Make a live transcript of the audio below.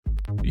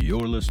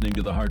You're listening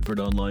to the Hartford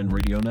Online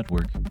Radio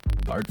Network,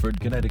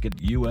 Hartford,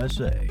 Connecticut,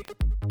 USA.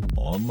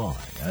 Online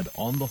at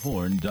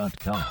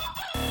onthehorn.com.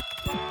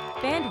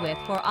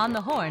 Bandwidth for On the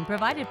Horn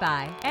provided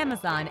by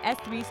Amazon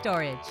S3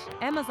 Storage.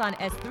 Amazon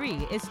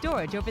S3 is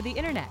storage over the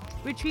internet.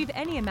 Retrieve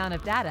any amount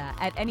of data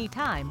at any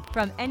time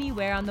from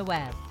anywhere on the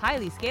web.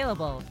 Highly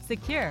scalable,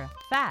 secure,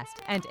 fast,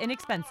 and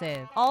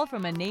inexpensive. All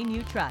from a name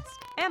you trust.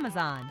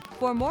 Amazon.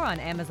 For more on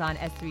Amazon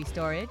S3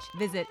 Storage,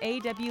 visit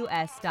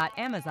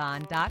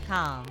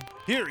aws.amazon.com.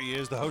 Here he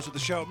is, the host of the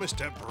show,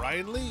 Mr.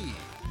 Brian Lee.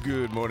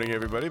 Good morning,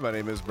 everybody. My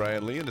name is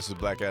Brian Lee, and this is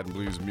Black Adam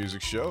Blues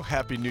Music Show.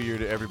 Happy New Year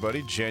to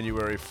everybody.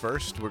 January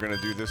 1st, we're going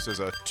to do this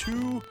as a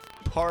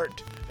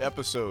two-part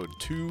episode,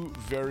 two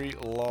very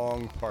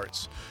long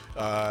parts.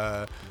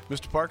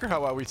 Mr. Parker,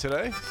 how are we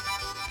today?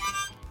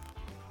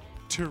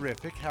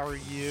 Terrific. How are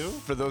you?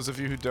 For those of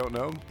you who don't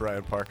know,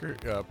 Brian Parker,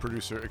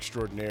 producer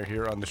extraordinaire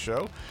here on the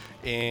show,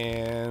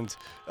 and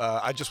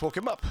I just woke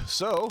him up,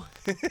 so...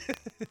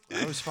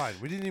 I was fine.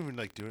 We didn't even,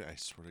 do it. I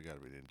swear to God,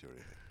 we didn't do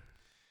anything.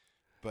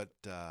 But,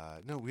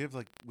 no, we had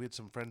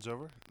some friends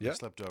over. Yeah. They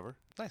slept over.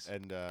 Nice.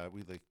 And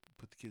we,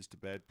 put the kids to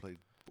bed, played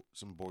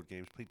some board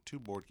games, played two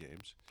board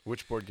games.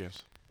 Which board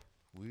games?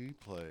 We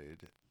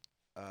played,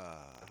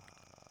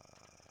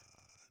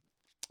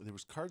 there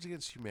was Cards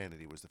Against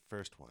Humanity was the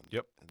first one.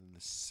 Yep. And then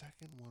the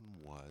second one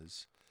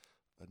was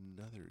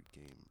another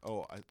game.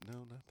 Oh, no,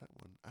 not that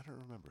one. I don't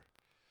remember.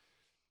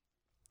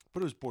 But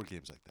it was board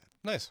games like that.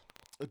 Nice.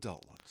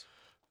 Adult ones.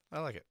 I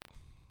like it.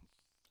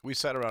 We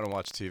sat around and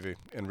watched TV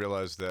and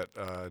realized that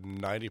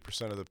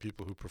 90% of the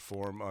people who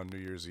perform on New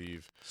Year's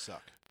Eve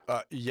Suck.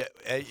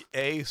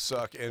 A,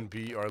 suck, and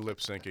B, are lip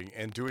syncing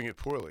and doing it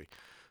poorly.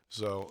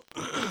 So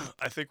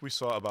I think we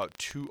saw about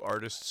two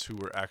artists who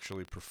were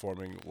actually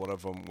performing. One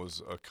of them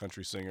was a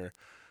country singer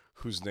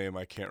whose name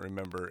I can't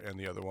remember, and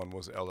the other one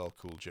was LL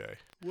Cool J.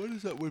 What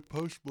is that with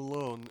Post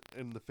Malone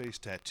and the face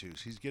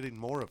tattoos? He's getting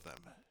more of them.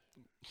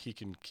 He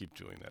can keep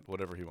doing that,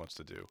 whatever he wants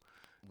to do.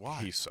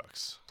 Why? He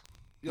sucks.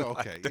 Yeah,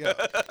 okay, yeah.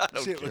 I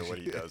don't care what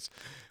he does.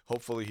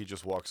 Hopefully he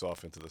just walks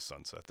off into the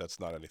sunset. That's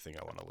not anything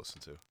I want to listen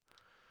to.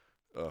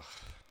 Ugh.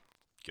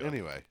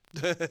 Anyway.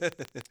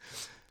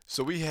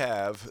 So we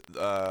have,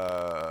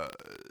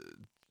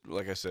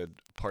 like I said,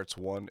 parts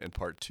 1 and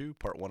part 2.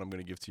 Part 1 I'm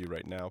going to give to you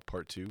right now.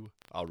 Part 2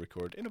 I'll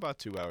record in about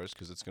 2 hours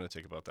because it's going to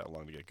take about that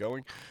long to get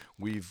going.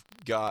 We've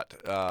got,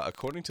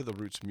 according to the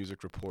Roots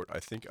Music Report, I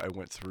think I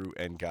went through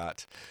and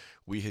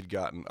we had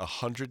gotten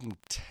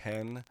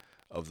 110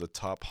 of the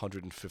top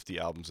 150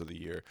 albums of the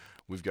year.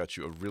 We've got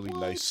you a really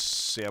nice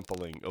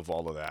sampling of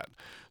all of that.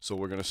 So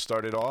we're going to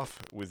start it off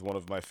with one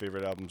of my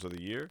favorite albums of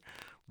the year,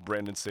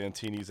 Brandon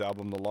Santini's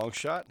album, The Long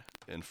Shot.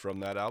 And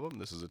from that album,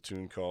 this is a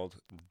tune called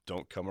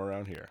Don't Come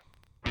Around Here.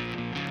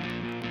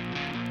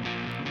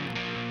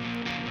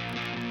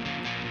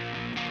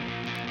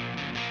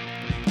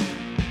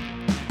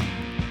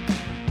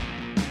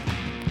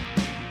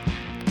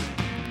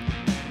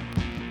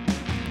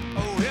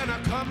 Oh, when I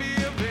come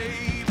here,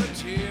 baby,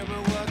 tell me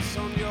what's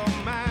on your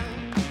mind.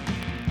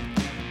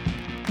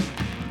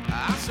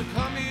 I said,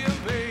 come here,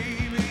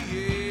 baby,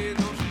 yeah,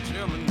 don't you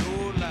tell me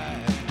no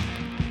lie.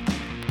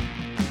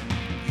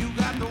 You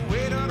got the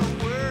weight of the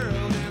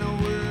world and a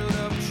world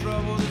of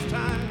trouble this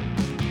time.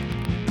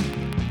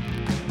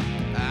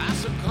 I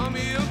said, come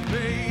here,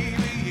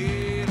 baby,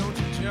 yeah, don't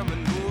you tell me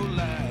no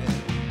lie.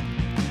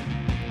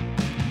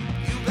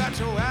 You got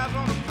your eyes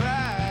on the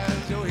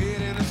prize, your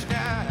head in the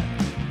sky.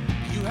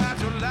 You had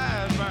your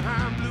life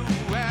behind blue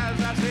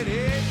eyes. I said,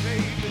 hey,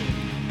 baby,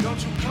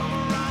 don't you come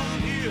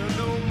around here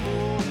no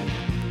more.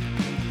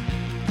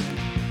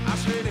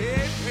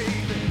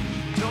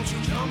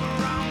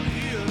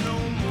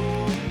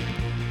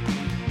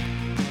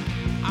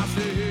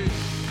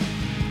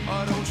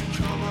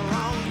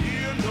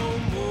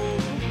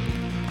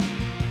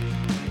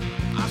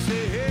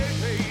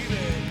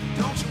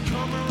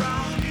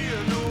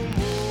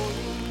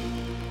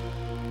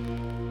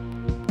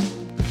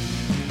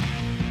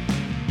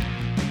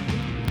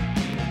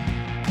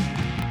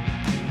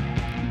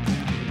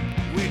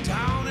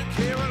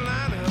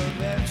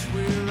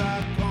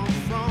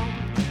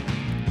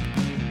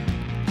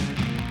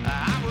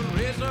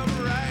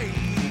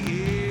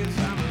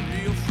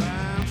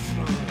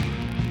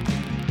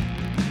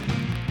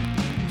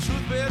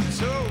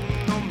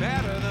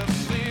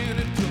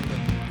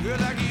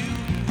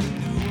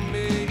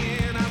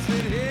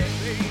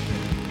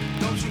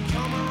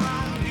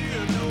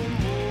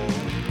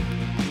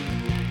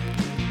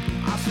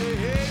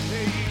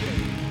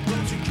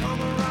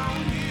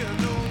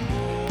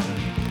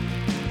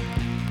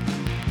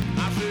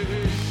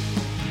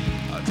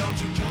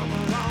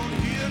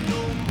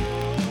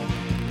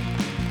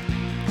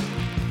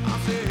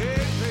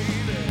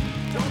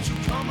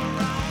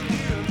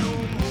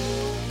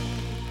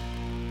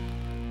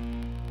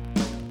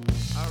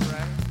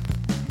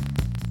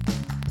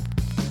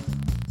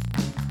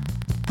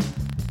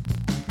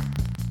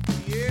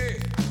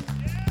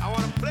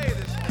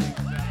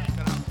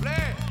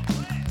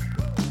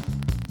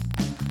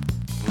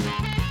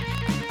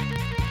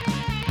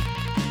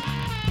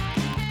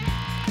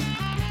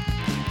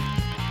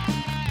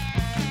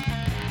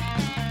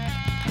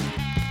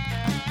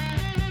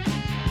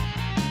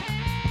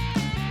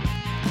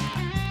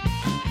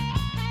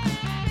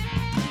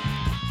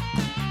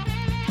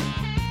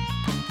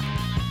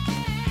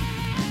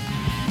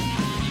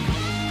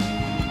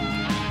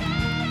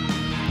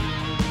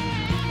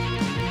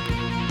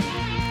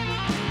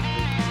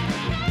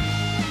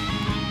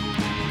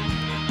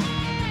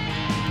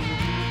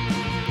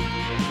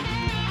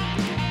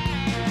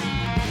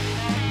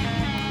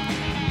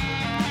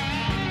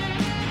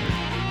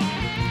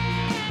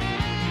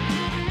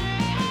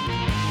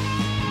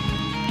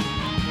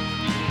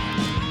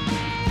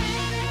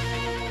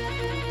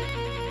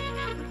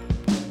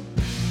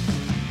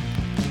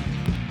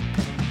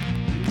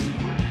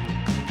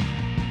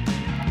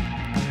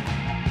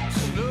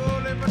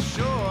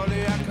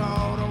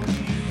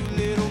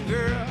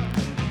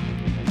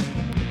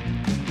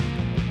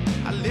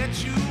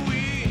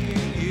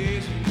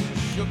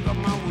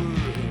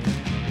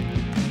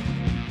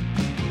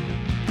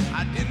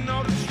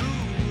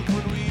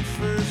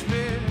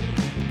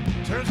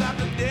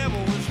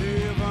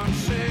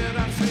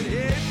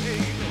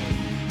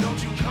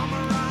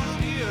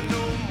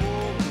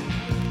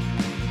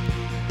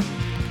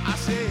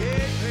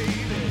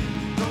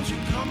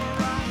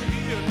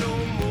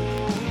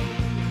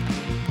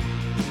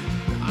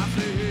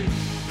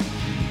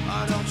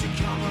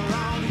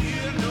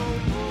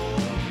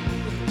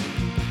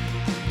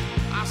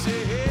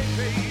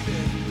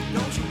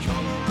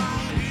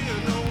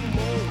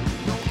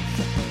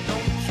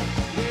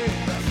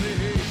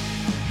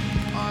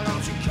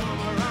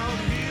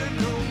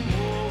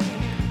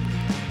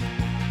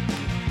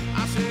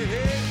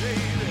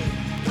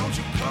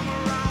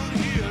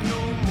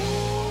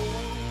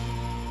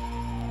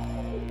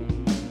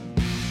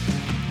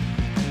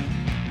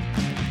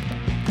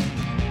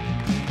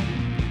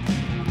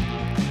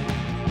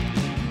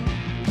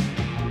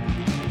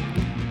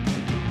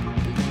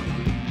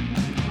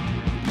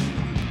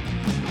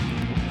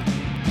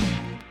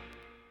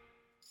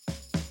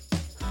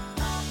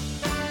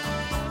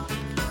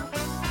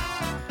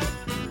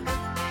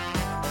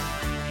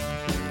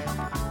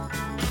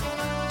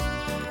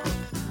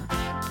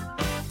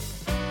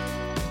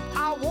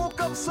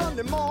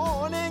 Sunday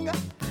morning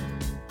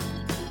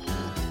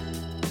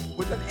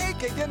with an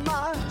aching in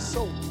my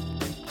soul.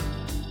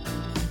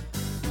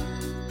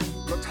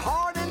 Looked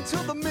hard into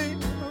the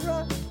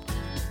mirror,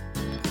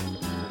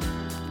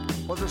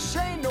 was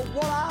ashamed of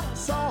what I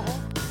saw.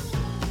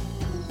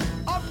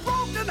 A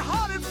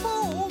broken-hearted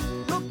fool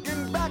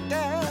looking back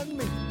at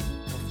me, a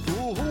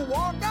fool who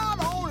walked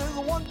out on his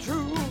one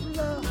true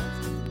love.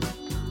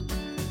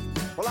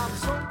 Well, I'm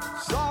so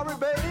sorry,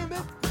 baby,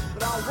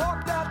 that I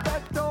walked out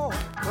that door.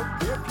 But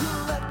if you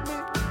let me,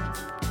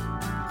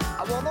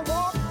 I wanna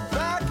walk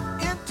back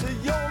into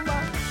your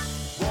life.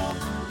 Walk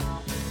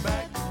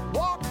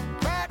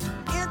back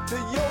into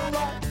your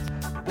life.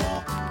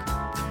 Walk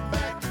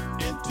back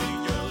into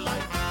your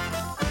life.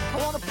 I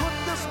wanna put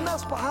this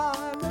mess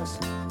behind us,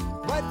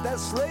 wipe that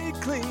slate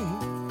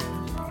clean,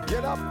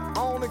 get up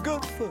on a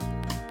good foot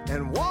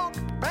and walk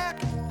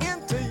back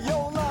into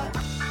your life.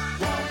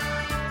 Walk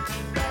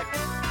back.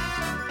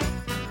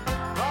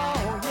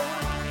 Oh yeah.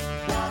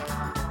 Walk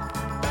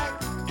back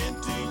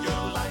into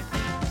your life.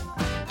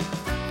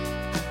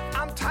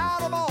 I'm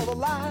tired of all the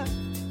lies,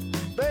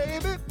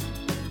 baby.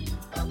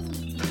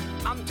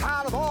 I'm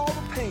tired of all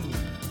the pain.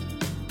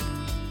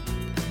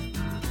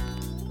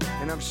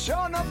 And I'm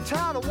sure enough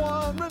tired of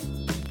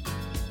wondering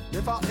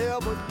if I'll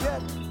ever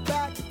get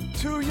back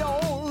to your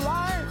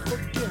life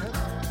again.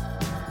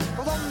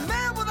 'Cause a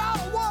man without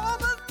a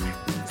woman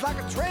is like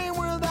a train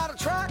without a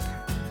track.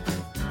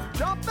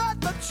 Jump at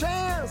the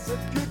chance if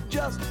you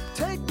just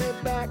take me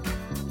back.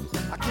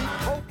 I keep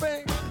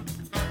hoping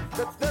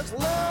that there's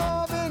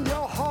love in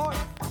your heart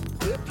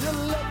if you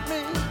let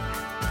me.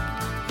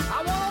 I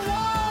wanna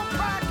walk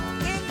back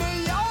into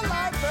your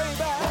life,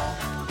 baby.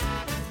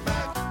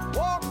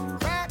 Walk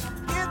back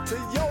into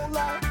your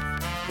life.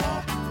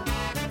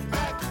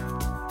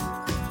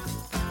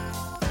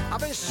 I've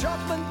been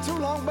shuffling too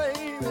long,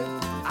 baby.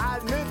 I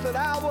admit that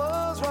I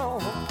was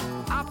wrong.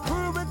 I'll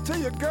prove it to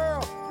you,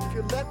 girl, if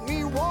you let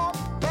me walk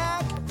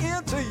back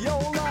into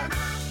your life.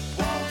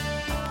 Walk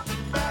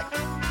back.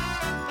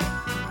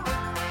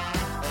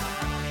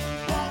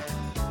 Walk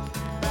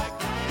back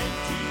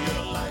into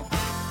your life.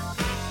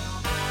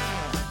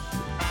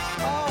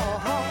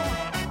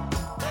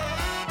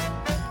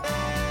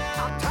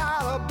 I'm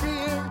tired of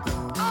being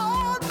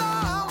on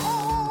my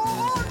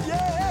own,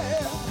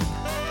 yeah.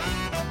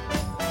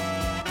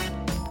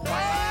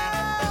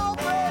 Well,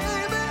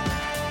 baby,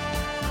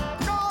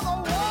 gonna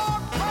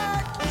walk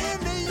back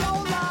into your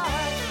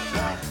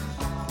life.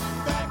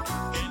 Back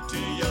into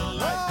your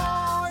life. Oh,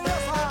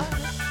 yes, I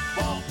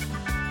walk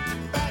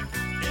back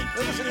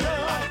into your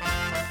life.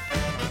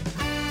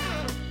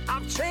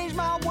 I've changed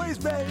my ways,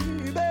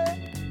 baby.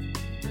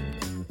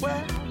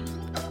 Well,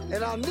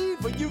 and I need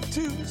for you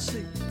to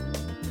see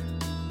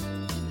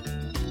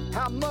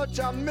how much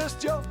I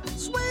missed your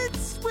sweet,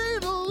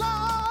 sweet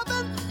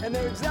loving, and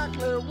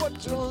exactly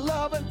what your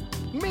loving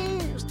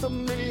means to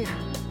me.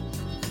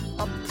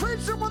 A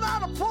preacher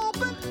without a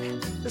pulpit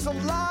is a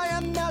lie,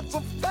 and that's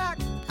a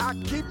fact. I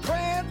keep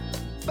praying,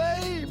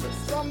 baby,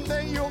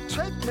 someday you'll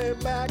take me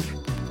back.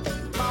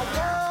 My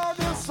world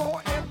is so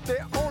empty,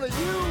 only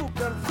you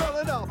can fill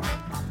it up.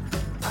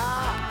 I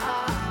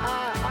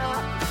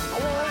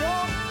wanna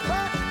walk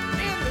back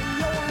into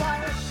your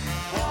life.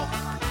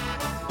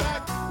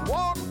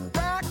 Walk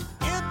back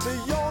into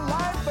your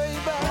life,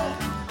 baby.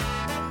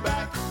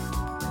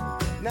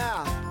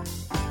 Now,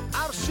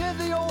 I've shed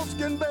the old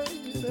skin,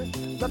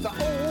 baby, left the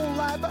old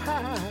life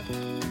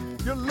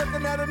behind. You're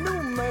looking at a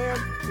new man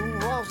who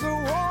wants to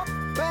walk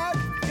back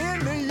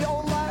into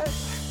your life.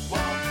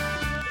 Walk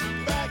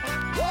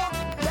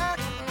back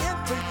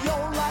into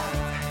your life,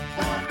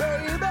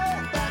 baby. Back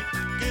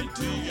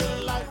into your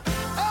life.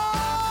 Oh,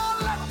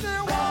 let me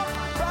walk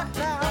back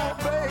now,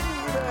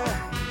 baby.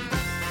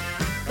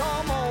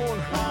 Come on.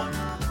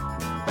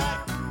 Back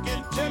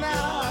into your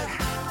life.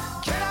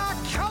 Can I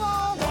come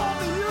on home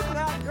to you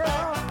now,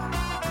 girl?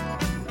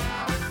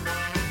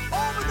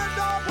 Open the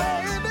door,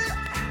 baby.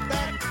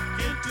 Back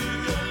into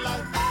your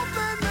life.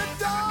 Open the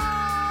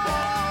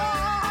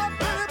door,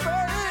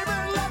 baby.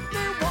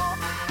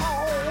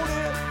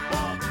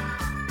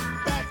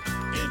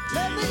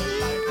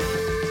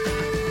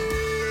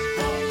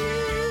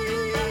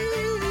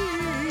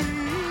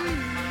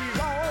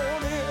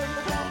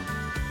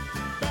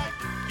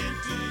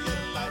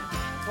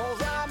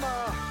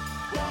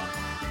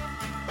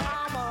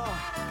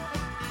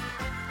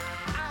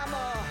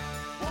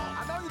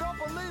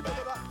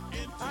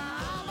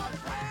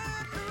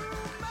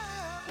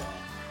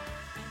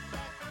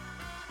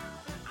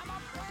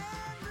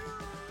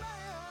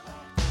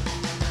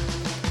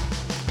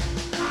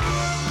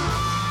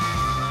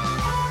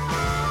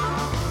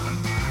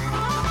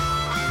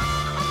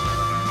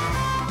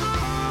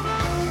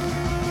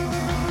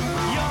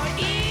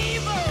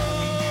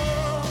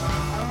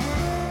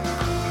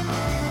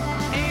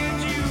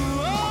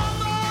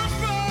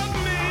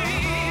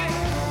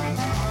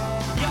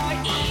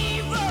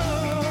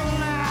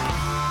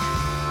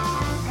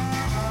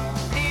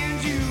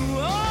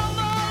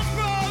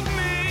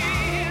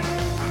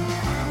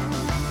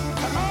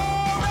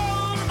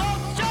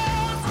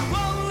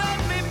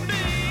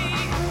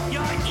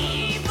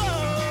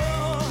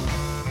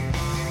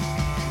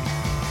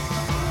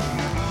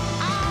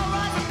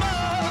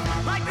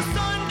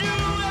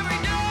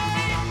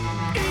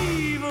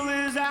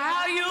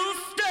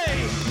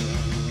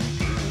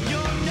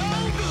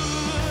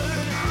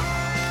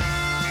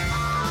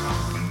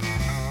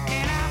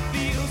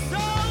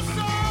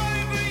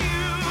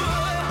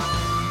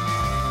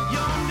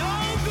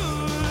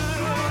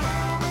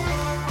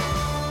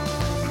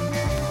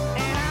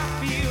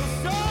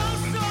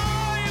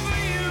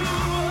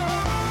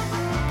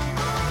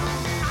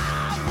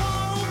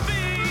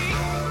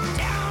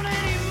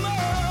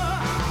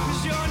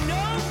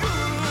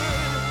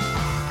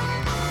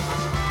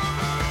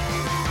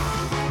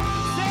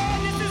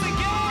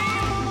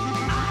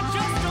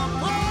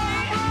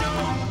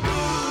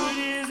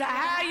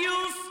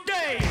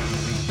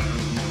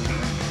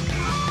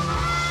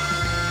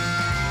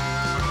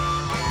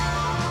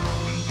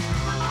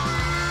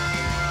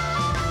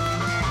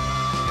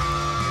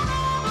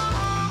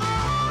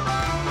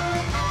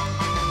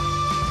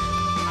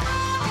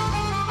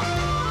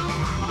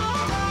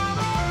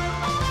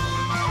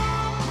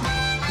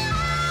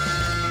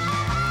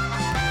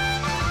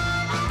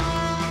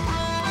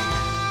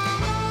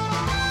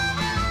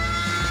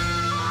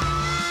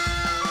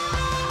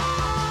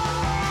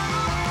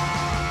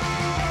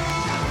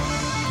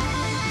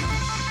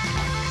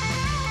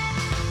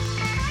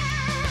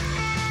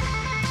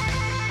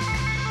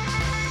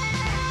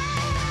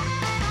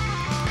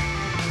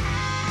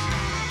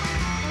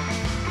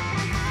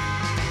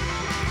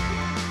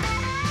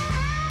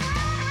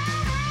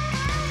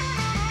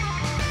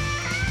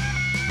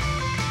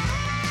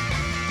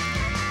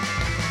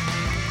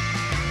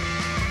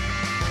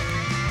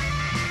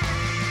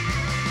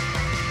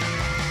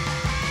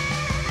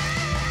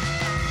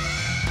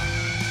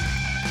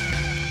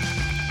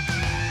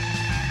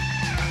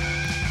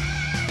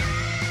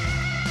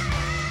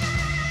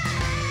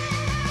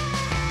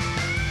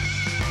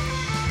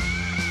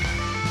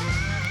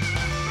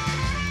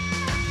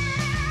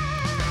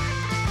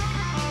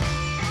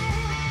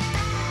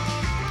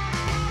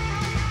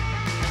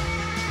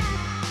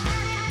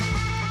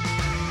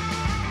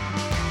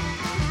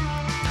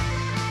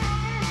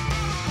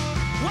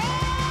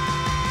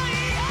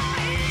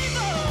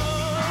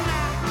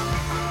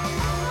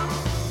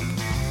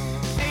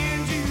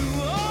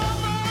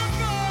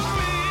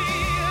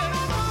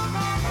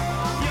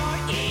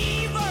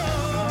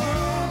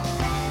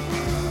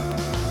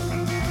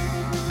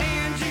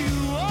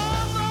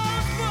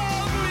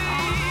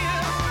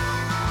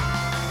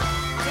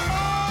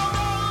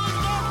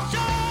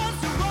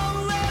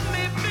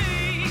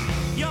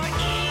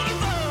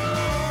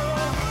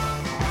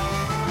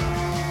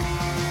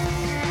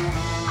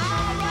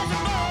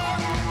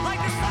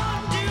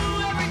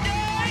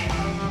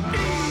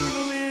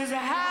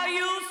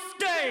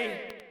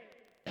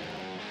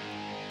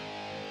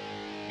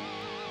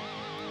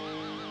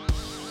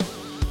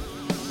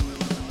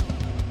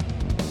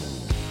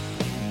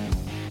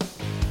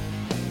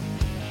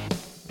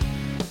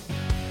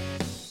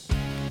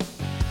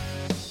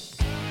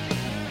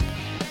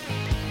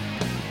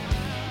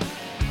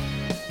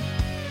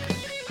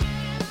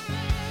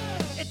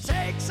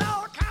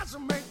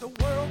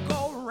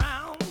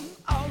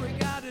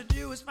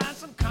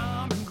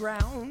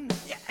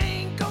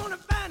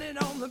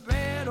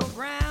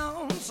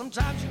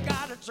 sometimes you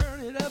gotta turn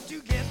it up to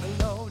get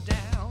the low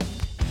down.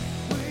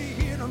 We're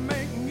here to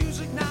make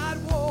music, not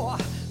war.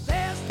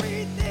 There's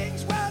three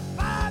things worth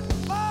fighting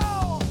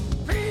for: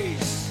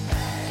 peace,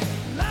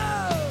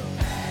 love,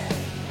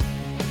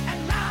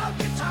 and loud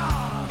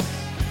guitars.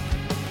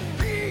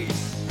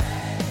 Peace,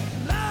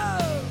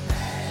 love,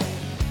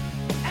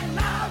 and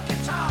loud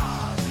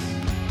guitars.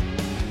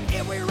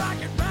 If we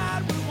rock it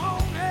right, we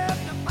won't have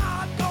to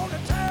fight. Gonna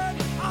turn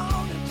it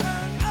on and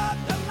turn up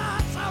the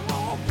lights. I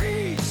want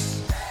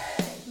peace,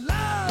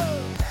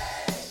 love,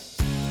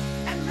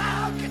 and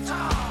loud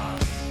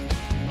guitars.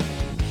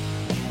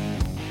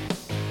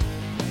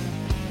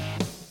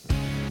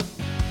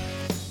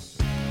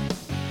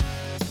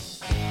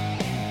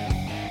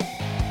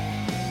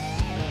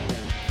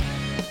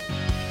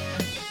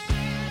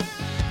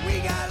 We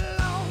got a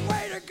long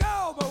way to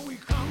go, but we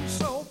come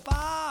so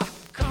far.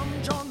 Come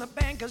join the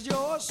band, 'cause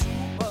you're a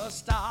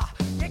superstar.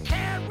 You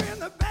can't win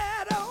the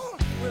battle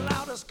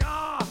without a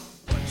scar.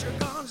 Put your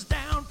guns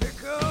down,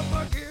 pick up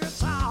a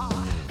guitar.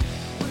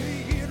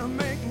 We're here to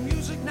make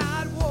music,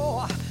 not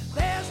war.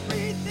 There's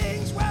three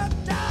things worth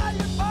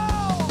dying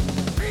for: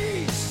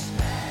 peace,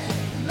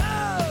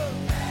 love,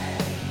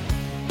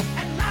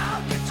 and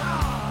loud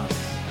guitars.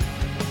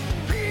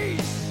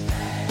 Peace,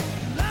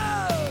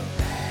 love,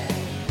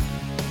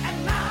 and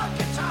loud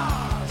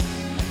guitars.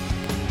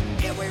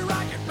 If we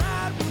rock it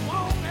right, we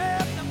won't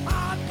have to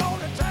fight.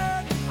 Gonna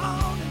turn it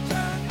on and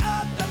turn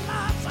up the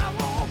lights. I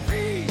want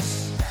peace,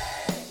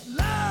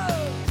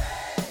 love,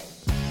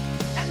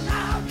 and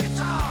loud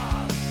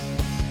guitars.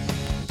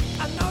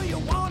 I know you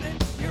want it,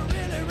 you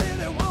really,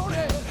 really want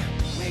it.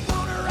 We're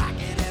gonna rock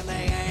it and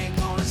they ain't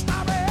gonna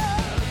stop it.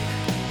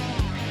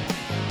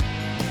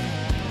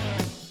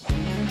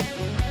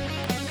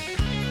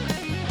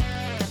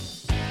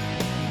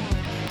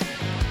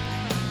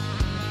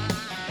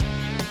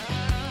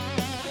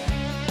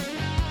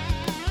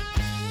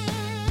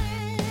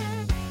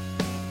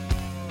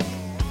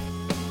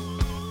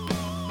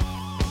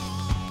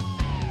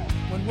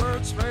 When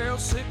words fail,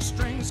 six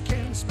strings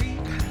can speak.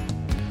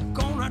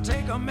 Gonna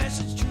take a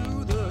message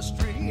to the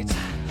streets.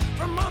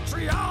 From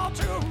Montreal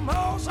to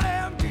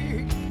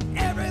Mozambique.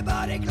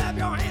 Everybody clap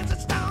your hands and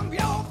stomp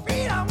your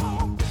feet. I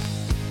want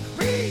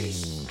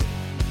peace,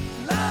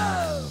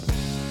 love,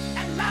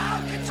 and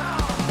loud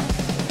guitars.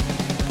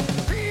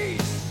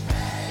 Peace,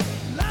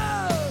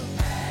 love,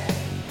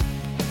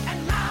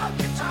 and loud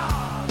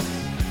guitars.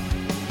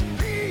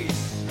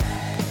 Peace,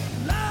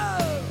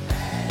 love,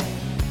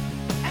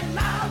 and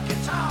loud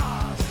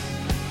guitars.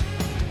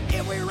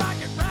 If we rock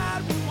it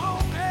right, we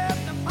won't have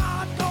to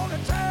fight. Gonna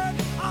turn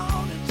it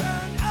on and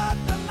turn up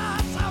the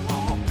lights. I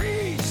want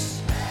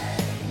peace,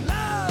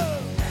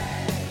 love,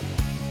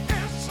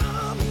 and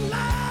some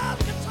loud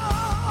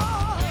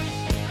guitars.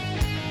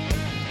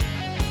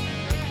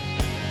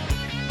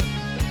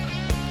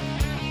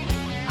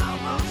 I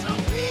want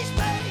some peace,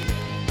 baby.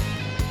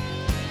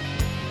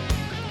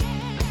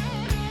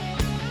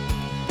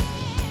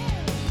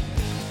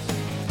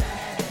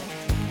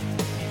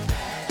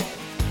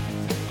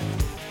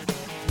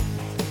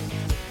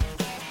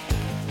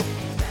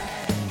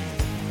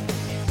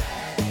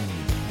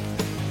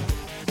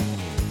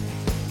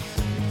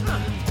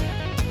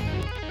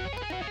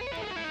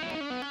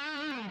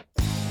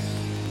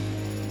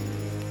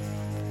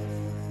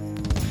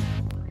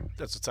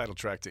 That's the title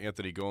track to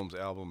Anthony Gomes'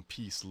 album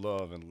Peace,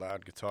 Love, and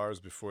Loud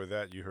Guitars. Before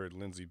that, you heard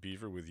Lindsay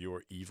Beaver with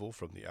Your Evil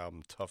from the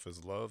album Tough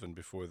as Love. And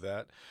before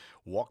that,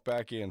 Walk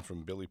Back In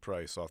from Billy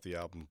Price off the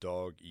album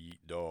Dog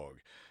Eat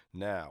Dog.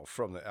 Now,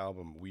 from the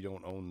album We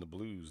Don't Own the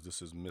Blues,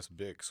 this is Miss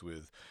Bix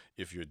with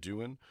If You're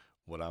Doing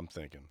What I'm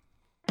Thinking.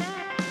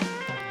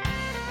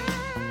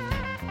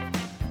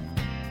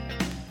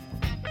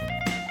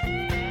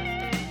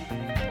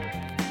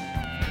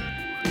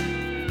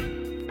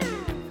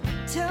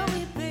 Tell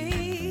me,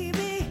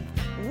 baby,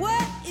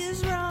 what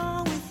is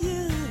wrong with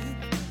you?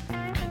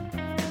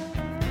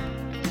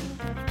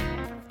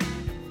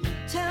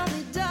 Tell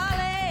me,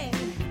 darling,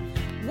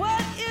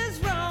 what is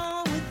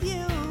wrong with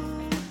you?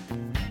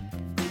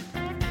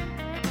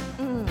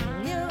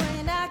 You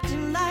ain't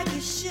acting like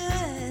you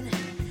should.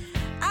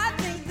 I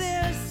think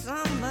there's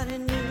somebody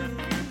new.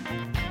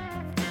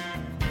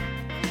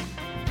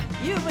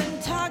 You've been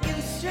talking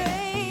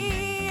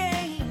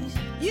strange.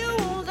 You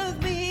won't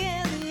look me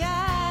in the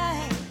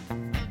eye.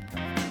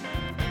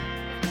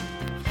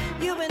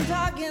 You've been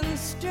talking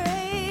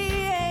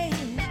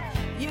strange.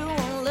 You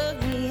won't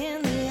look me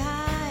in the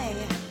eye.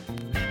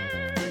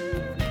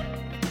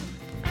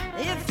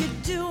 If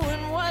you're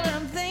doing what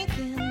I'm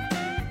thinking,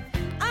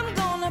 I'm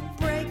gonna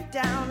break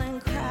down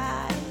and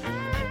cry.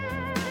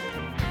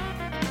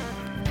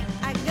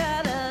 I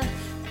got a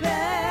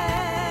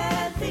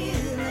bad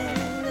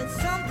feeling that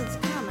something's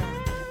coming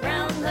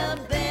round the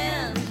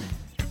bend.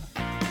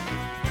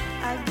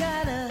 I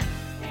got a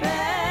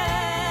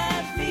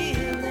bad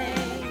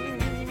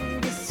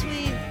feeling the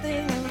sweet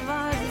thing of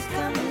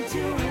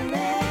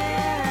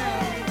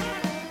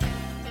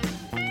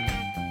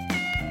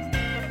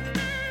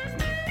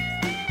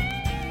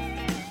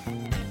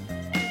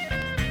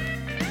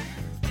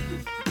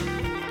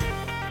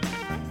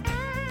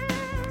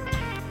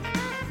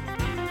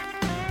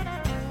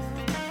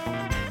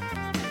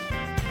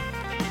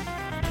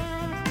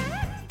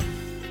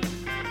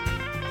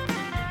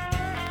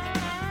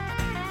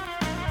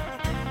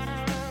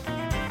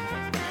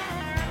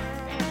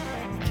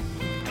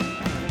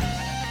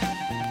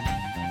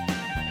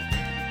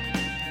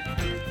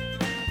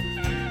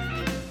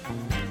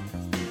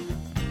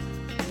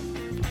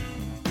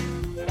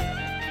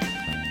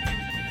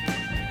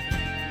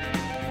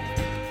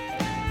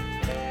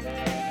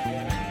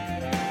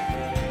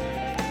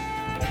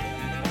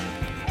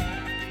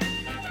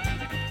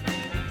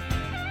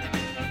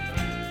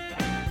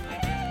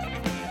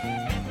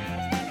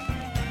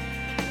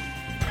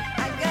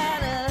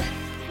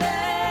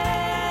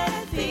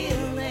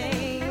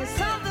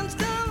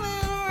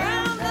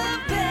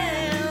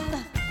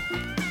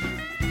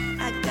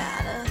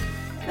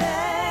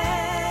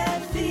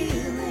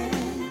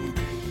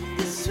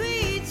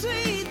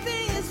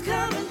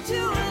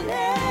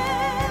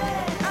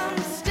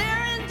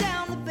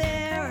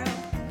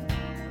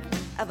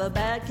a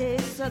bad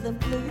case of the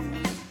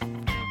blues.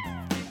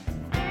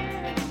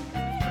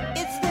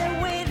 It's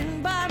there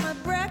waiting by my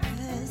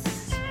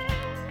breakfast.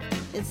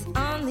 It's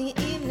on the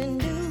evening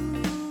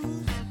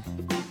news.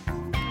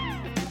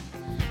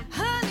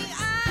 Honey,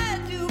 I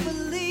do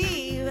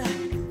believe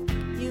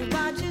you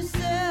bought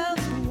yourself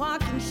some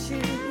walking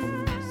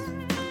shoes.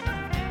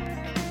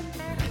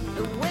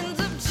 The winds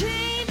of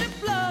change are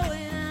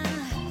blowing.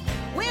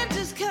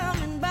 Winter's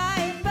coming by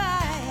and by.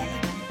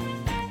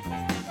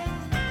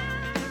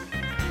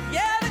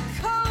 Yeah, the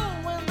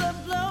cold winds are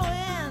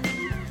blowing.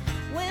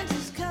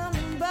 Winter's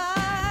coming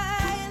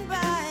by and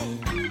by.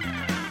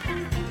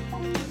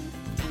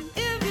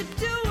 If you're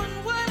doing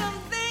what I'm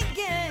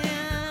thinking,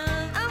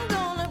 I'm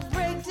gonna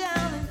break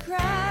down and cry.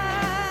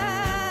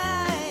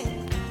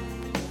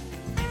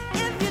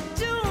 If you're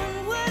doing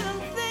what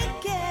I'm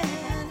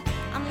thinking,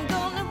 I'm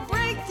gonna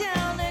break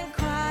down and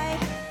cry.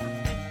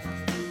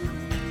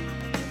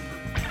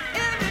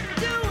 If you're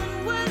doing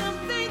what I'm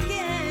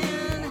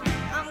thinking,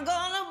 I'm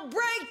gonna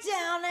break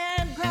down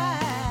and cry.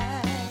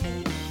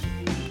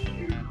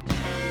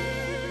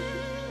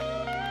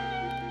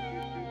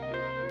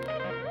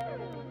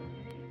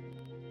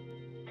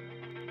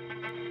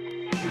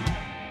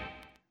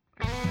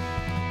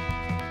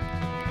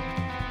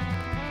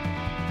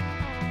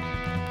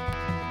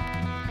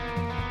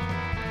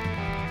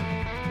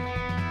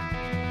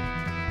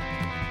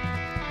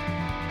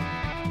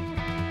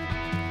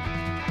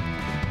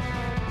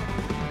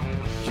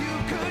 You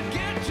could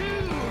get to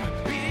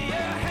be a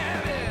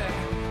habit.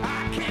 I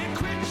can't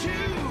quit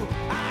you.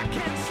 I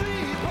can't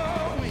sleep a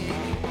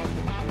week.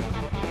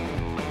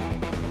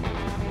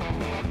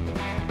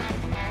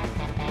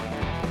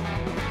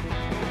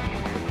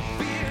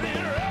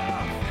 Feeling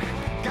rough,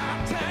 got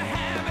to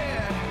have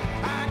it.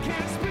 I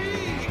can't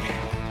speak.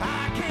 I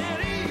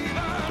can't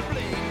even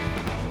blink.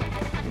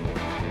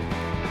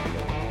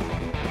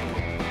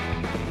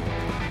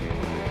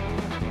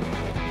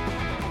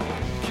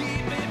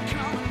 Keep it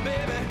coming,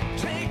 baby.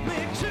 Take me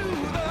to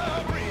the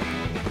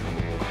brink.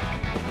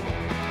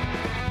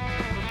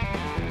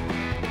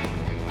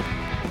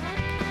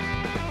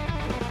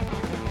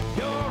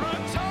 You're a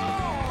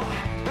tall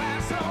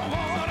glass of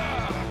water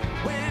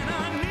when I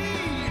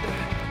need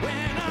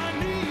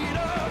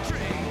a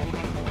drink.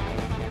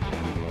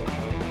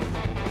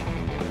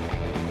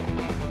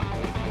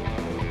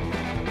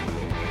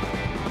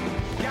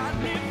 Got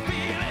me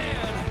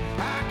feeling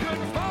I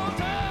could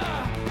falter.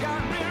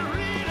 Got me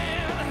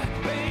reeling,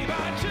 babe, I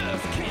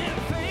just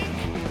can't think.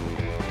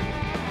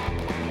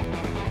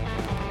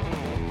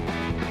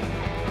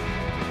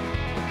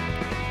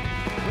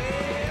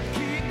 Well,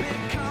 keep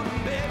it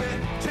coming, baby.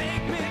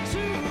 Take me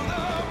to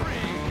the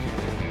brink.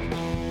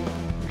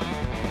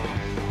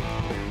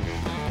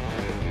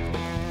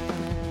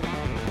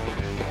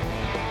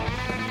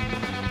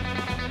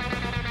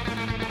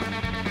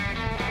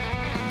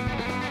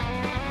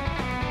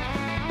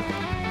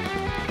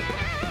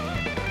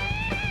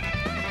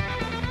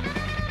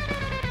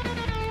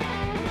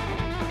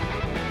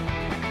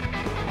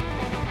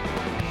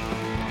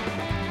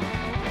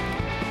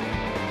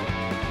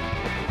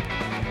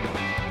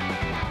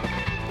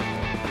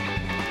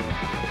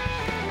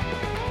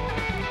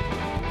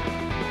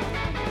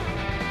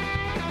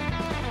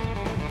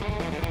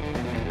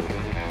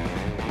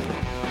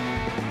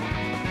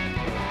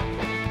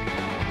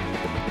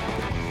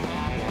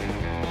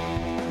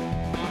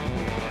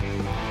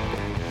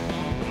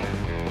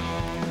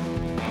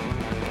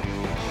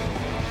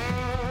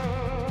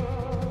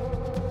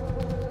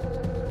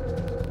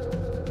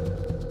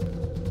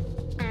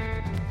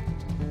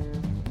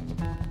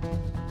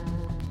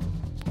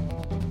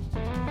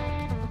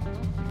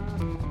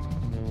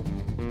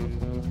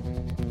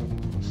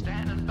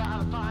 Standing by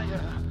the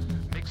fire,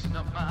 mixing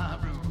up my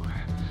brew.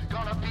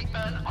 Gonna be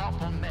an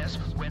awful mess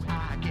when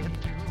I get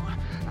through.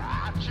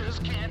 I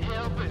just can't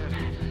help it.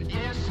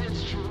 Yes,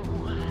 it's true.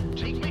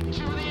 Take me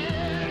to the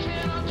edge,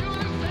 and I'll do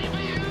the same for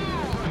you.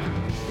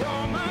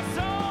 You're my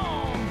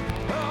song,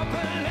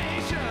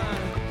 appellation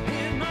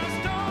in my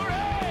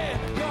story.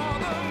 You're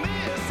the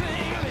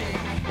missing link.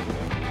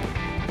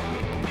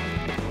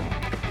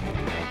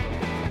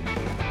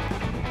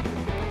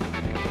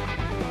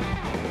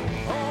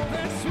 Oh,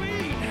 that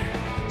sweet,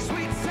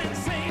 sweet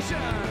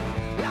sensation,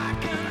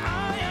 like an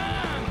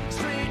iron,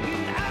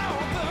 straighten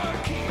out the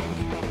kink.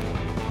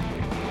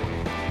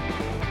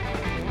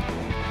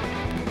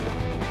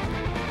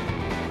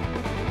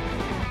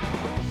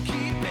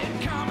 Keep it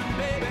coming,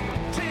 baby.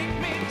 Take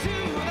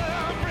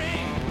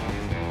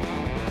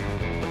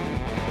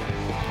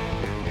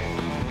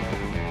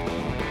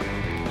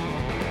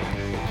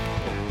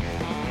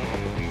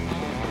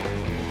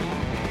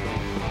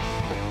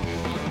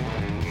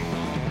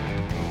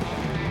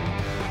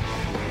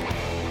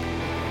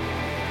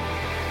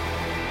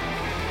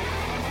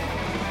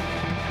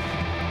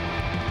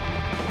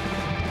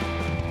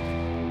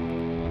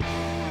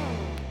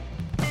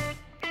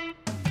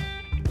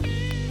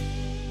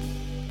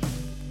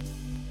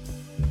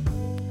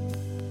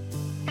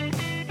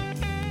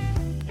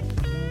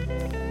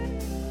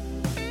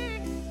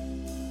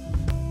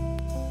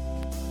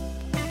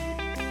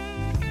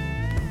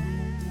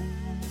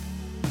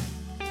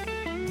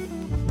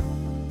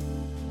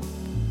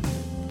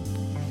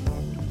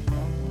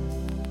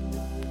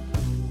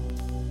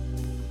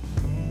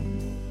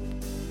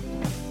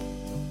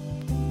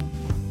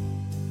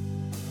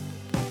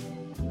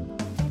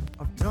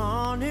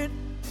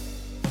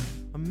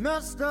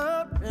messed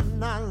up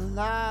and I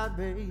lied,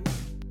 babe,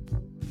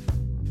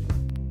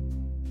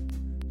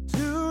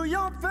 to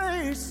your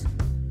face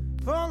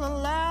for the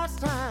last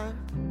time.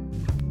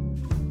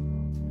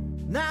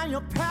 Now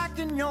you're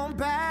packing your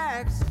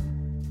bags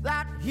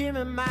without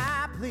hearing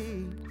my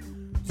plea.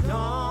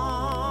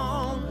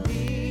 Don't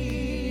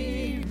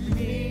leave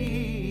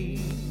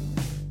me.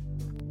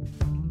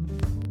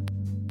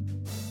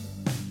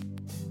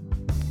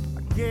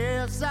 I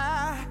guess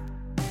I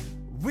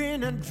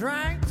went and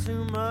drank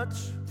too much.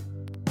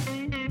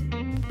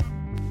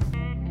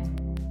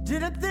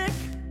 Didn't think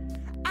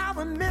I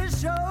would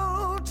miss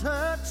your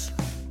touch.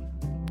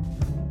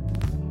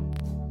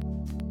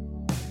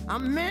 I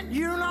meant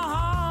you no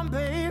harm,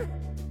 babe,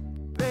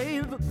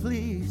 babe, but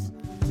please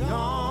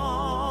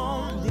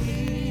don't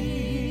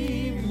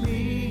leave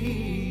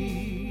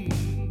me.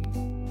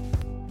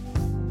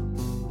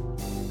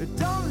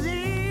 Don't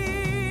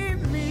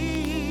leave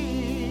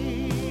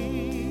me.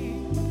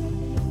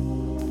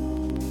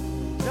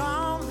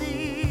 Don't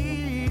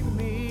leave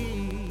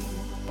me.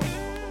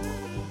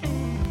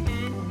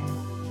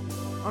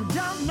 I'm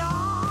down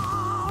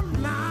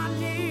on my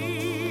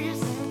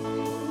knees.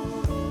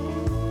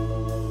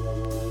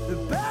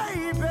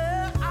 Baby,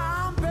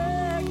 I'm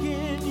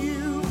begging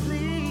you,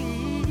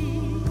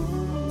 please.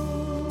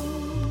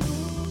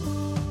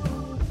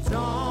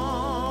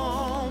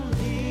 Don't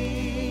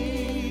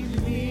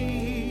leave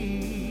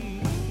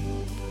me.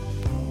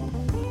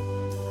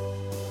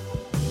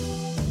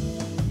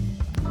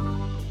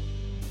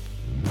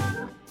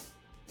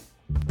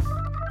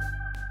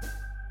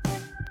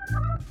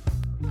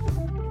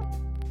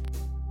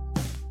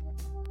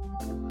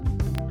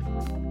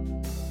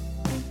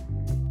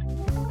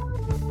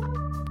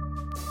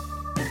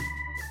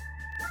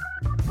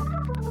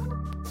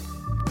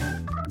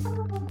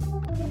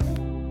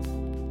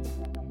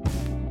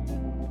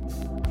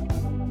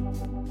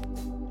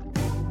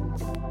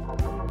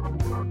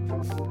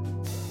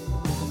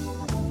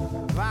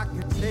 If I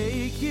could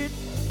take it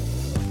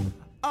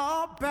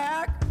all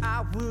back,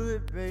 I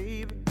would,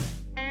 baby.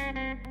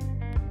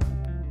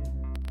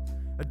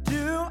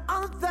 Do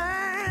all the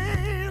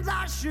things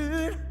I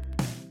should.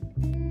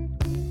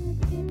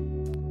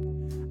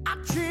 I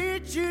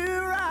treat you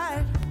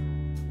right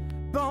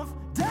both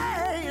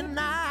day and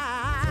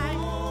night.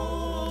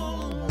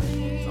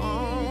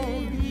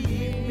 Don't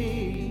leave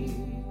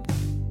me.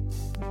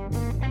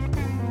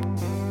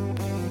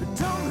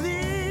 Don't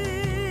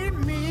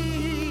leave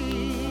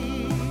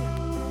me.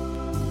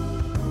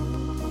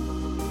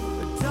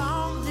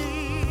 Don't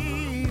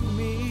leave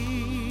me.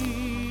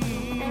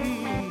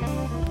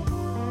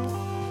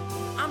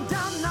 I'm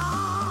down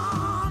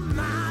on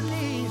my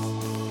knees.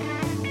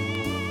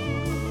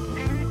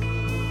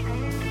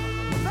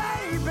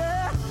 Baby,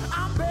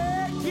 I'm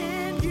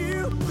begging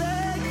you,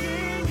 please.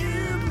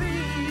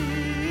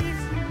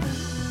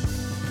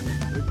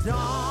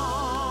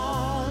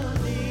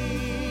 Don't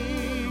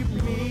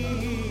leave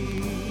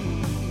me.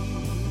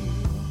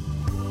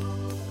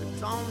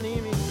 Don't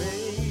leave me,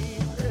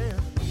 baby.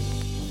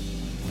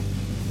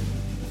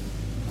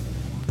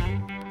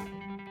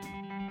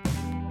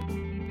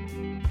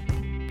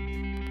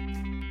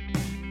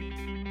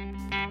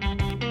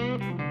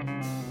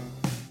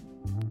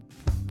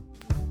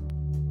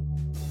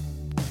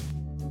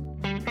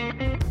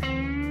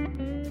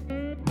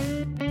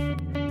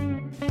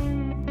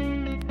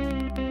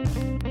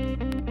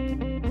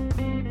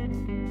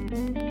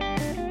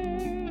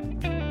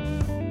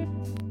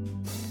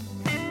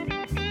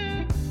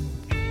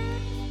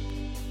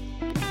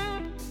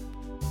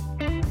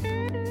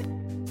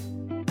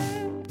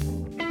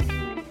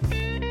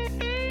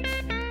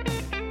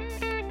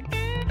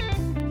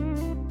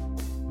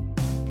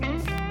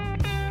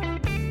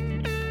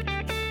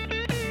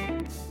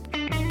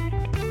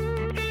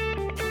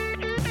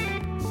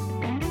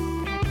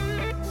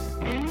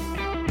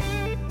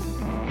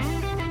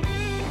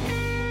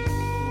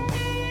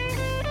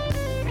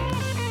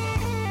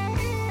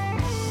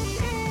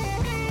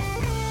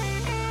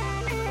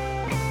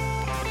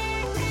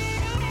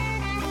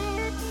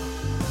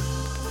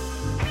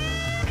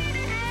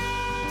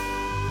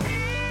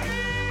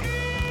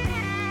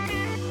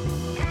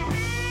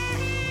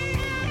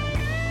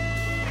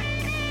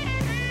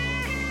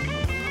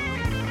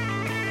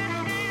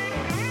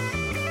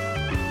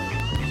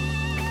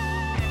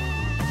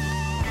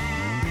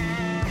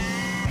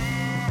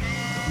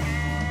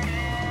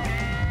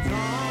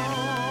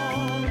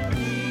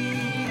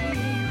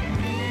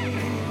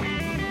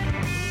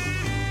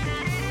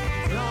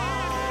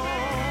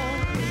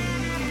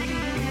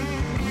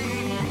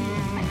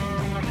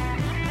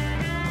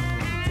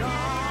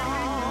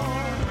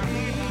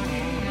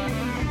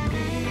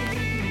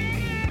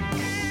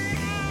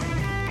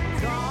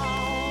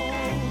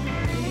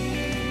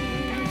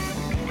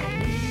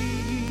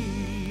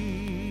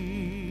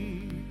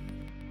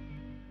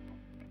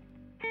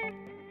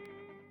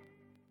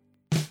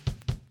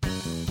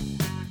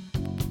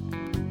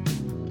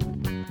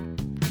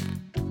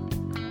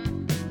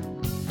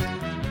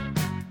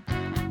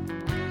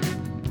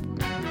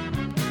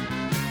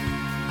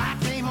 I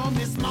came home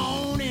this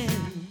morning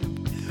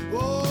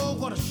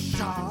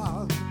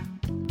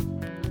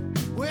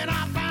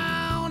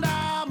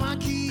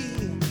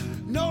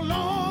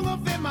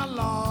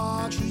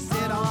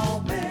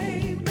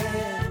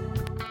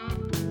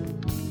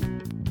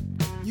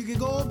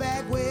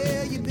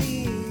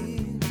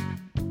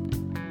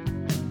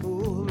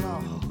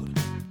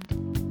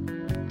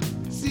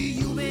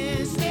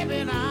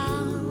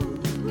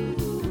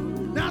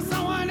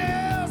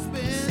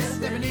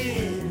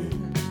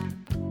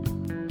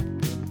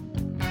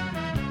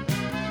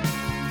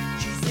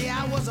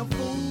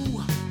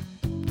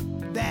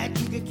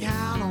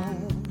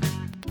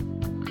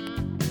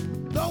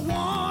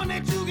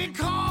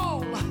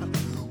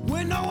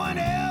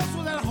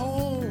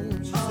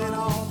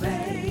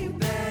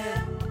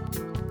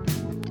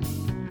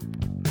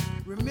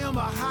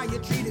remember how you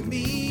treated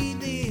me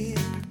then.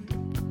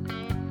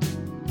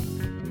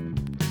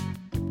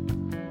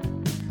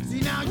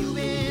 See, now you've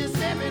been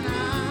stepping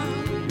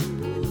out.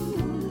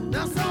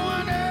 Now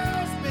someone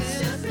else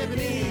been stepping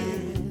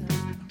in.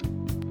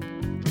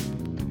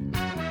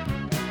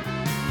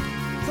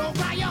 So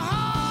cry your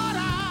heart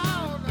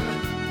out.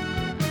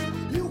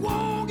 You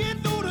won't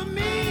get through to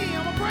me.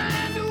 I'm a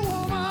brand new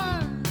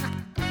woman.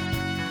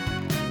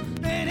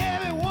 And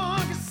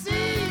everyone can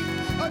see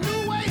a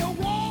new way of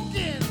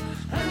walking.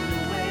 A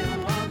new way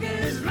of walking.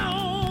 It's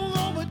long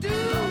overdue.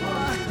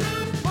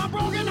 My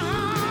broken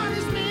heart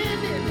is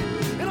mended,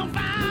 and I'm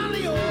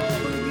finally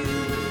over you.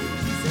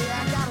 She said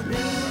I got a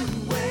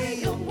new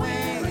way of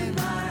wearing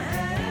my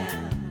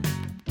hair.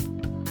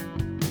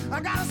 I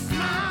got a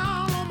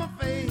smile on my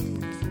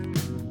face,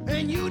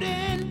 and you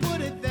didn't put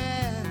it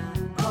there.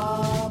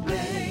 Oh,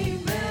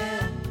 baby.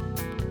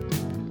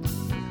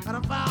 And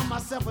I found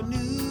myself a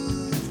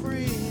new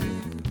friend.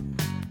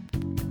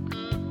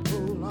 Oh,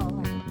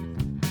 Lord.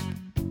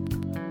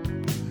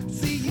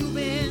 See, you've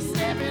been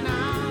stepping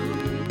out.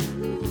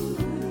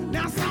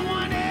 Now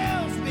someone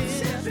else been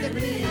stepping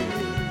in.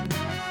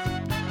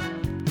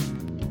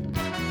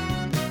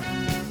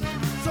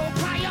 So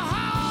cry your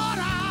heart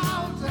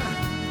out.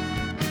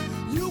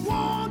 You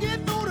won't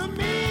get through to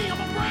me. I'm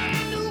a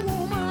brand new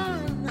woman.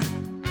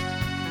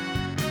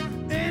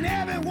 And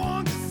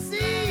everyone can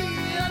see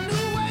a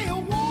new way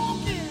of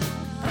walking.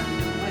 A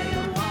new way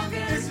of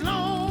walking. It's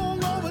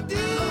long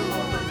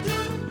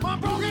overdue. My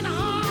broken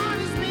heart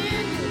is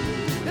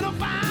mended, and I'm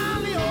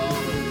finally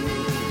over you.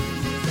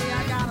 She say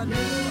I got a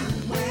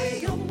new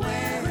way of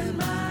wearing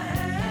my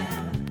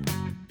hair.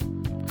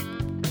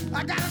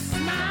 I got a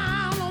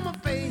smile on my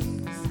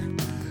face,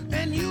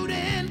 and you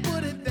didn't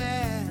put it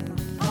there.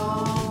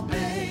 Oh,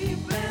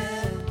 baby.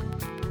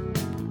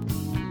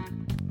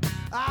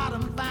 I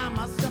done found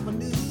myself a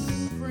new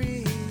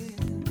friend.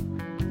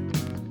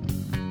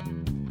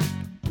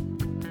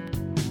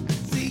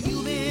 See,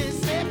 you been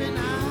stepping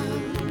out.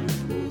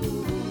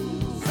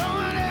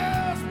 Someone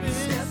else been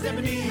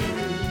stepping in.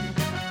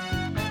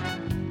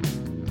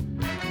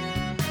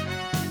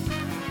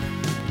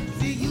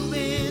 See, you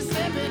been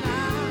stepping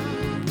out.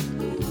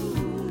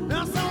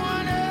 Now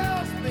someone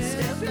else been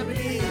stepping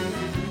in.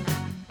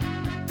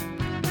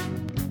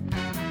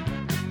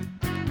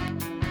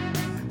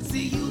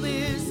 See, you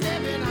been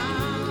stepping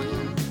out.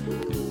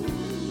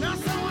 Now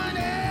someone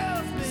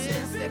else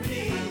been stepping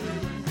in.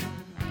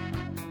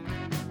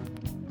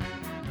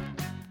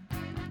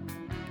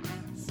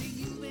 See,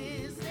 you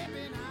been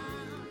stepping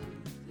out.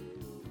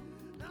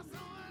 Now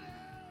someone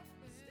else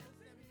been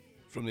stepping in.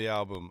 From the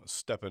album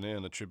Steppin'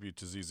 In, a tribute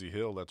to ZZ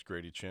Hill, that's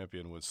Grady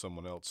Champion with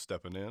Someone Else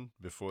Steppin' In.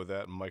 Before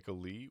that, Michael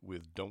Lee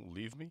with Don't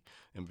Leave Me.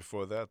 And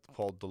before that, the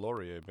Paul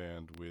Delorier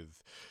Band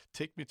with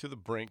Take Me to the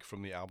Brink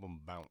from the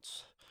album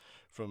Bounce.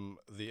 From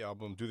the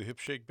album Do the Hip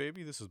Shake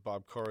Baby, this is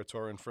Bob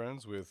Corritore and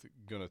Friends with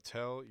Gonna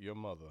Tell Your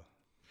Mother.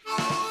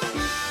 All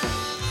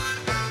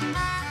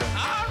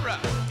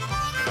right.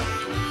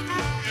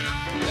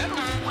 Let 'em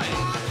swing.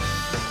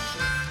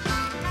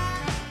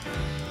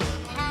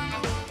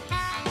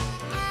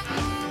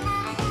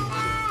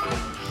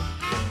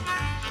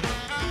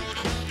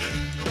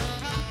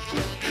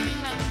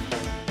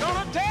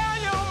 Gonna tell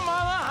your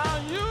mother how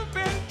you've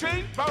been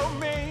treated for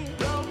me.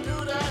 Don't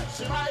do that,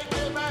 she might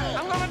get mad.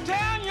 I'm gonna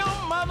tell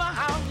your mother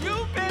how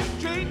you've been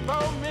treated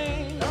for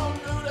me. Don't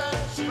do that,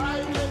 she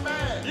might get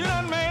mad. You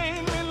done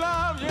made me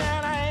love you,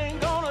 and I ain't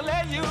gonna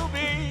let you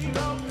be.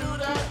 Don't do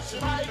that, she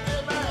might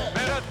get mad.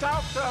 Better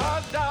talk to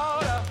her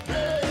daughter.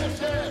 Yes,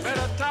 yes.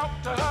 Better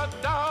talk to her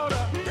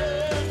daughter.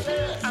 Yes,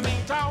 yes. I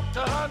mean, talk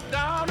to her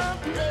daughter.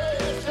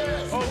 Yes,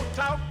 yes. Oh,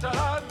 talk to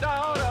her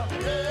daughter.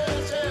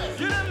 Yes, yes.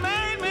 You done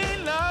made me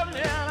love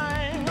you, and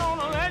I ain't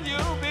gonna let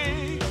you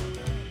be.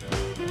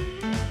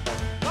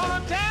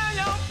 Gonna tell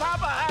your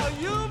papa how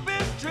you've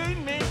been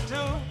treating me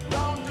too.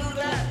 Don't do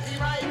that, he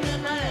might get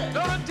mad.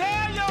 Gonna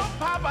tell your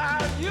papa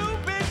how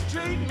you've been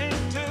treating me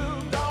too.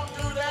 Don't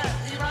do that,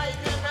 he might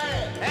get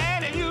mad.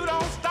 And if you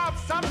don't stop,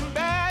 something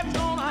bad's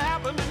gonna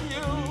happen to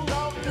you.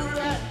 Don't do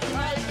that, he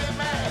might get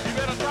mad. You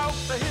better talk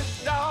to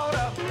his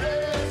daughter.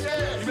 Yes,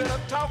 yes. You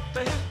better talk to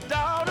his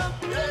daughter.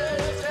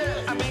 Yes,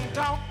 yes. I mean,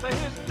 talk to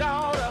his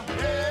daughter.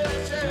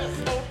 Yes, yes.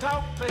 Oh,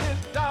 talk to his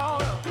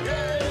daughter.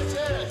 Yes,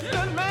 yes. You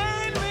done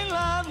made me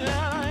love you,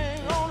 and I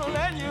ain't gonna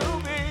let you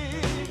be.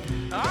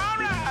 All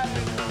right.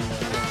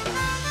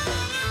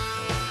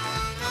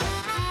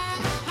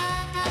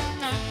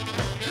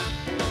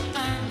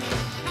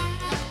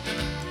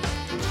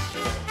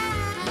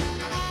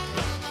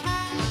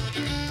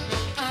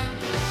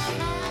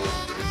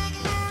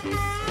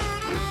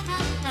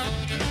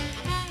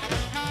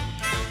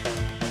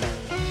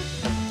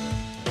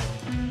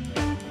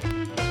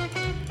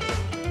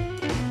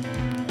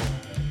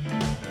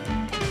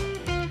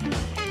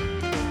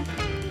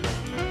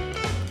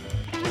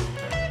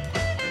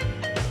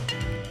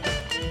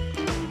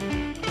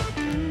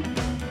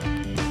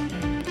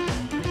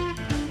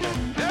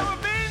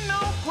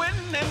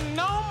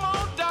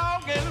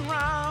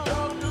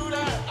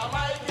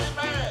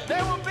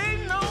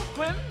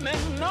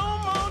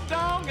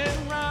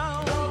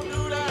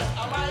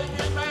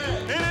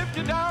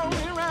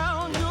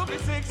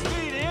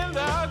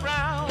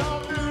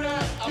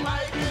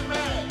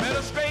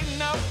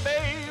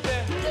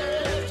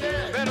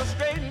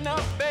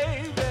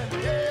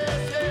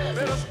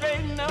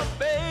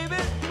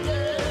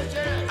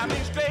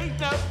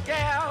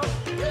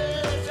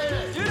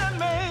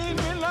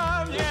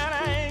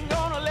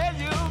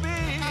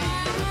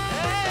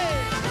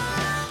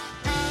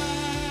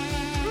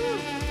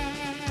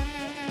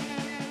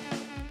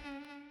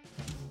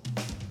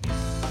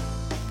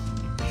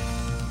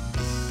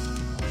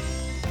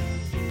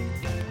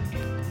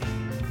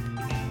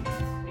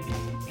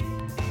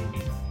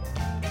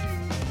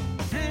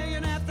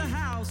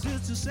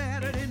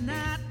 Saturday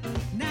night,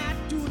 not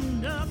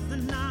doing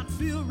nothing, not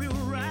feel real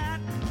right.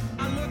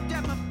 I looked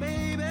at my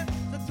baby,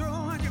 to throw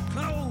on your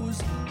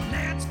clothes.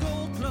 Let's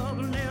go club,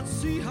 let's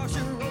see how she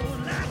rolls.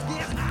 Let's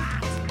get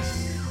hot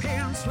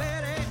and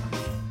sweaty.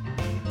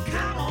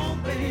 Come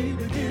on,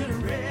 baby, get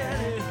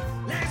ready.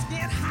 Let's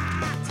get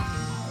hot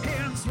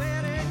and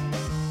sweaty.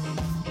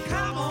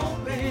 Come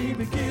on,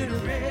 baby, get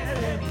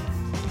ready.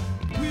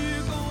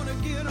 We're gonna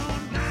get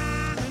on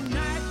down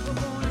tonight.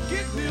 We're gonna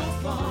get real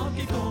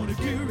funky, gonna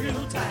get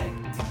real tight.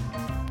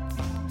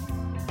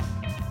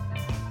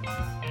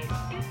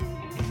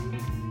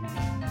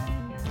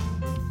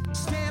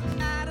 Step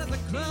out of the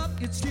club,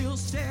 it's still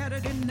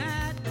Saturday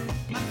night.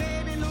 My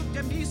baby looked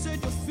at me, said,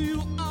 you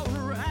feel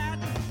alright.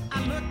 I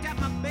looked at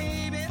my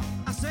baby,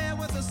 I said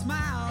with a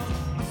smile,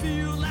 I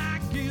feel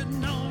like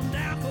getting on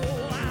down for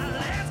a while.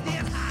 Let's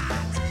get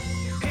hot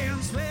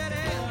and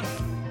sweaty.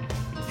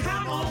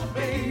 Come on,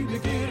 baby,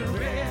 get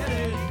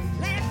ready.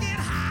 Let's get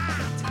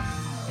hot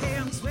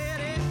and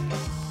sweaty.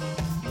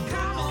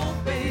 Come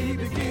on,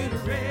 baby, get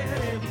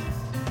ready.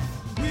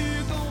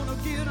 We're gonna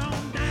get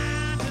on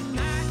down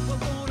tonight.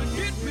 We're gonna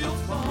get real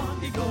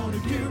funky, gonna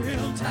get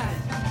real tight.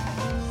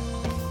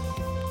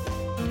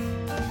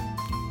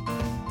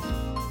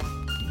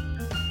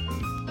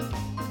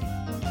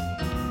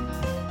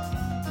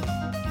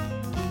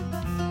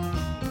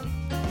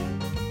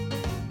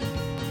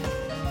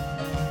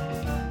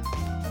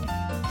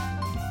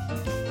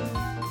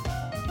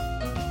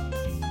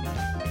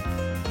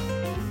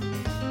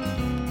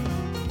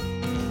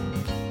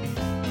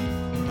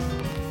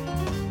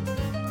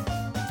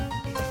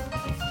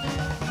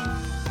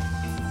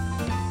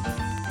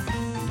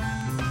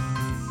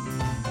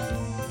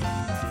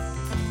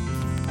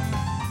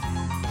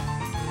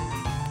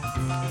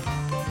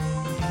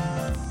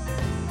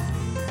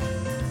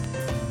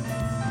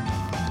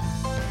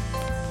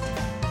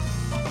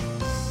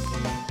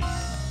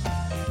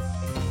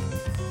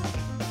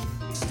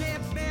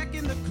 Step back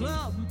in the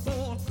club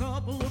for a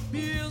couple of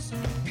beers.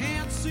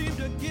 Can't seem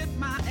to get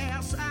my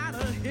ass out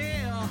of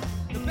here.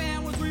 The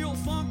band was real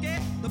funky,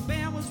 the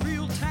band was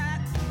real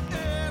tight.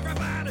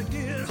 Everybody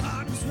get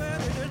hot and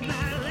sweaty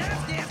tonight.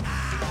 Let's get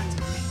hot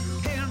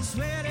and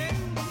sweaty.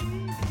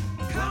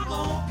 Come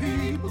on,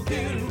 people,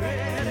 get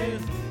ready.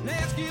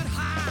 Let's get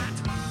hot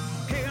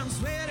and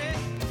sweaty.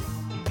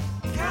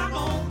 Come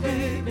on,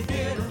 baby,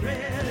 get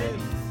ready.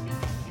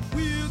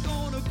 We're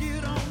gonna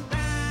get on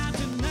down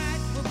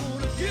tonight. We're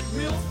gonna get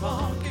real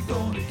funky,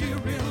 gonna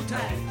get real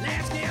tight.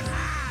 Let's get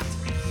hot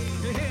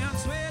and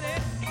sweaty.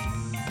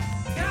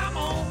 Come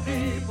on,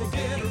 people,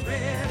 get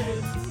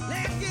ready.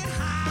 Let's get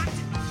hot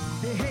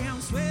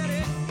and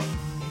sweaty.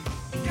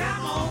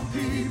 Come on,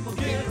 people,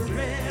 get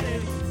ready.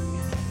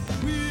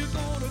 We're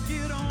gonna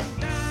get on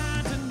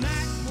down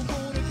tonight. We're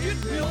gonna get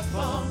real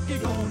funky,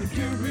 gonna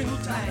get real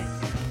tight.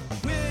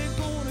 We're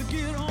gonna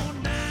get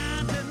on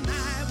down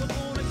tonight. We're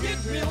gonna get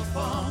real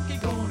funky,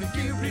 gonna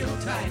get real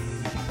tight.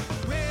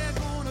 We're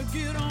gonna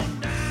get on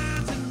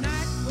down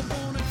tonight. We're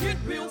gonna get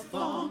real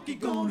funky,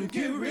 gonna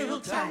get real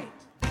tight.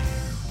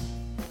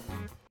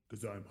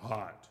 'Cause I'm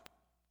hot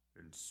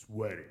and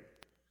sweaty.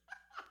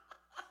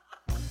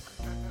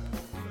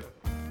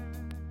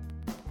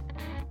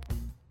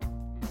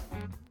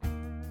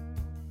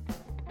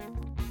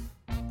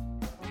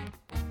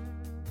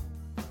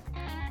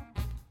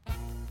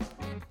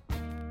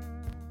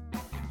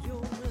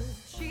 You're a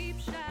cheap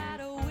shot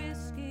of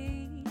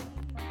whiskey,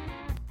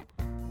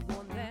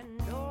 one that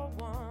no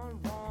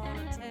one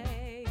wanna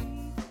take.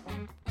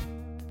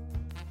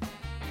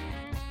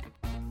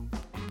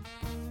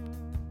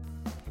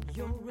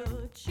 You're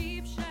a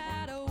cheap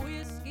shot of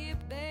whiskey,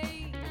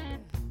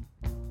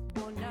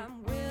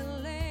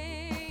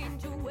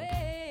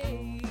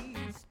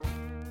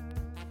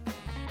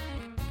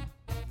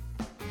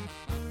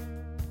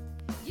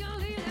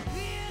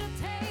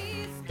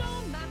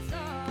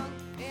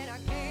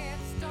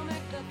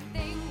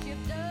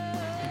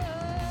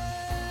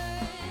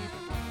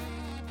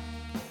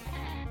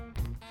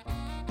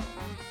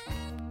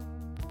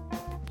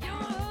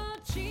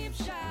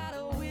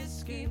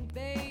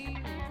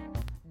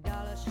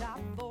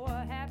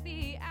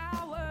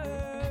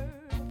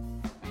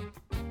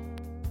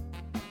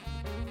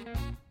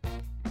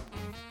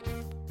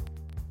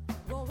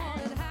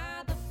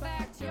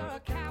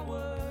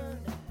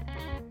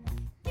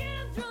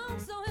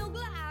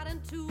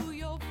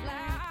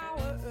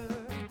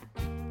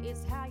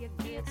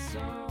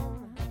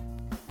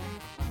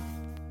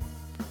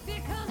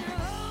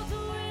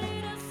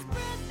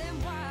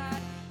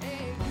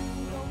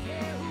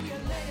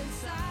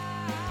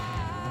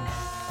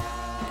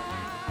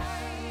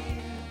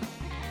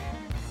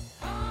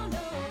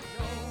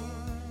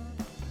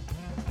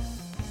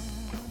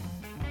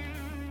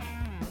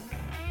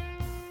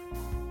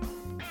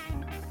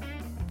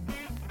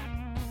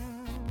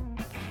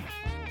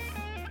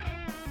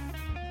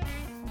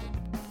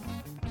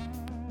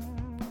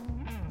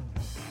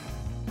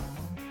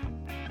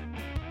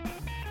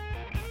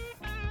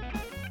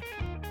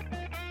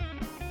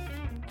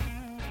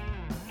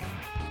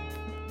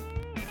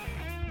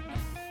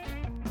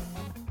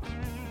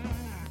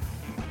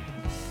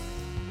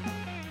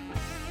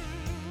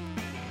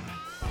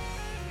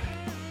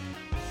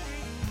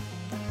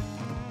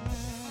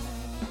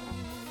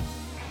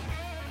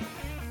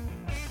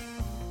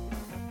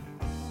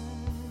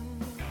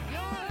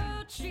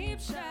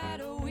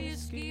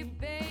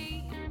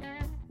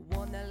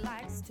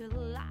 to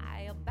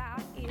lie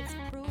about its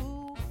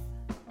proof.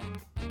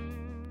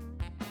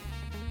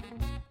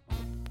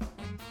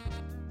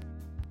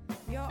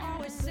 You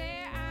always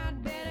say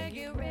I'd better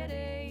get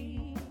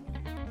ready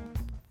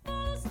for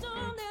the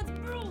storm that's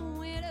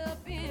brewing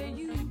up in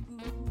you.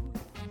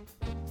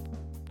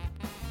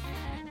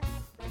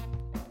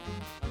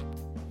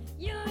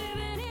 You're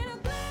living in a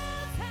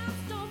glass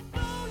house, don't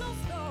throw no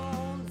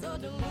stones. A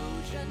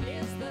delusion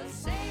is the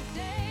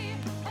safety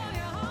of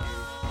your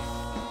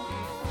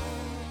home.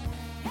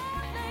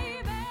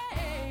 Hey,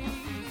 baby.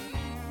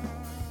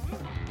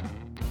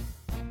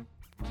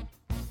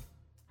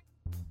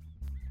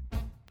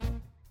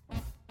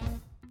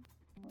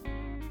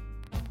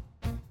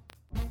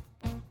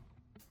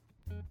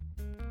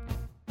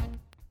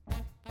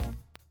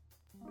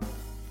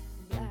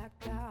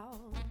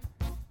 Blackout,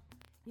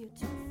 you're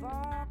too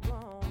far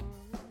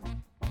gone.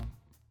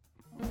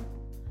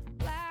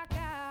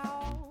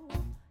 Blackout,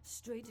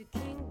 straight to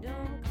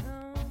kingdom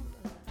come.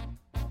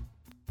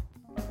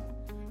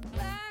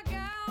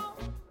 Blackout,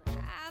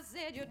 I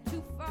said you're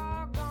too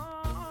far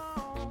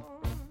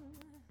gone.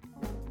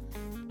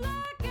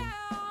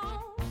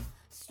 Blackout,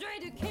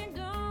 straight to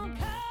kingdom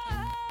come.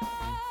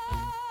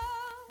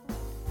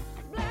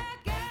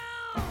 Blackout.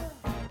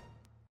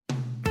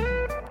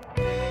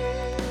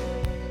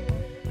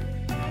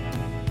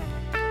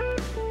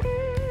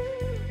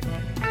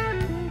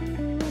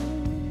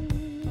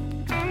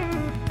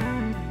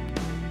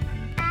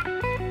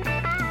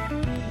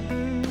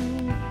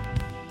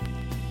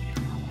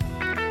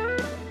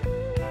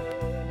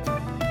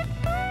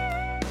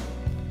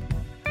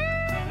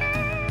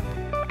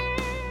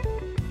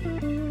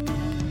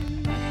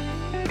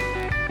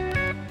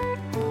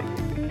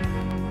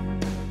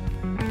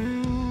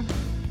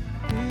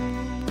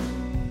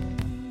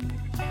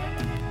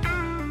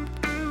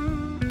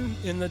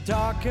 In the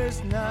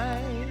darkest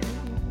night,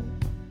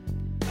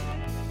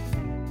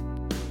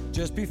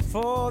 just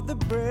before the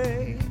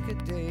break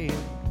of day,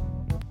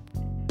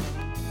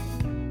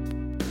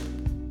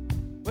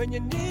 when you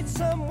need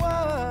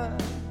someone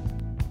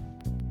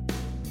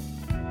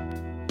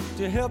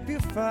to help you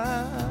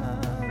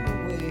find a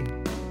way,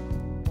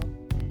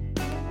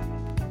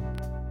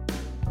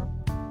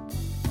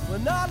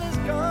 when all is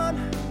gone,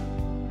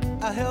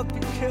 I'll help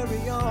you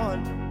carry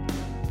on.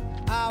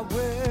 I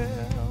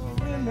will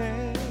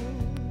remain.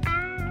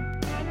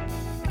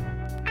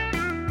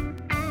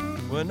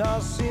 When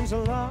all seems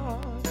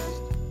lost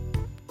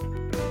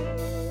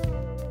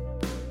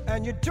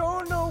and you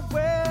don't know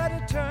where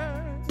to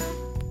turn,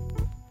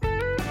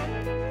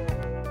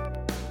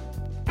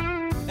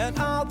 and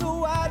all the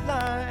white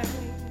line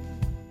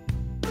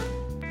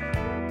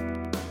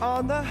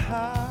on the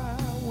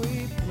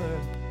highway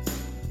blur,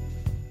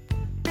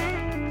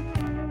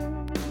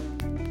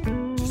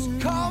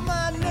 just call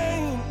my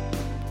name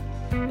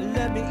and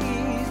let me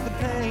ease the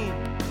pain.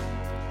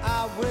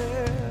 I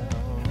will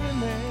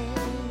remain.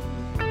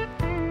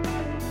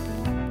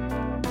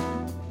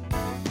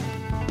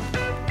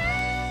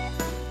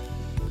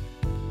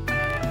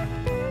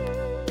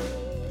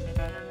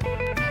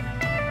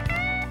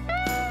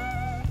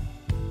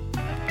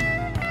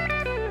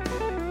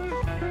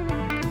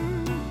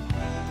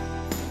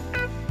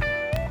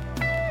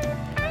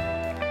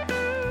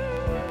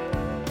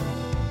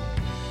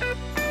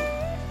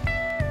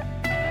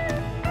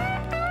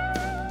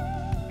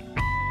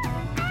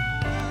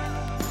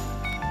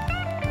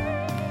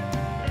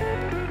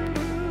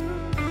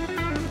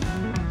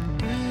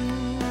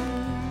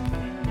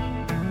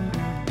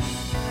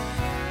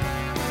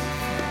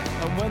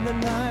 When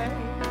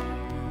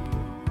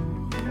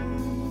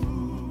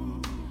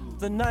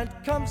the night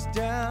comes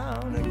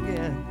down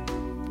again,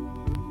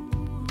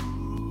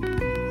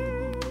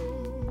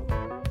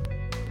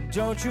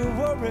 don't you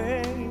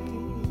worry,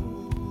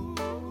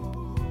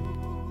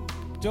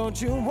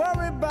 don't you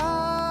worry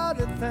about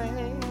a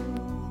thing.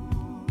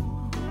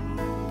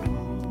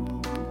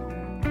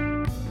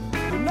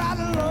 You're not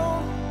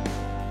alone,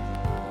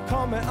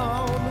 call me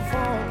on the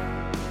phone,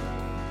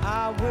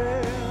 I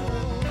will.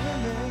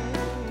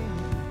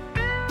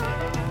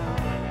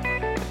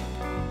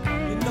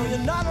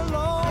 You're not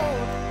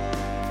alone,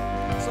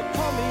 so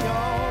call me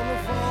on the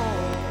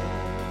phone.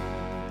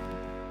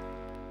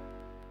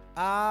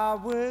 I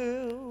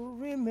will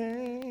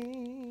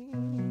remain.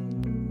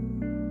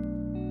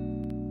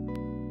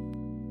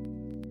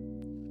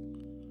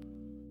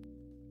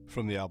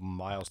 From the album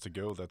Miles to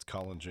Go, that's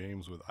Colin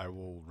James with I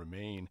Will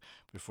Remain.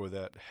 Before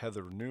that,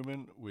 Heather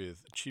Newman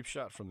with Cheap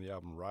Shot from the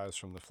album Rise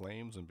from the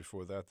Flames. And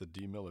before that, the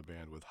D. Miller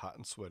Band with Hot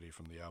and Sweaty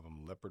from the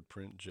album Leopard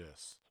Print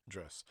Dress.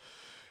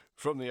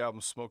 From the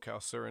album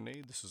Smokehouse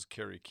Serenade, this is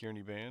Kerry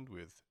Kearney Band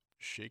with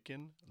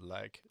Shakin'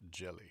 Like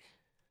Jelly.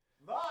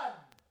 1,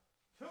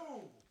 2.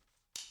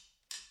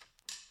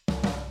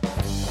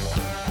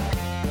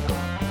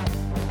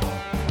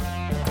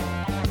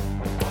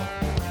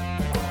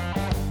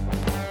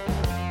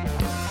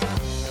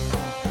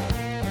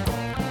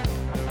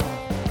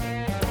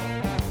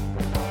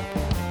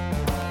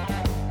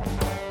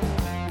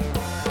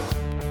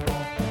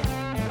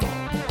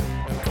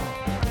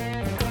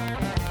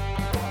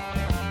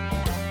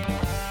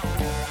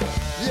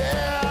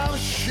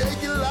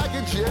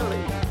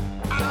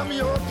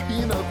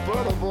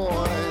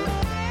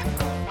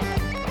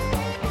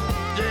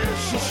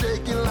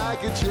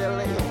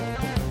 jelly.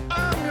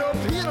 I'm your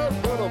peanut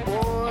butter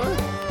boy.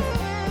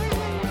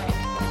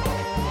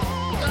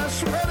 I'm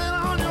spreading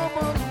on your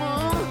buns,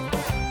 mom.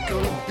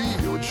 Gonna be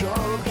your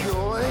jar of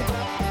joy.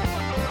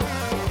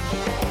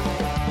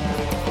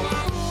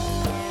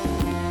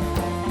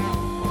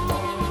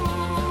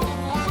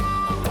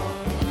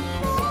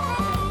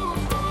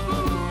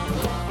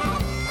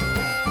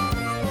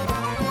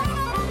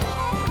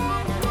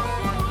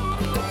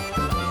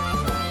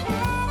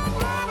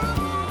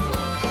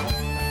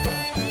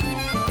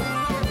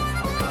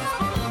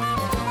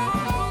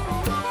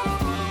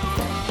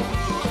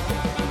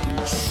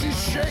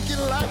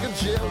 Like a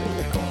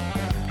jelly,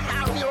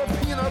 I'm your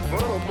peanut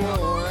butter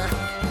boy.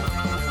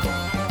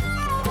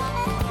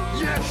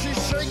 Yeah, she's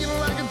shaking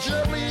like a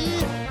jelly.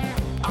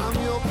 I'm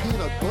your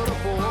peanut butter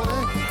boy.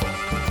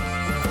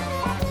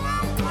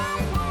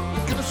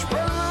 Gonna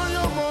spread it on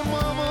your bun,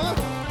 mama.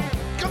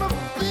 Gonna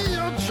be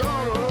your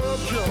jar of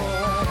joy.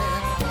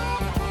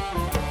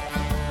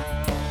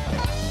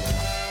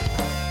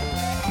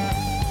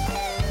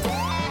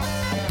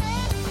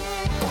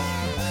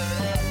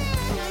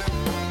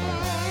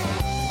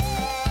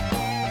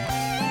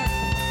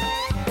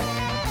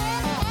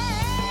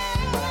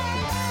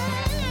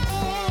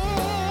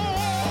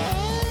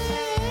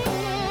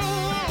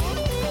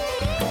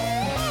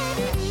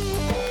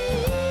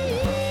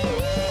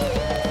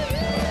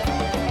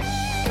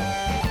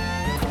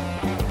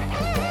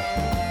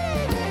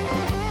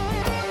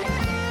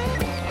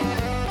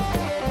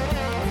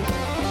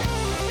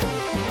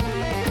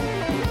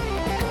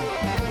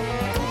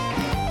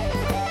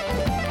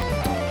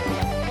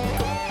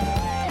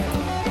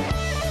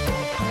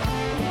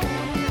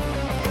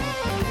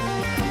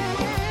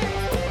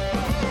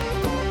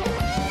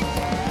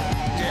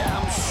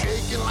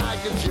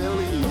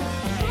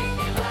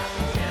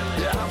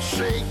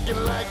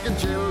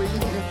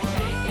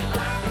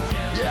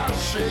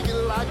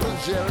 Shaking like a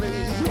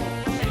jelly.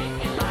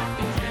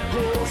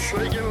 Oh,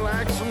 shaking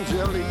like some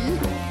jelly.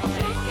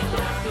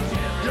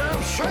 Yeah,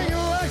 I'm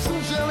shaking like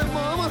some jelly,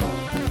 mama.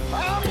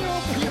 I'm your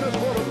peanut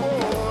butter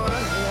boy.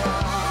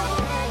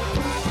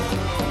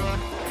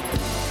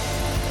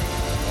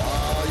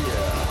 Oh,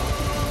 yeah.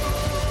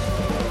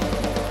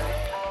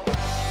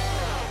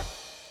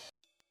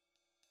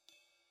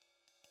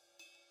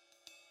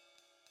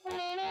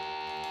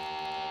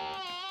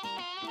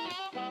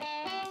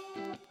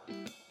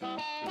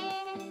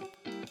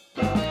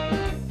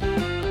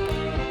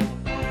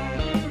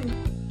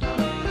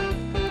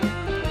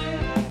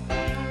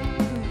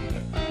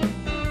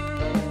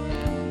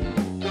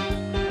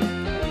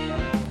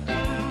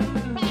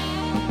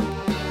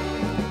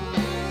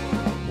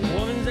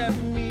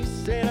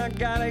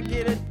 Gotta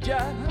get a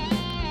job.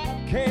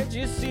 Can't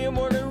you see I'm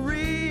working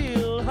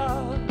real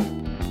hard?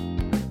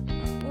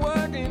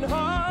 Working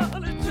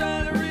hard and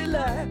trying to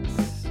relax.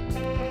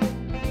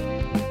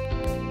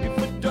 If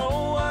I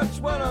don't watch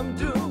what I'm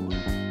doing,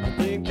 I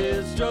think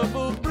there's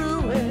trouble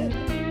brewing.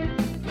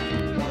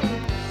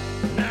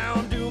 Now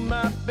I'm doing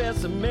my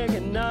best to make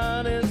an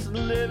honest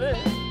living.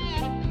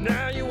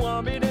 Now you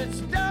want me to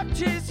stop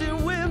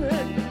chasing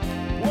women.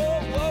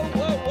 Whoa, whoa,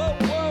 whoa, whoa,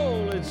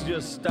 whoa. Let's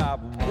just stop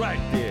right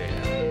there.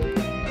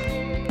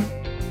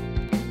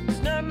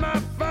 My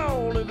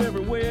fault if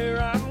everywhere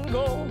I'm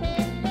going,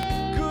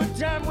 good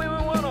time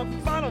women wanna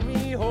follow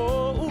me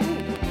home.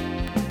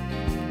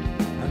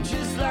 I'm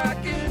just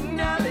like an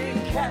alley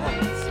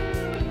cat.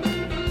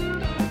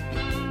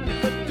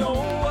 If I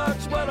don't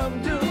watch what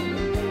I'm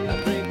doing,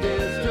 I think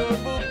there's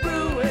trouble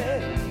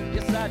brewing.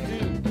 Yes, I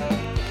do.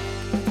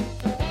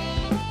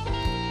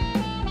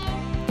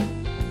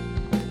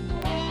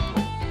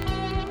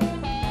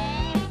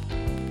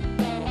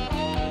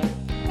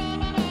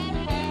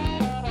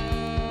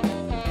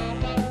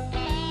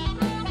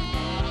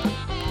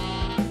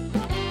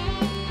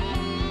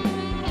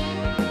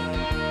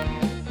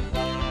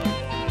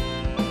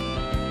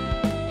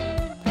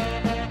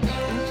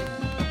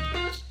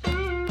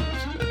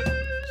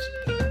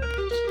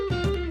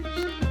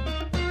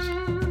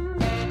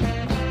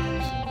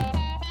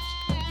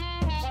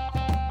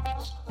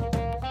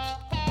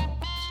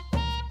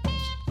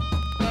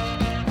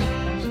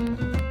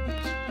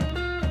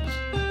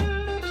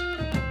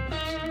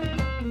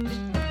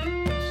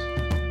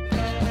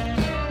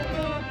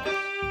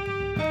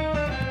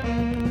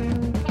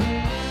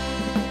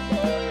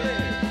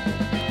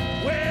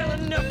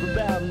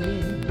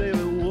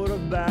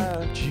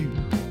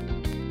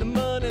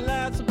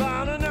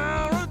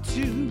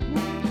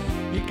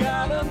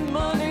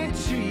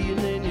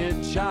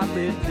 Chop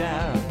it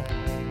down.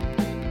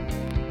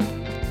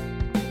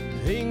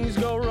 Things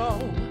go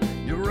wrong,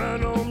 you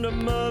run home to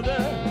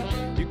mother.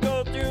 You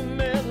go through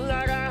men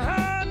like a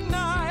hot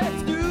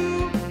knife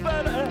through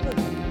butter.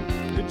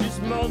 It's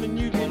just more than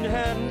you can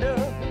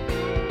handle.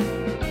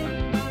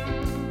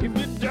 If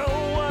you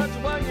don't watch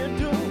what you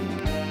do,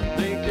 I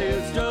think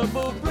there's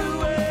trouble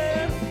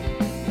brewing.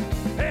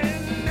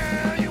 And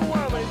now you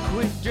want me to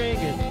quit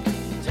drinking.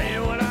 Tell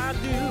you what I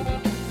do,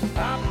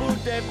 I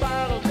put that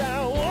bottle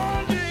down.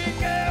 One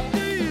drink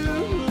after you.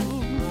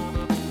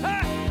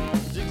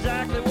 It's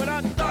exactly what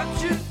I thought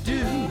you'd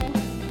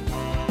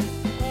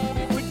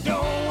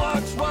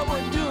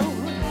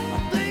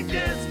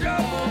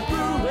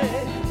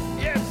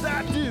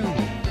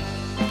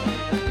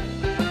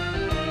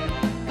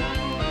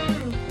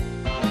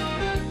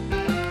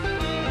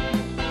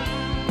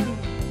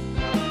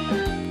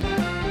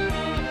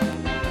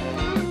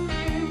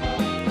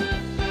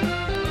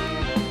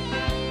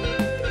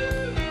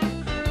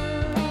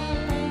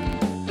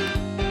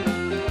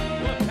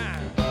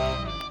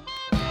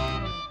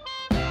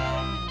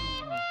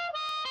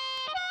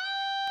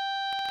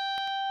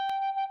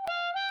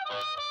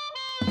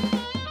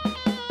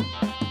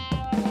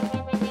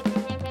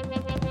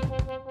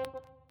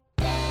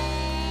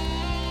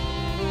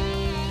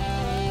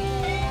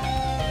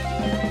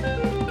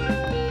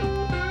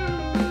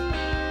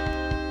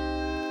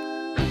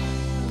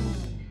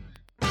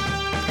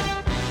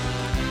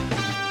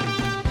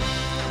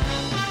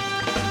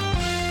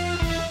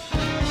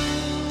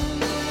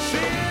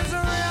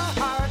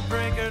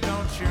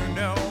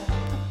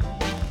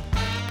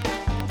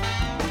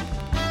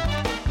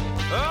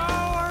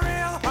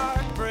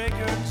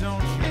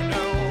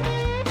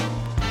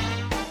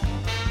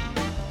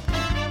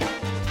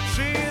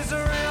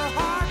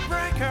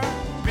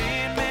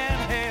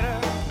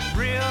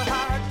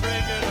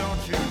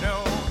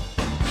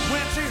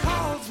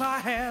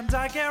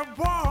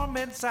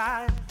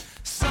inside.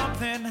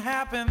 Something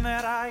happened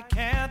that I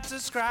can't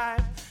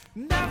describe.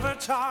 Never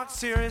talk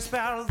serious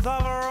about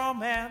love or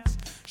romance.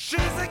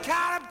 She's the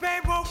kind of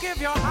babe won't give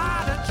your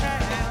heart a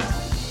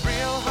chance.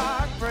 Real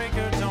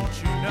heartbreaker, don't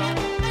you know?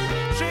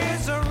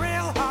 She's a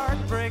real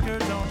heartbreaker,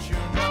 don't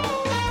you know?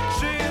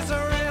 She's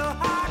a real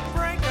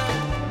heartbreaker,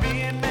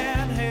 mean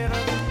man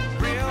hater.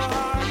 Real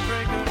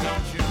heartbreaker,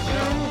 don't you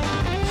know?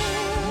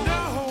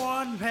 No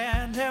one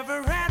man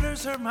ever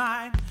enters her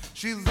mind.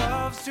 She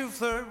loves to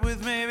flirt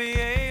with maybe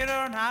 8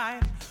 or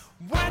 9.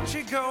 When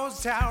she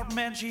goes out,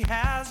 man, she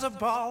has a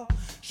ball.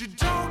 She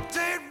don't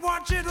date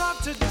one, she'd love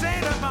to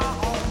date them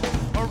all.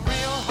 A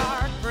real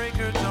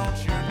heartbreaker, don't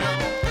you know?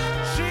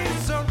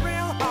 She's a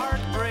real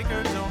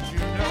heartbreaker, don't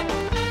you know?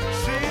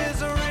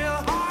 She's a real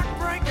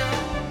heartbreaker,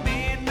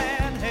 mean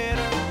man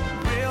hater.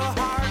 Real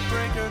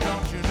heartbreaker,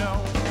 don't you know?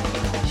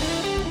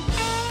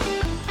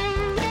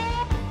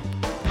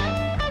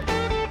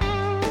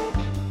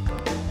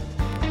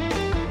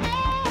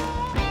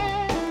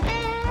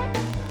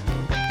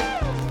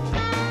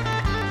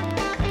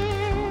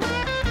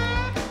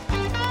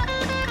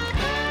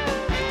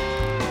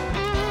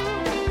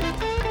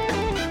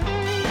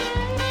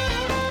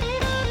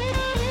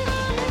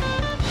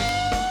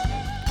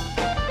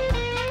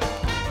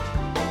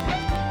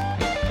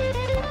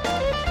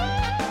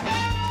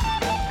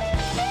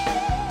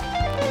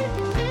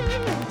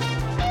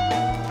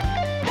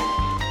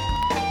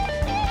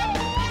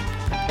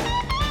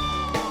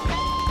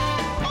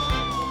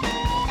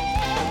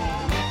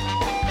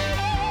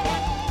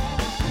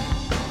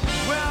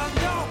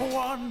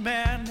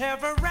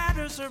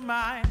 Her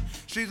mind.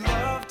 She'd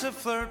love to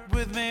flirt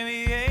with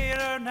maybe 8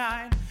 or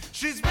 9.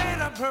 She's made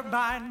up her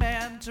mind,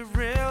 man, to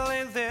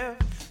really live.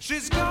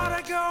 She's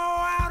gonna go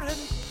out and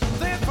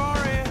live for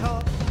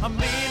real. A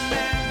mean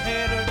man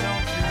hater,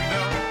 don't you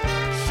know?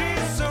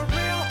 She's a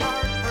real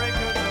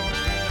heartbreaker, don't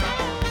you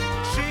know?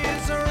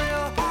 She's a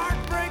real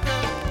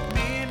heartbreaker,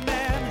 mean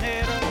man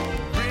hater.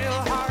 Real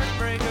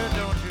heartbreaker,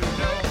 don't you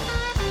know?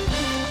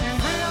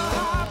 Real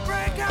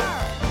heartbreaker.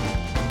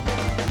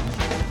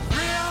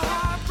 Real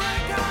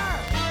heartbreaker.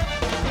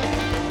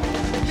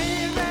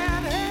 Mean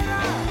man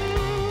hater.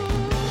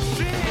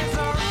 She's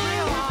a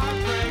real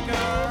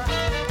heartbreaker.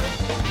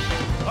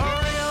 A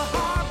real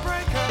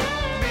heartbreaker.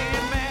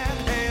 Mean man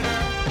hater.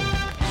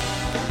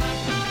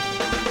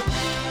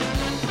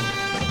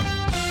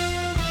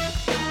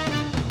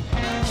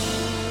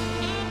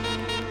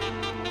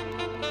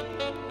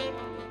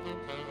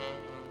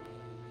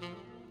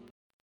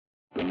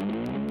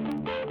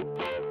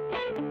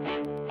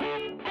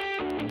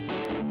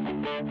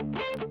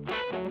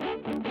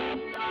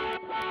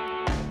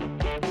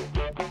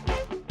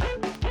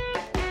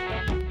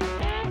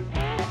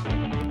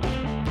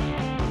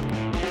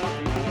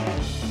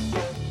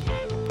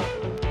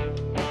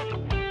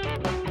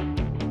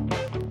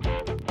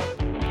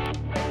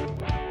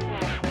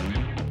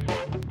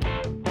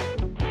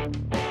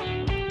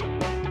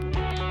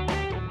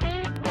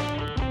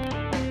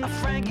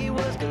 Frankie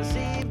was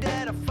conceived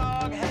at a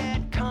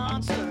Foghat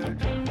concert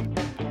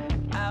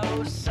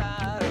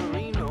outside of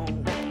Reno.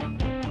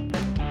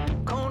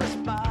 Corner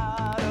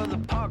spot of the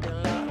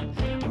parking lot,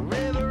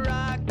 River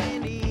Rock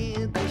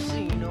Indian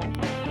Casino.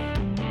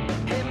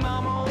 Hey,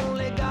 mama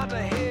only got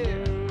to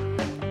hear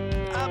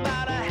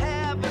about a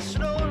half a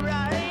snow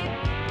ride,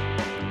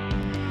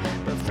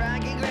 but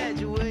Frankie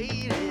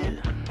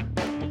graduated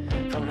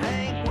from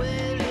Hank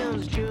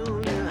Williams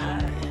Junior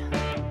High.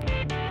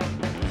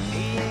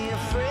 He ain't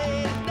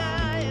afraid of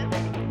dying.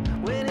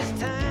 When it's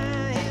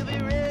time, he'll be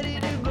ready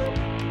to go.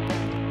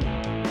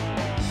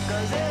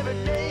 'Cause every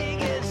day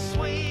gets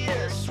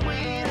sweeter,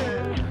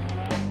 sweeter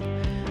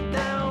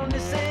down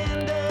this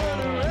end of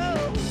the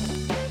road.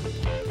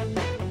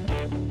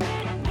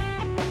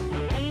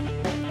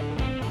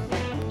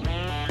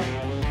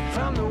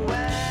 From the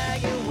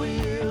wagon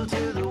wheel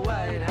to the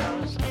White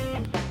House,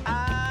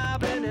 I've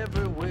been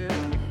everywhere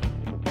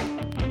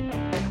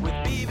with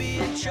BB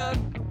and Chuck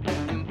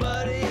and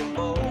Buddy and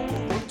Bo,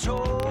 from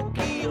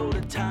Tokyo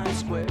to Times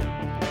Square.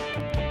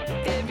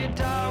 If you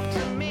talk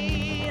to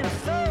me in a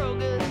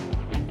Thorogood,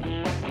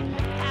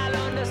 I'll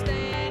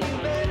understand you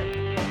better.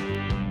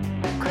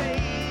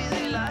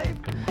 Crazy life,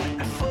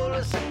 full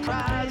of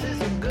surprises,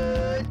 the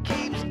good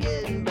keeps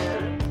getting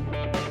better.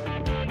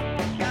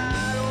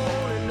 God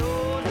only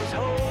knows what's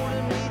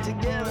holding me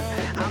together.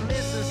 I'm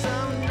missing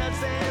some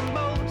nuts and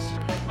bolts,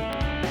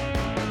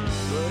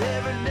 but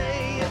every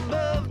day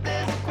above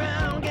this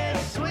ground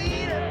gets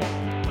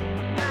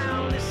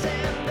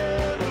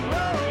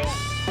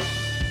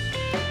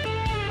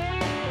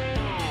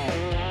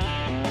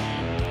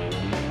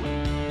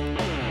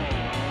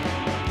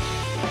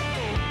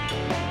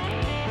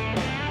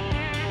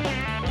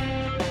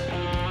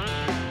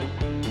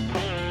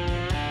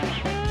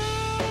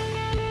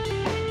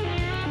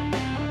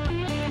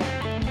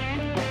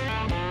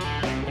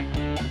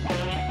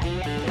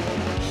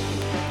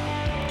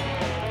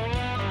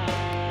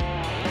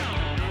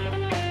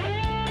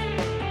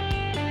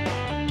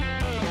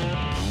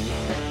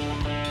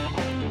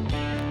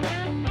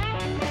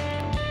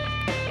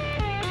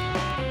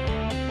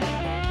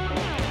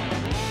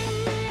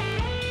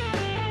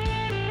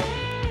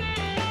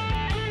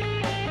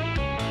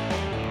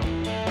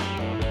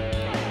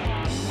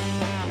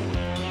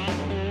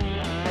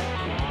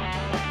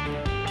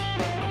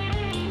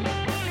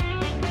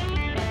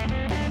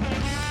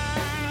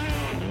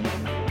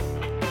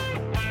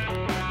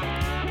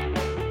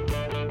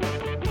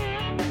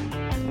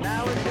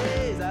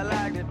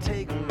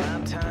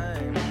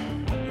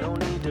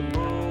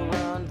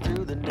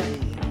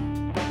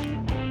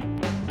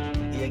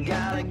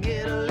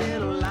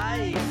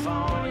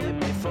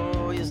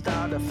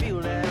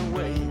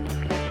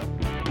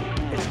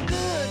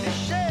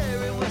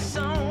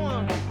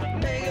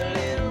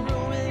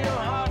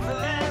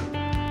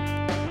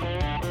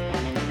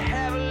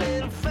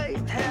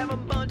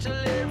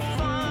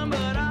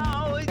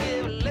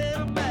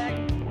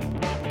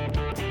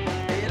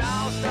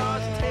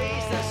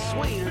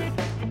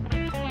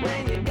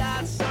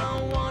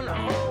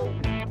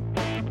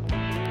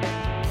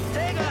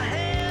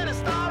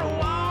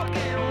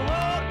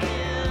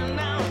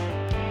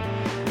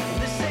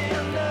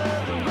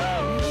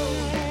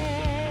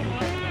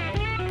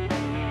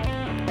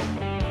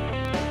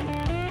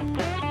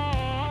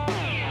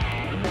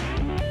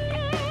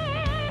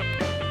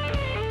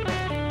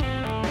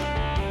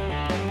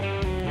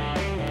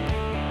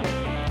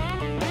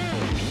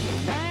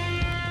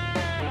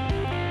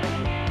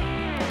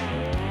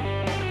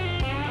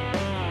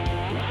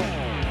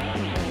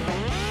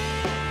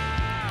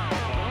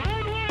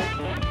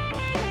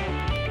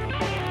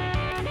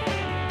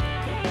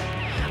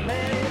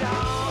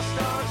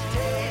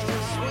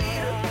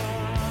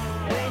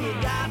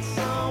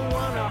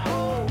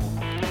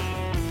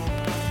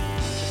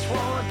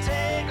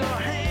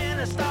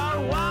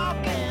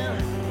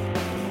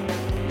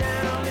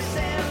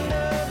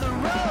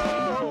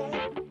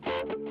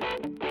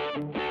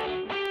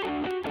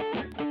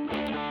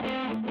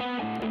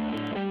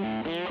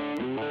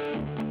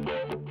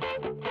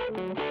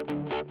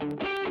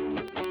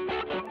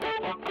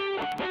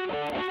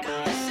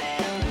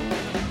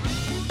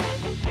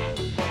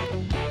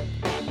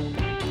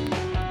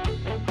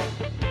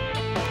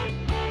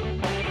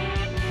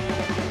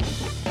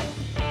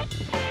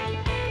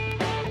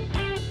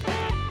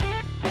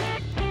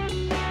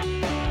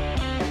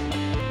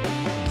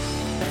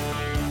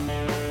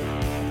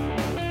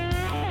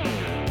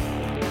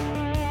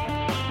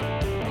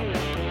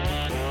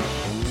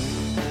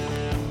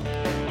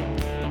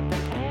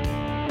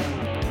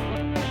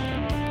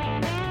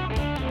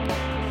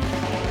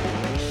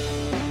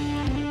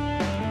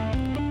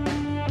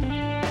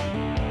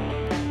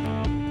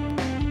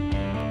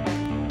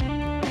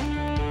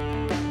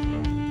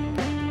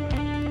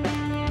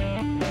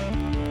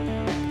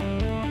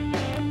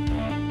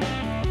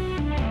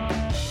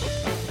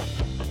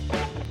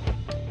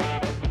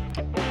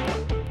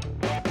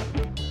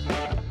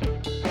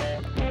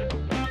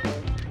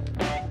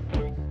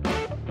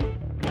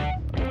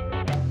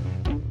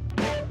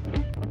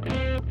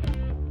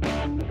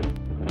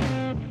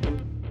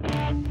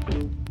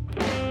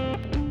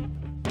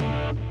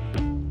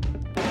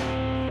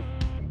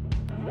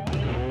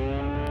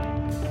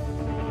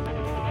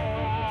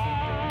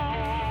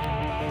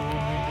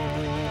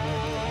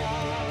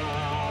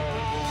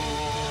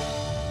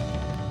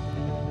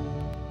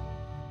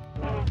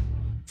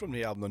From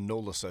the album The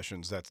NOLA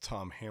Sessions, that's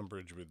Tom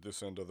Hambridge with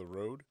This End of the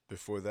Road.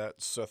 Before that,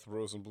 Seth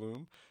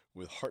Rosenblum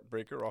with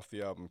Heartbreaker off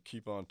the album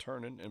Keep On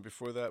Turnin'. And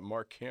before that,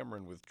 Mark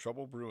Cameron with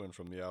Trouble Brewin'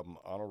 from the album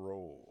On a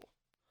Roll.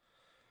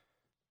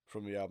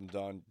 From the album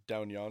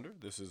Down Yonder,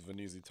 this is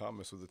Vanese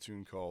Thomas with a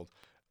tune called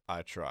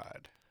I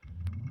Tried.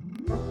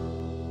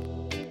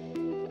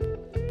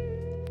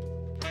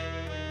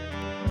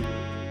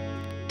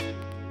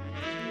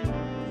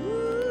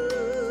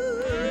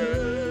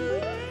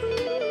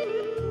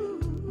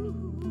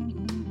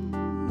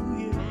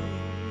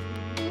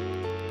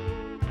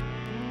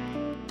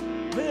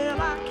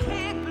 Well, I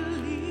can't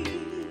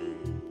believe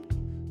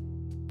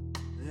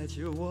that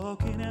you're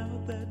walking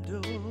out that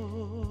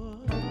door.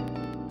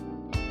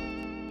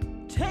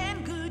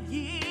 10 good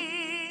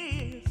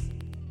years,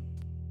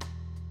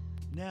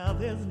 now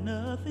there's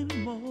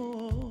nothing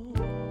more.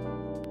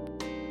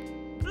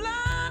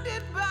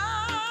 Blinded by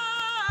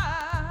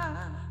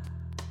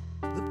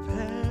the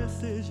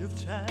passage of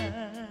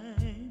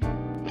time,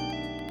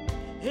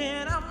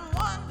 and I'm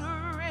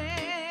wondering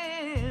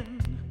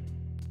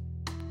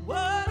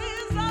what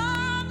is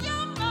on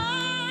your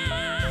mind.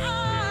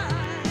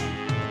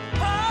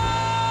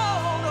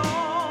 Hold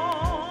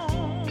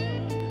on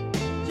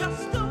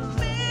just a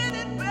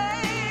minute,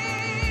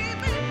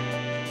 baby.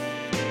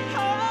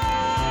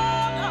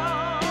 Hold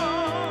on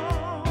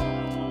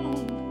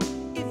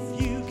if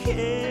you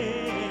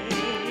can.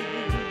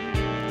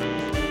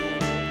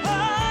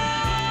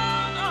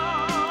 Hold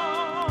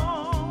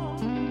on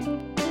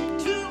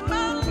to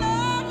my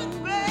loving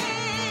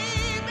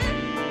baby.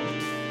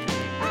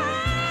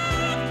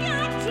 I've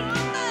got to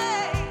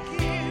make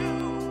you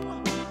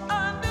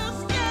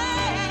understand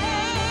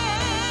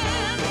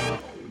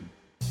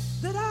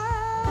that I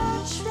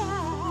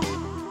tried.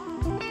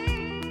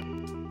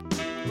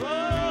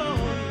 Oh,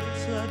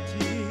 yes, I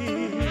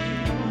did.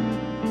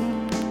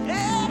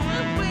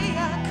 Every way I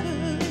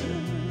could,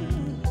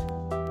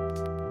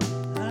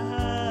 I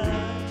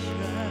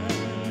tried.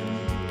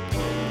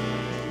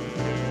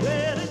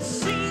 Well, it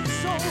seemed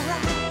so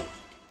right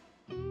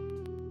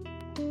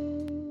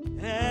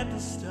at the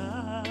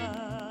start.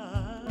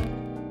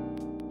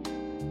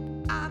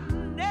 I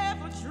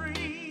never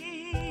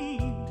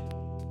dreamed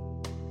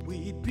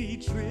we'd be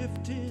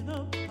drifting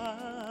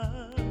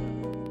apart.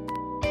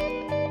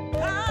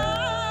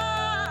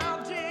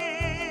 How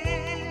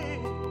did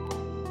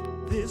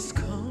this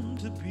come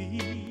to be?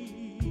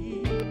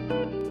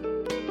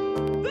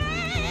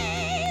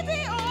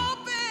 Baby, oh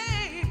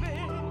baby,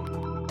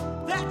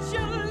 that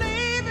you're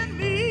leaving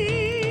me.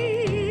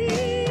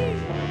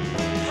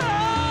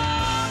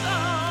 Hold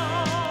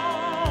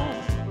on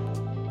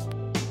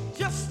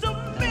just a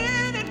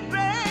minute,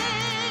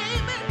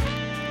 baby.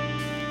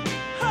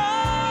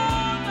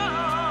 Hold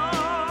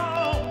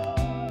on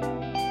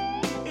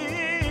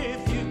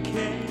if you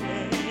can.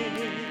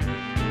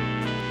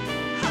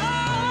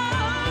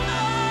 Hold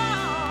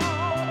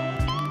on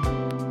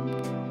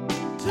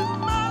to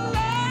my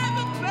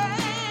loving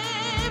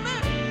baby.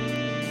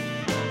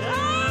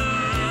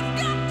 I've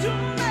got to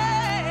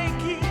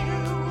make you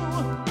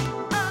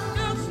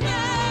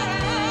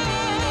understand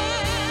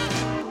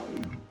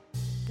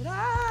that I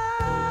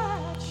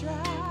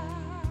tried.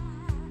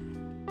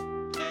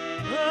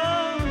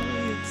 Oh,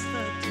 yes, I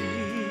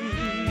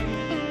did.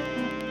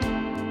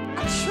 I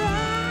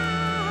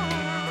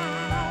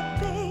tried,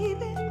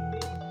 baby,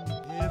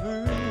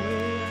 every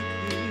way I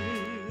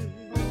could.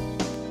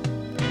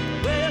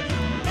 Well,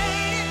 you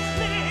made it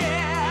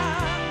clear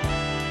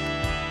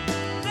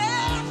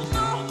there's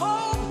no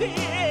hope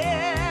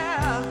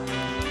here.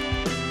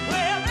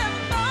 Well, there's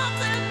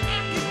nothing I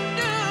can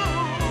do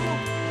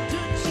to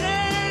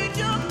change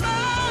your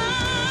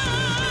mind.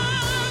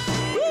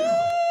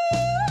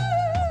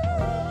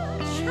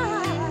 I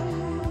tried.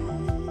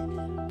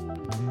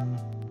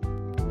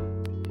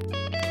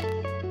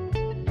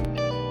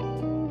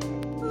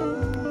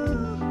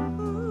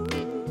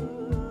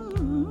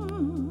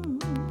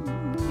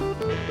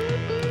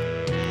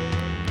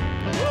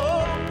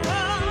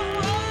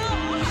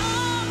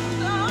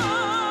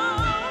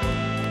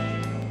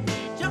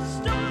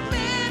 Just a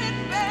minute,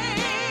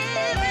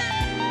 baby.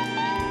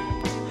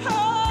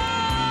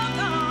 Hold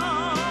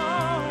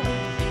on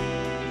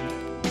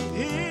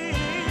if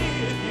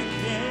you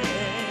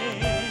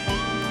can.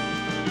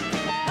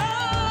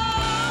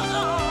 Hold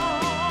on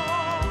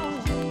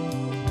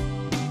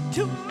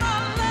to my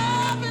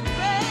loving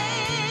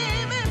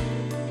baby.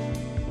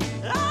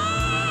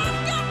 I've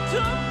got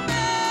to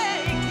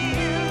make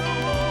you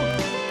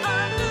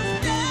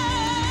understand.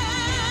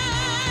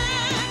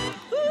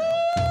 Ooh,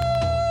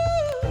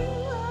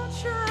 I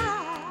tried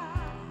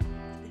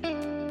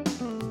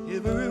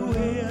every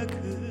way I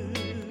could.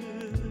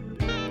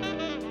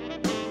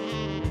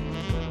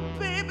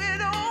 Baby,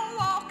 don't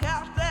walk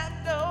out that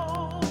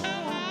door.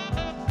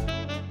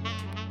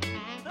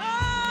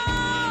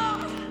 Oh,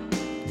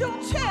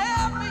 don't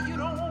tell me you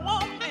don't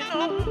want me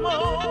no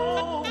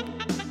more.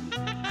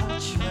 I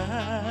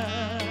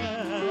tried.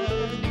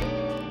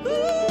 Ooh,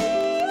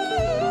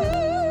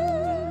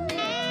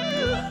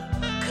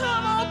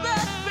 come on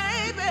back,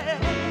 baby.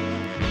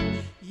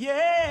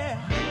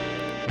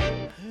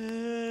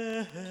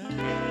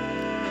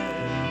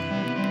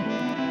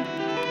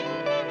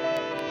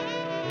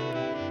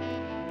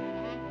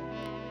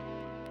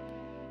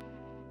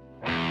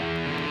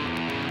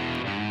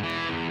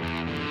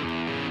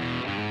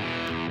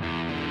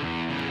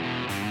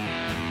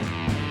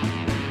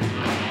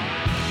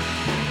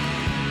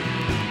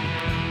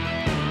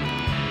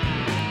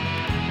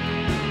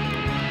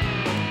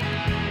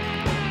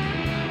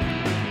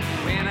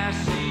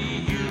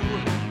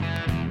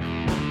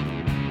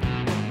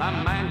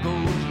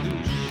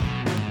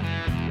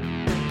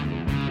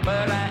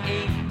 but I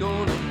ain't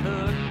gonna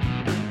put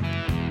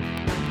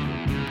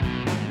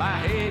my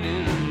head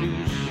in a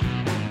noose.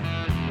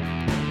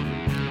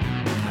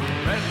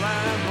 Red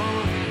line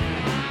woman,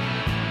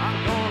 I'm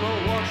gonna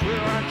watch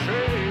where I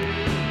trade.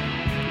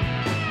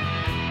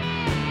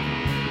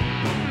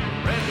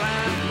 Red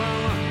line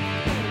woman,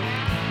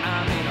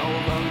 I'm in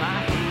over my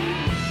head.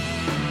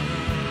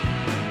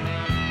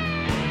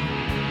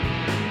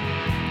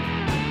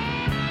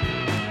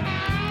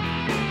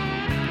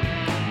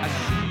 I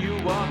see you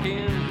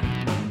walking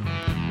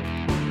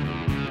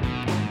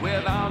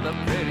with all the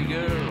pretty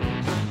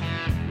girls.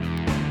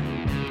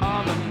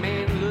 All the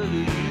men look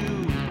at you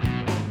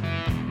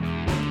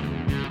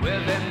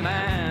with their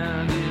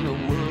mind in the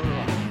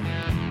world.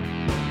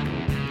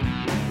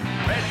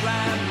 Red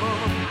line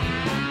woman,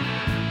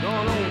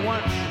 gonna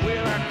watch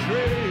where I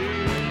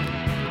trade.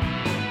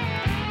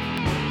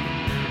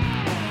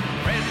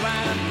 Red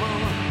line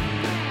woman,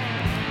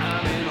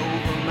 I'm in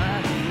over my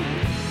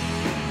head.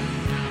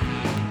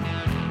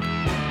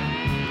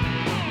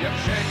 You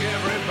check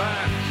every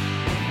box,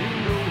 you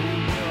know who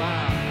you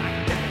are. I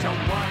got to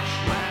watch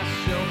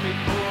myself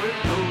before it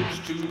goes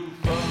too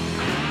far.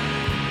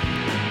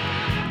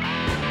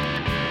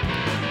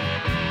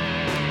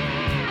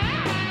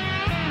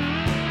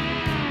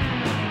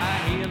 I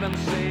hear them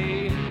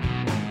say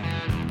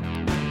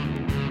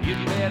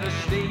you'd better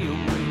stay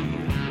away,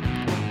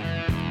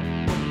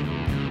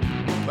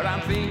 but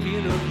I'm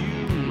thinking of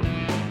you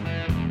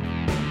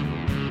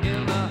in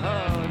the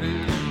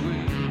hardest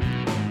way.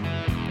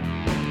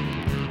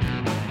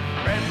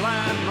 Red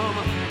line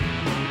mama,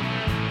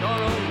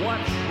 gonna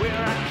watch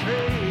where I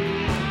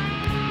trade.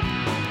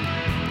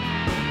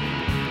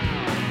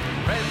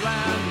 Red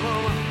line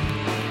mama,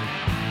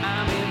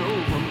 I'm in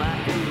over my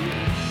head.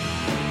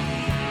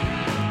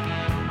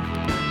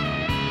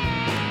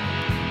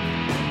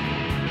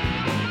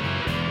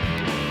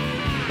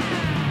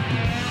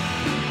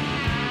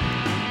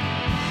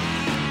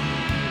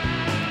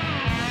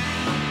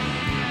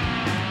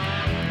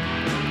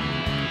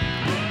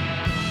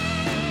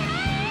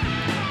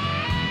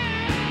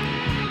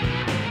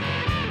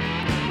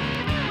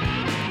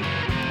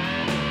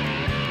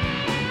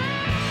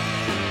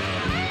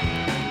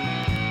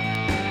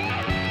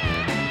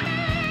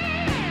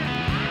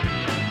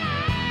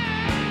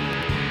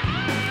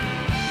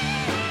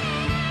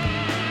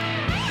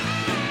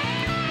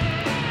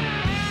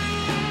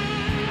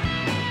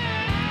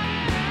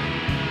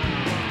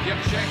 You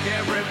check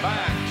every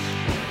box,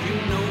 you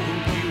know who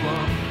you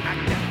are. I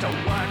got to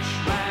watch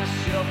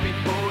myself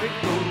before it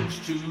goes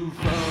too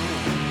far.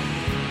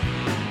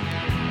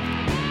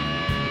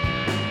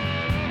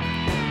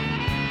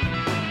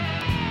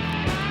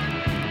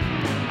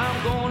 I'm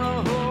gonna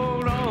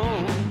hold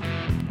on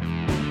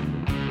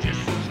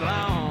just as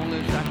long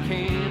as I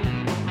can.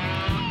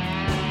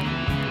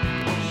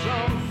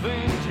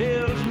 Something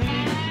tells me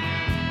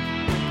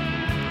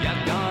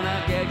you're gonna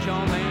get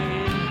your man.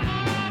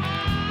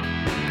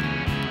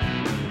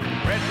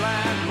 Red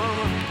line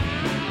mama,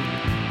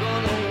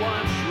 gonna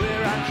watch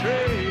where I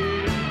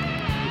trade.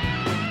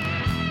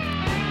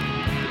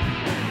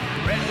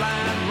 Red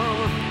line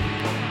mama,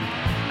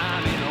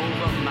 I'm in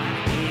over my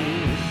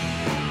head.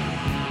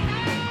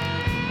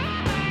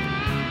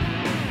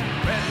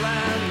 Red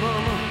line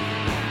mama,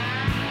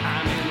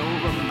 I'm in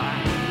over my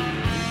head.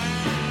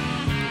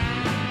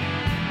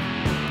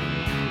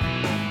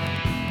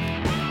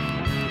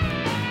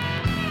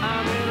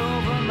 I'm in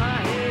over my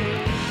head.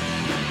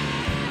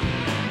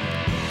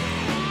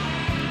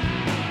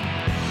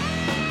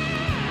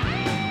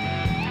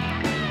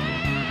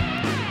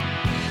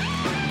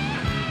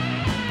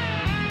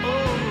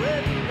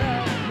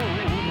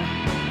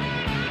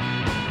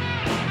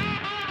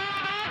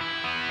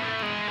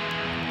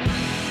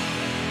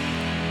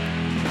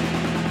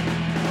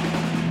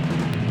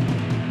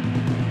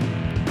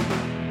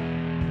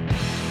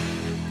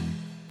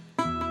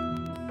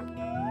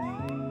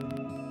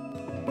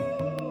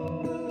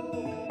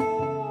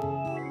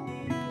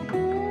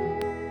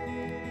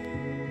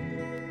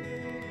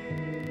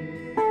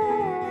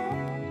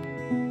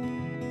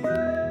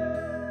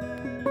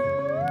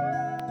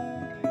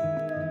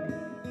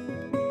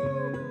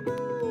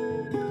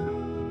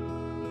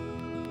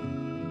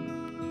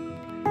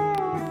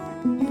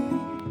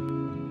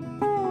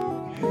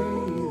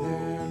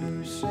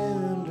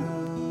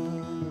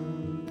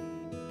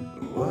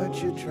 What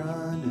you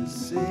trying to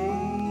say?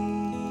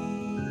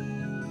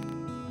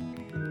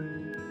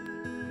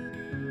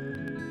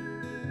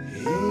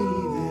 Hey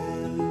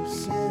there,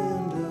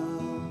 Lucinda,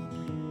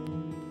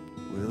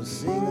 we'll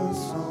sing a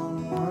song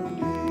one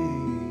day,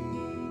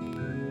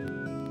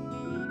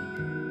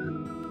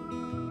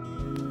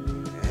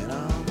 and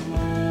I'm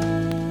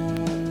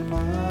on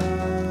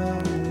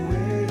my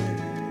way.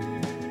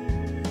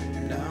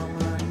 Now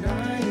my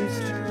nights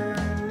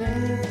turn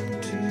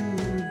into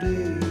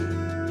days.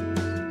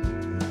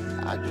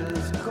 I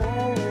just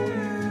call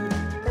you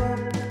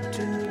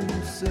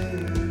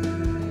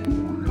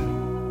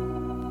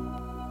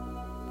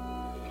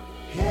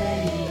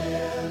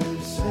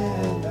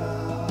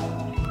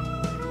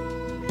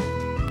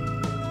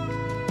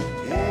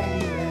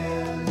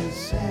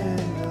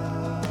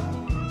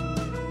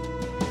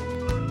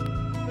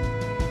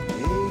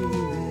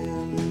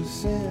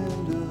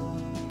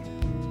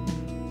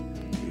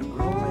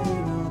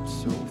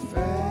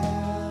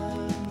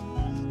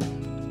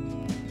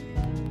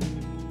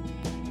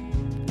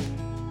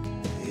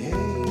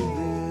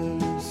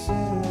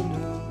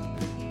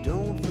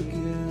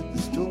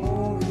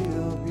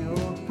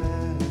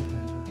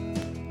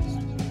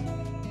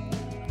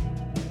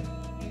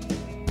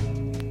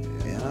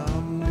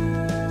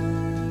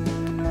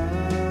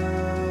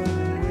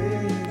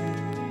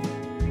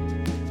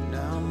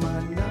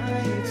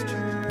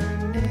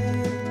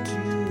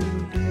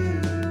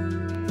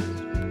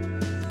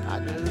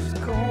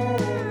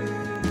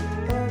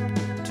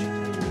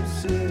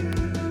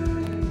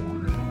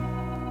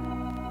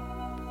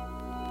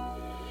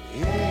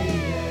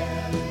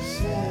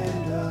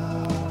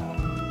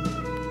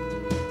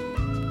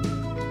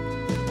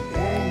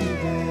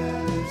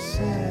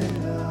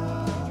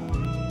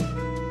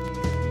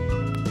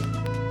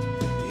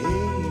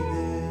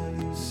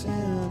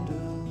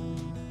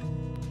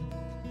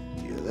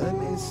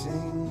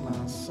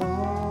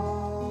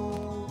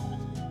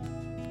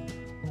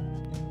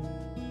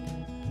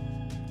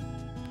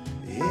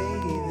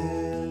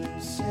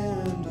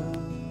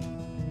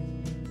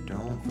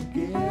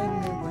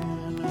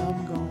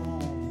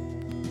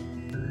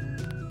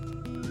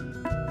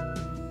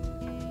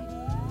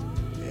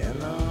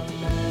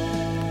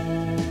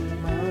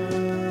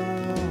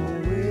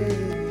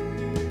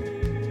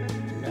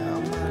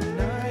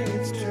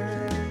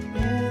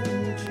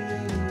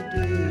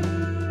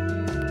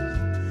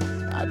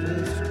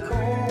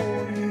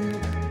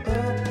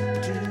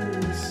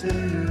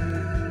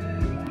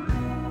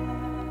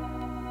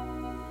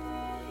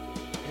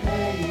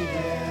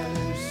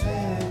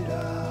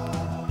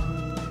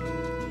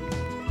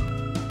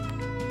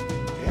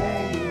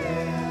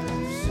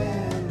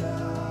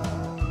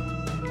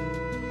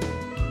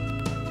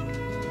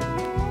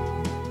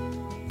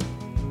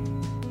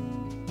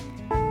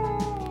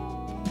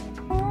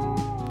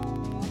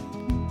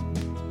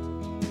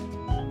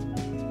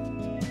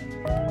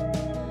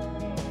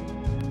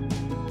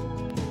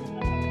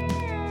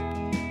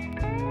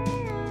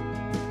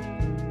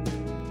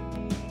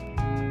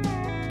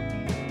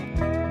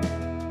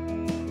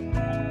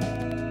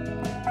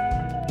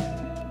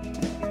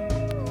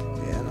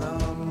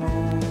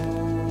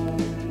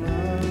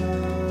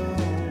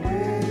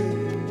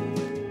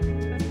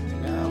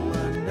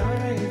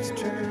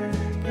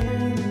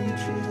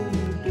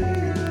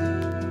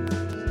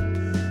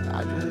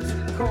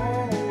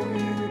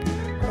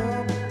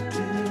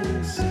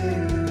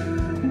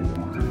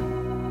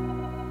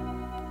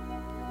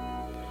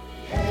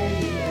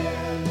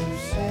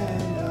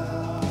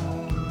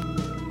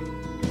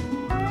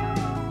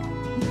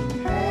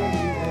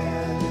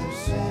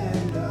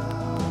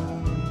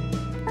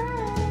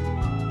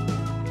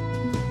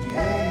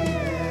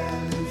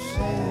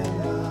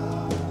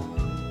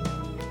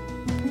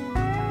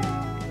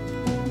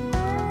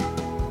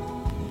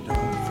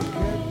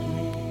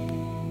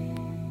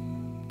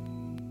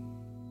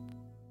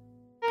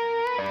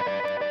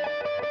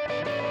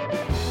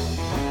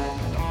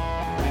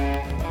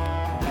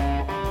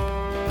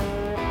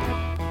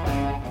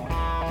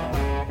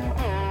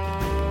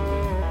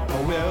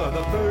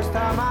the first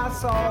time I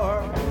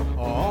saw her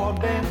on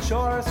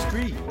Benchora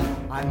Street,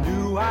 I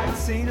knew I'd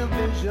seen a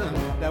vision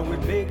that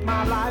would make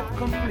my life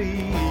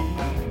complete.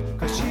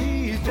 'Cause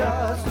she's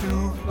just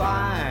too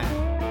fine.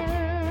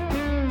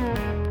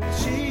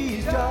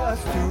 She's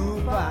just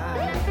too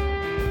fine.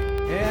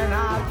 And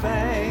I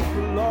thank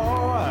the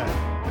Lord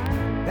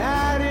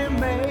that He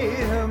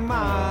made her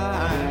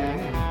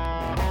mine.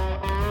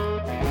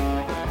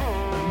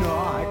 No,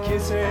 I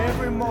kiss her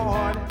every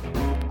morning,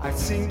 I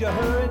sing to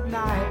her at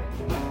night.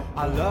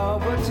 I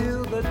love her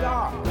till the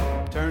dark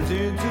turns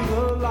into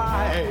the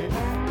light.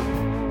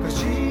 'Cause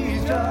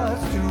she's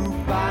just too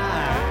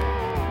fine.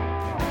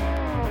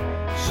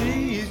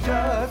 She's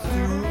just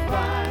too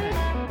fine.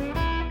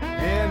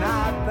 And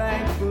I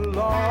thank the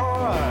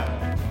Lord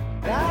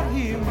that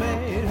He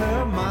made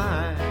her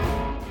mine.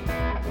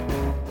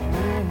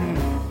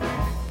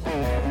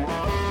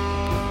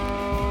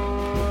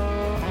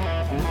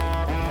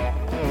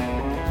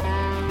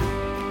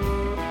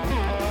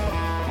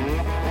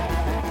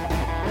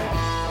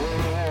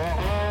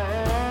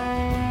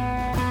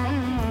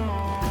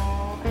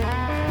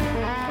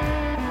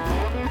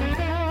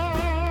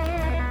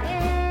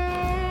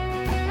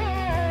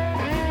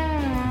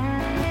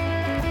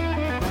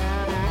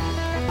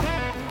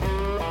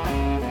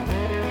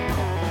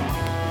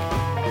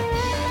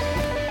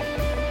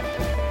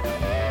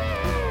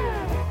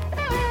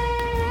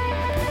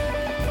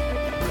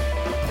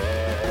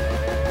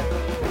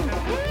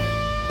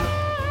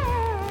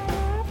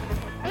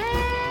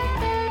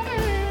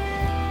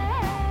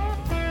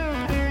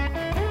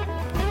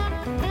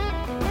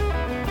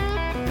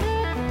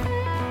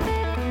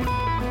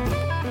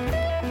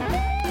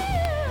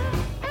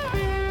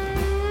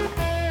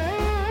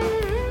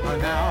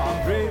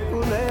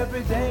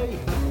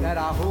 That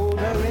I hold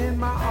her in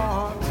my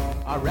arms,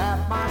 I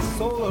wrap my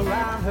soul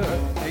around her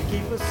and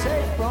keep her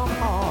safe from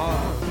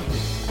harm.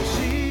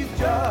 She's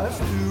just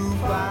too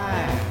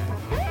fine.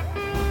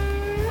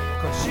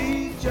 'Cause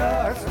she's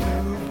just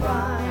too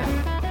fine.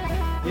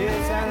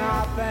 Yes, and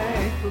I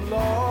thank the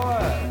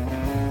Lord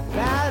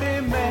that He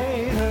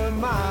made her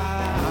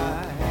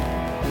mine.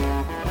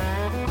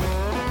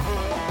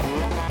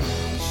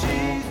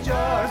 She's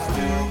just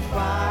too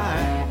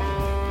fine.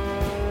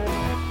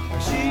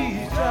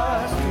 She's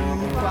just too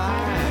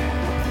fine.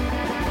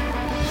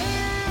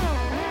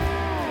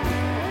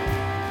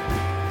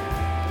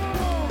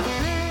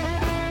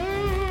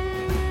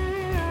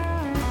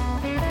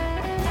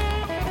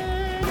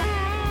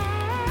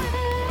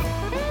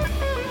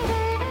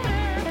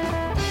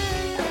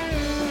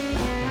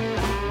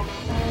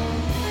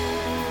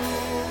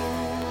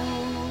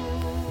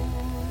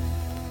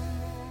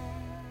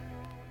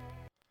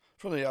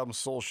 From the album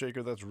Soul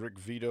Shaker, that's Rick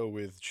Vito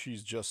with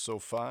She's Just So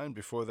Fine.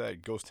 Before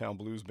that, Ghost Town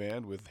Blues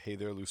Band with Hey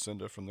There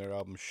Lucinda from their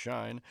album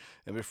Shine.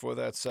 And before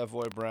that,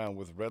 Savoy Brown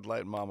with Red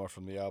Light Mama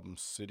from the album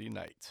City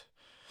Night.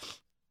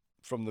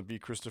 From the B.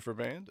 Christopher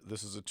Band,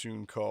 this is a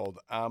tune called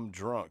I'm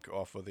Drunk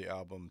off of the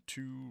album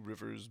Two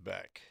Rivers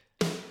Back.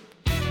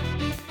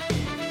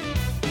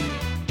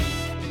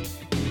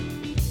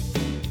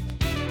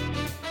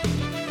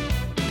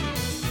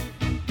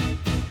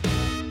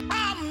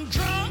 I'm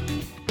drunk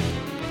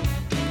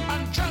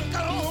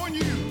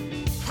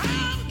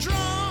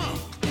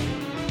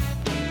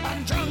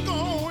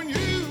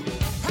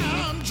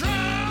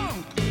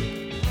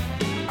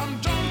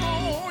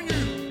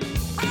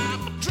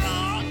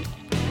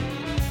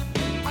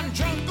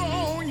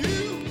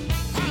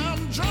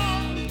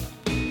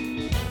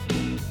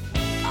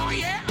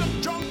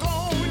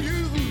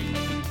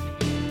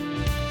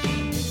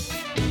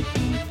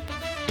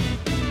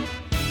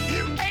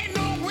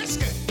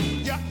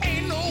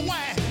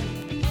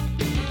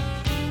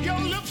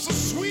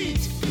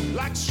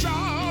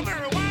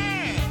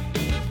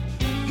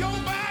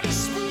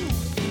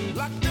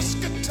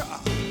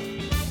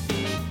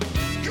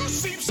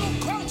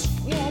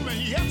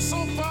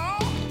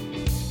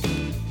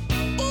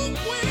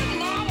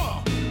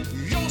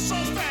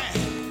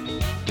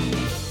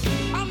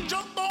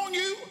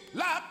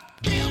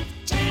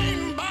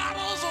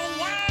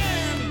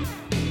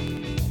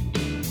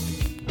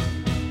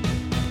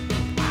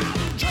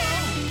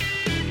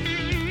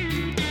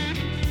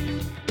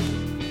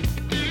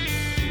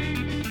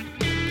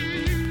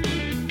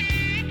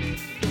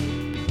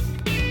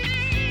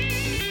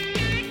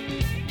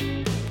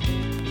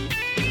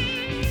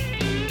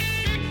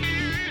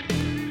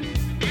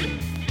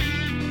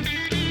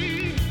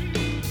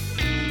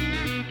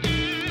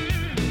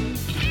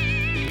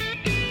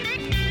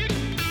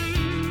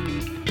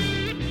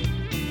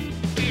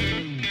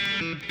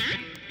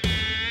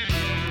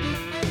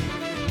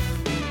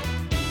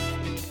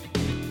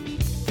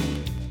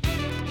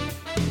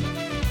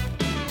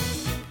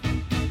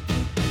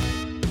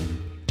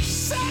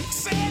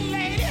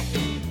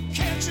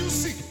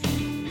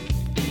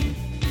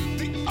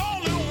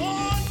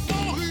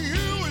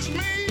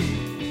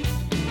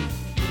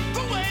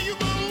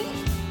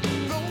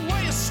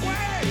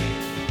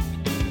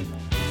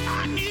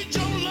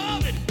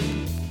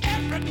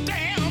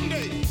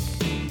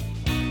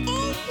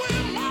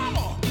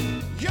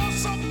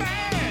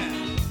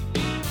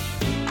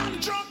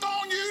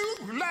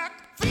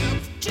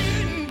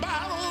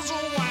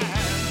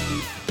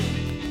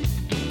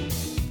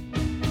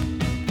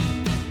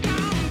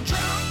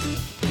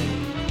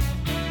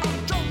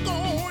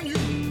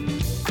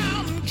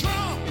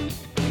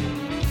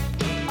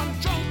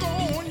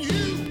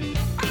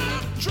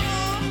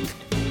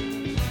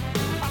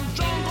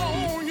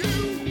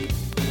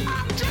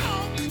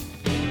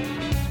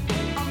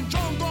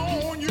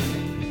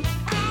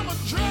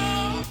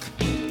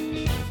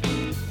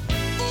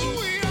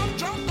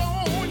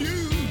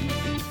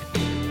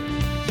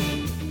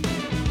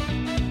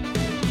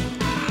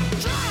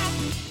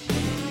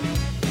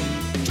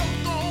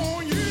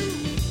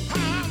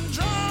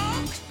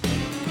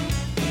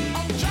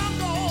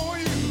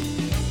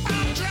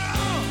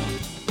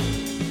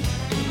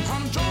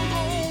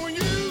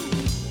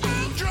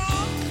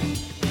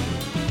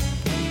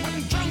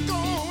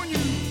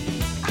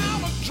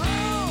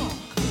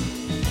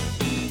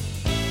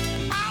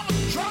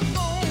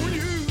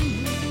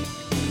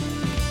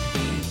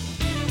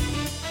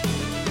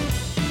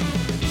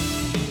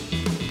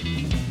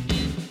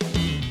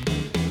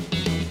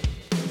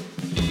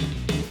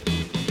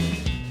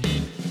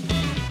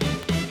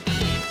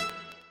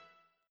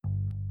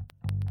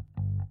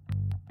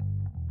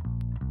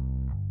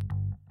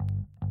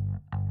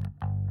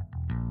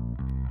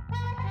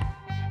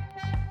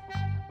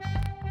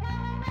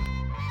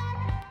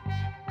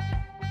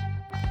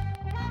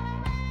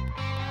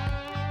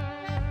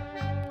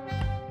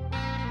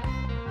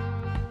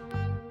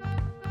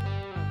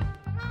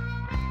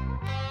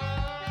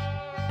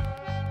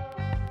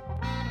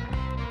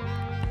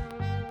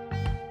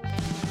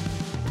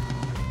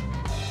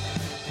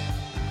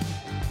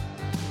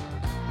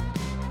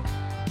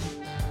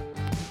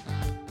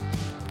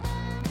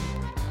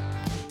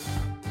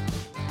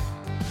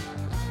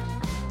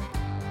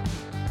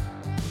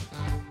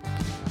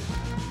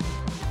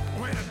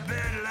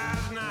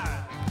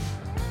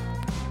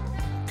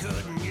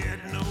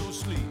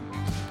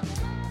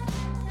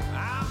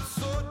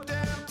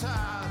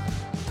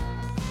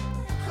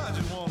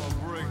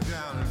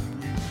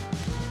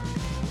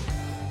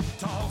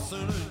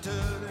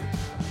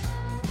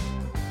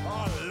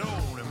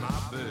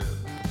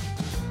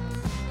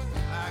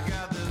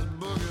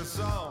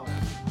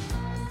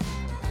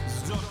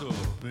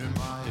stuff in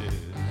my head.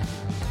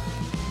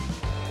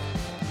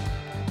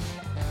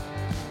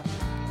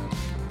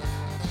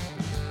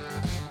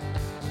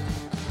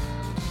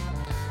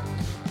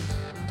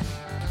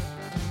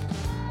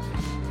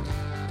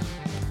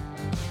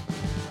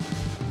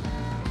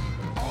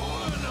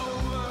 Over and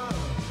over,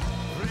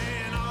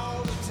 praying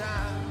all the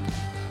time.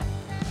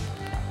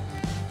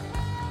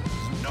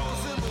 There's no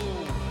simple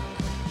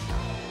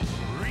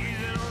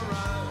reason or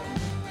rhyme.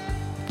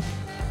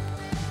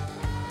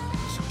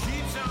 She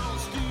keeps on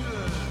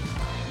stealing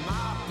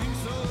my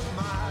peace of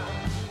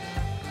mind.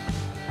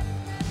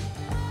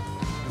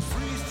 The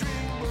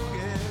three-string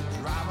boogie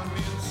driving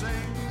me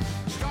insane.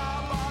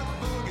 Starboard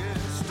boogie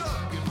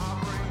stuck in my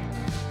brain.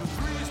 The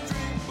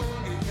three-string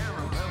boogie can't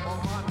remember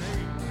my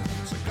name.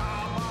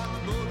 Starboard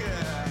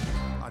boogie,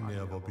 I'll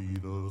never be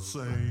the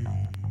same.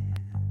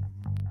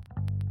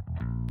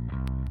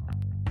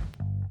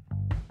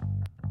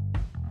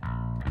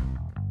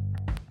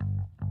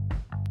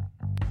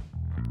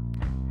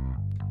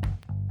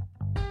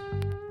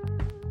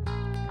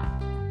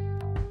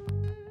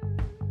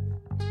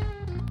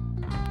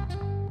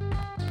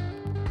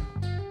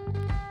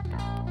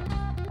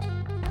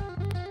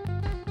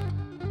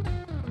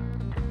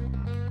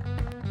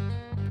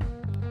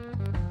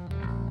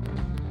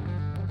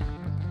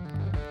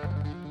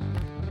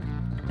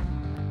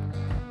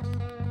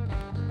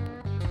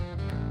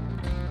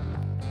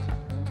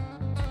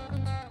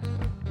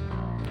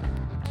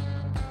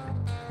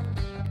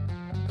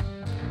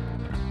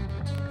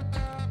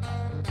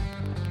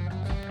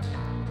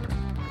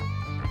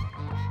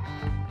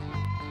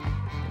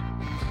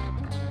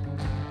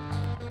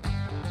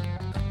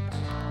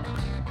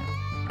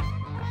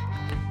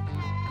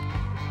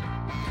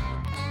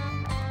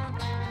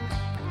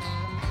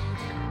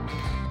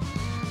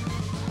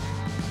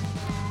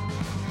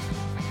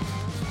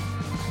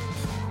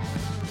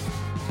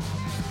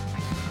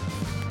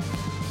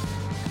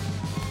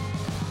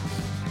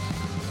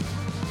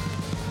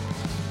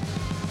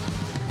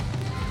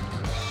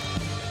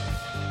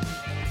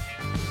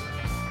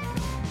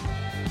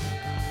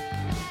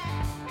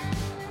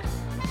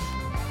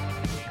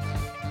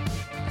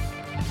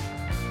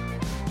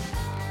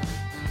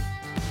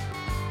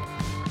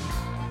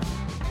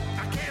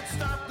 I can't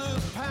stop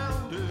this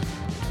pounding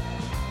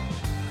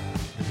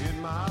in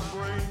my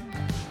brain.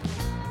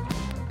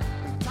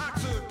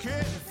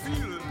 Intoxicating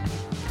feeling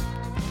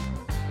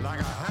like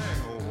a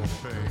hangover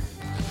pain.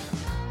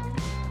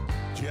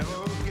 Do you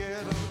ever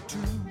get a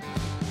tune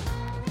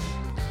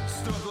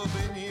stuck up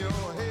in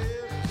your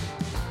head,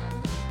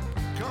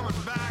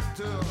 coming back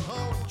to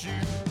haunt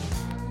you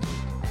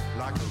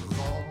like a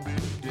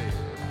zombie dead?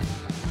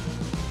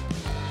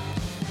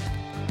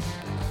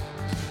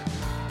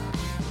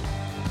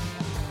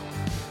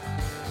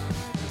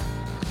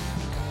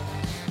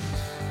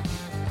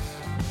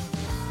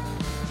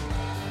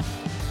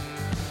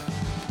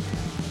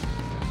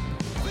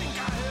 Think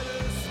I hear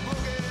this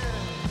boogie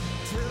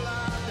till I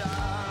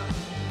die.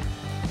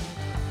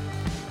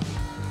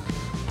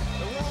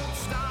 It won't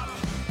stop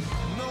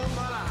no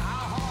matter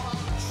how hard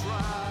I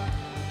try.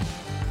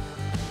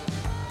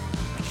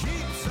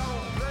 Keeps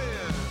on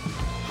playing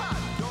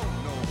hot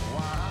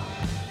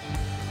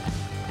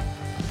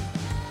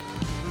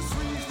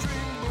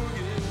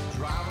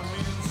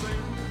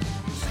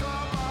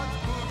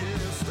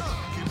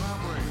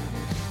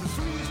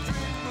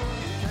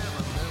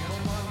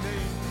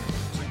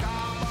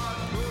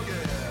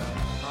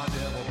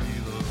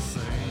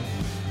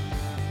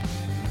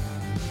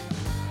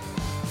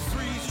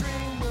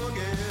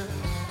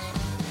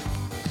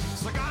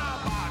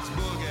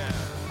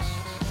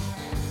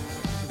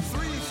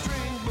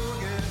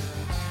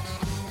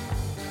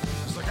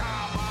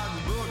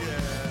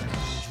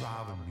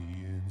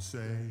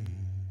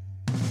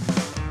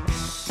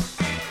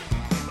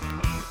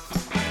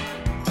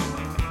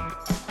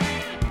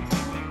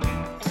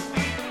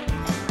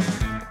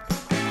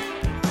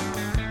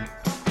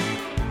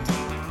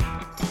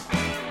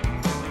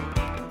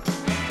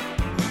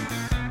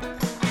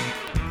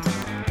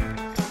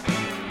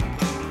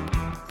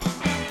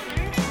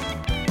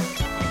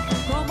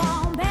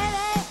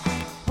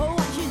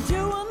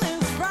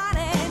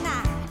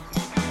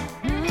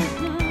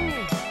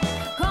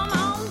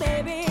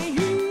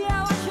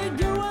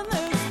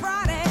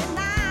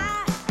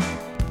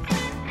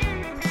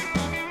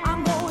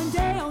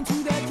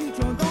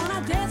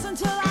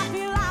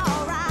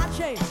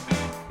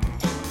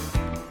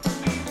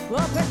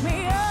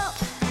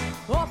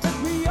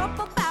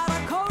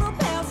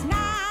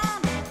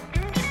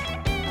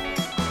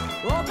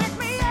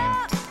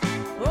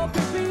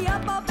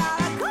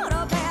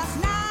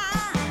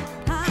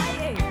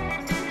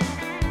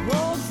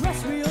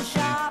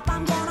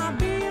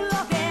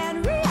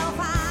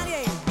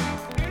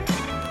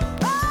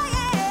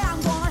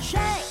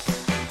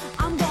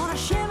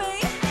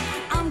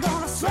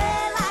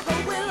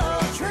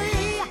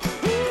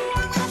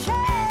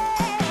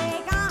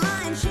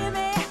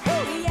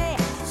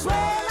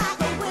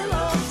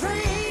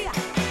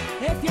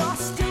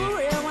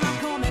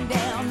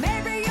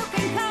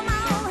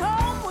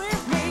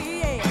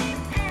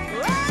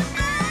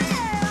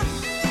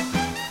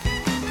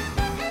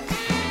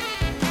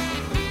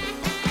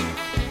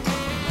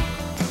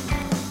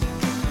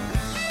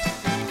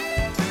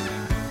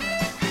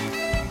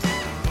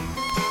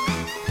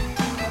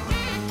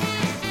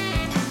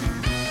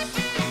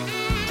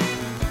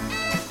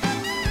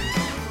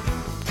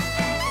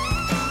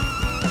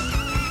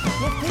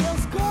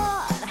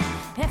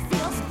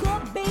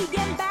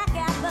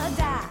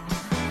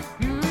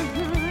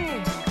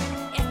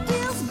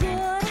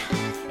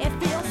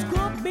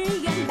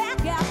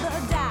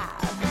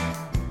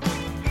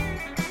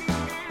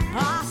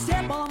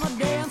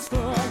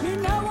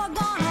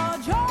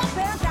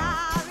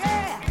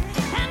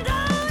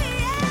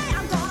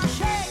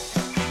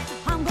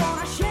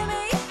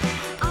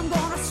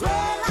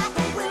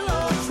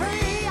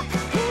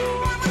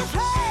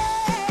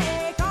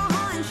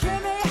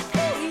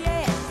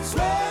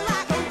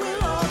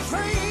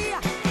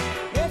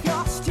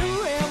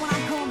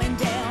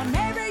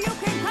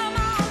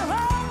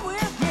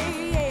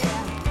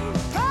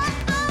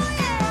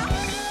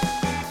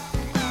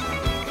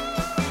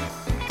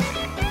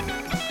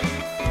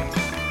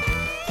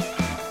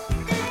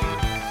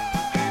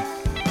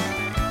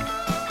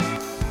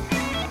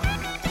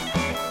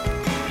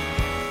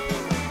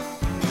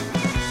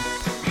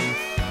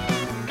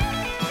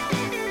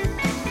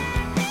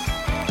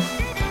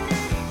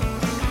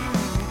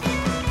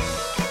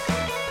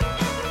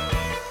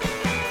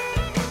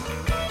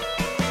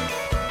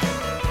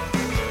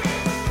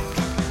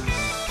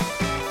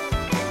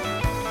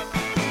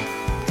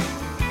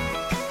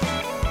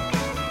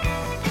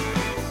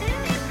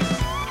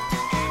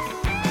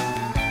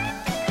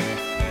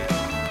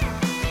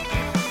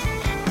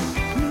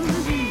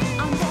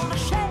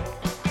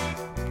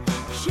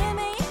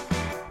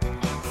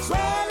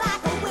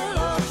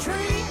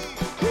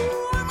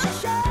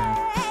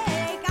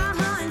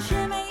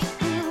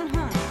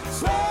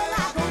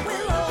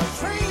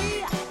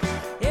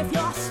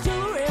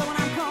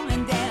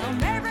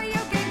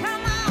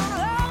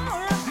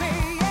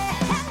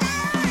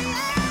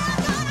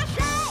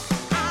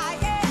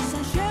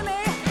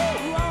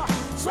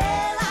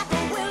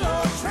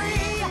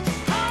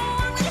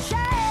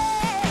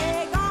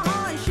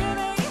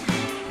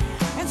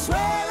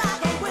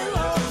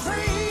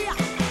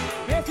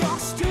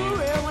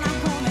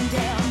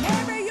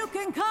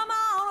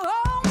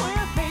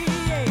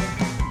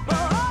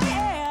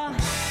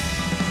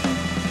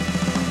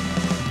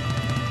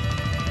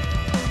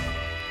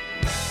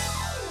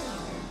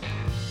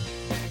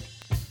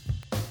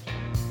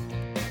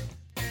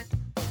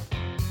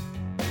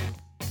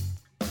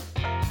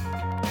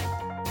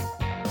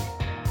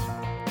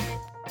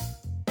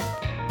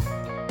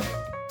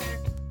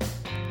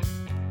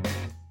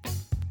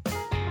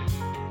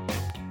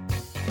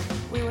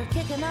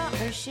kicking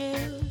off our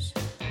shoes,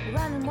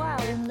 running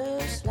wild and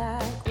loose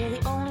like we're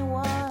the only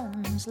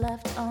ones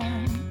left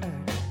on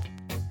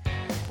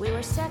earth. We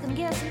were second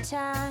guessing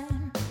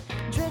time,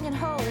 drinking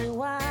holy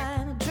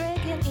wine,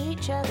 drinking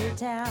each other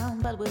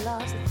down, but we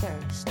lost the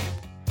thirst.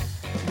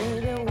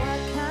 Baby, what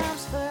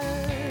comes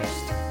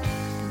first?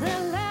 The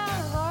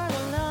love or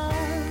the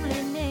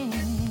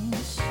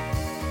loneliness?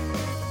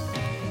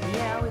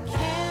 Yeah, we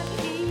can't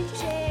keep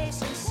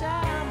chasing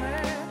summer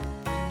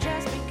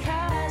just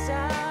because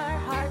our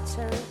hearts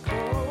are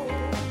cold.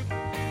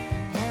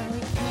 And we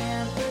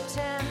can't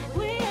pretend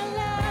we're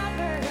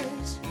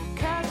lovers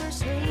 'cause we're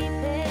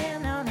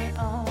sleeping on our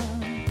own.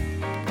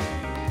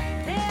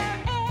 There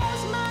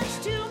is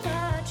much too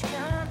much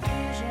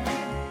confusion.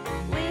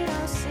 We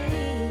don't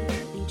see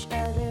each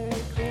other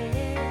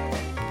clear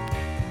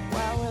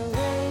while we're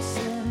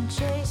racing,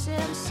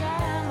 chasing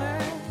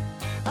summer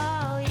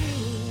all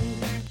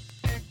year.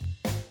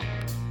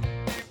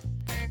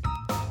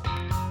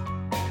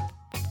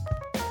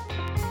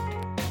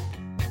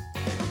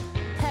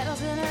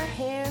 Petals in her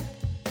hair,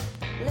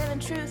 living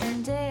truth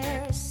and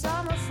dare.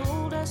 Summer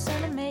fooled us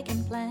into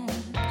making plans.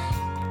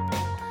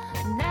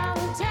 Now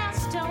the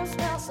dust don't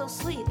smell so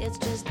sweet, it's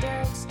just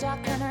dirt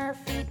stuck on our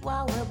feet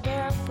while we're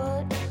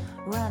barefoot,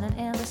 running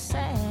in the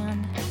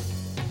sand.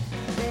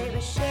 Baby,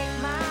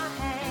 shake my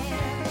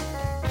hand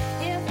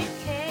if you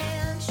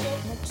can,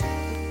 shake me to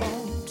the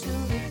bone, to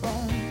the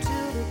bone, to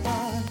the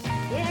bone.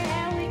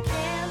 Yeah, we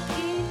can't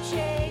keep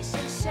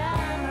chasing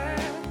summer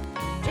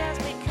just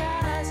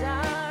because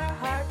our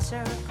hearts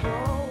are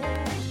cold.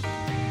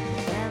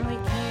 And we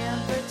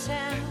can't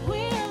pretend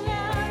we're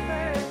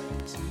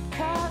lovers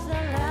 'cause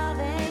the love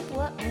ain't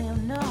what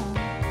we've known.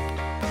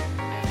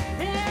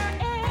 There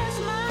is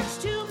much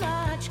too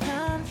much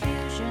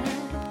confusion.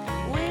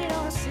 We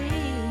don't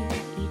see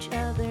each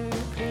other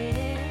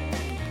clear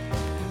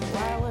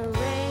while we're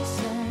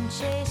racing,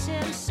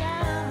 chasing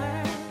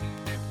summer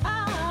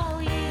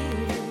all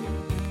year.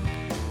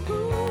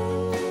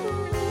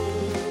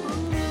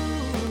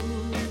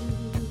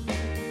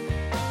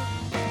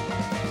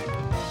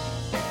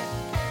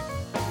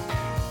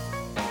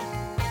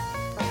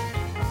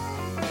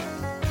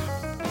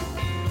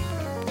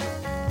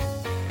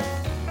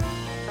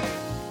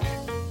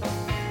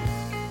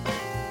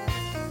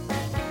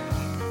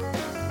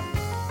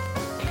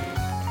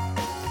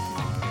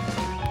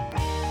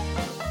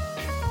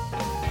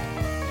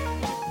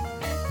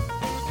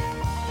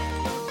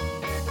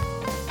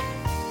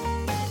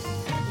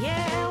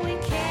 Yeah, we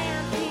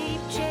can't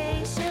keep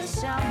chasing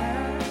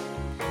summer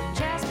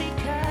just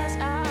because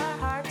our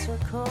hearts are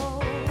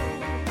cold.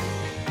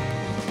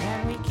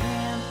 And we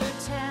can't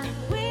pretend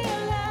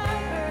we're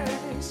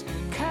lovers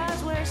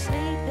 'cause we're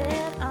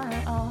sleeping on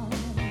our own.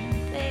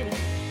 Baby,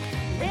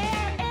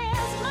 there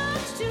is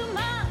much too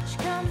much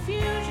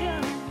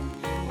confusion.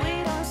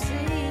 We don't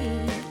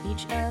see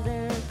each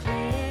other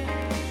clear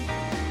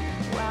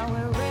while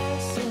we're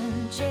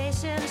racing,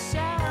 chasing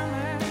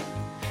summer,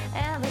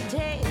 and the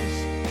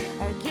days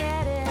are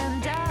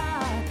getting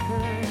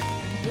darker.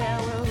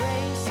 Yeah, we're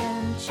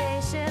racing,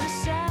 chasing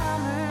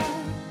summer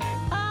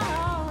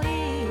all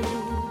year.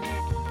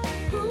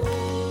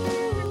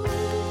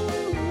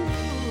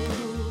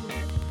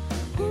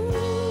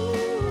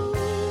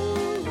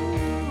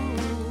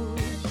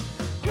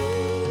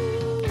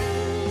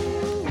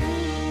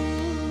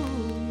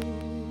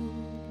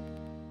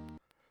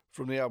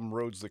 From the album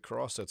Roads That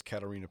Cross, that's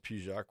Katarina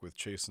Pijak with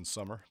Chasin'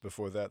 Summer.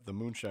 Before that, The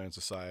Moonshine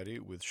Society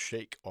with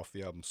Shake off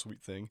the album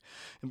Sweet Thing.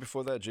 And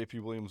before that, J.P.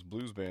 Williams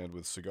Blues Band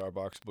with Cigar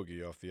Box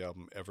Boogie off the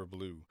album Ever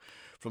Blue.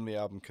 From the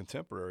album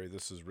Contemporary,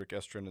 this is Rick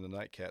Estrin and the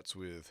Nightcats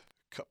with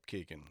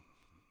Cupcakin'.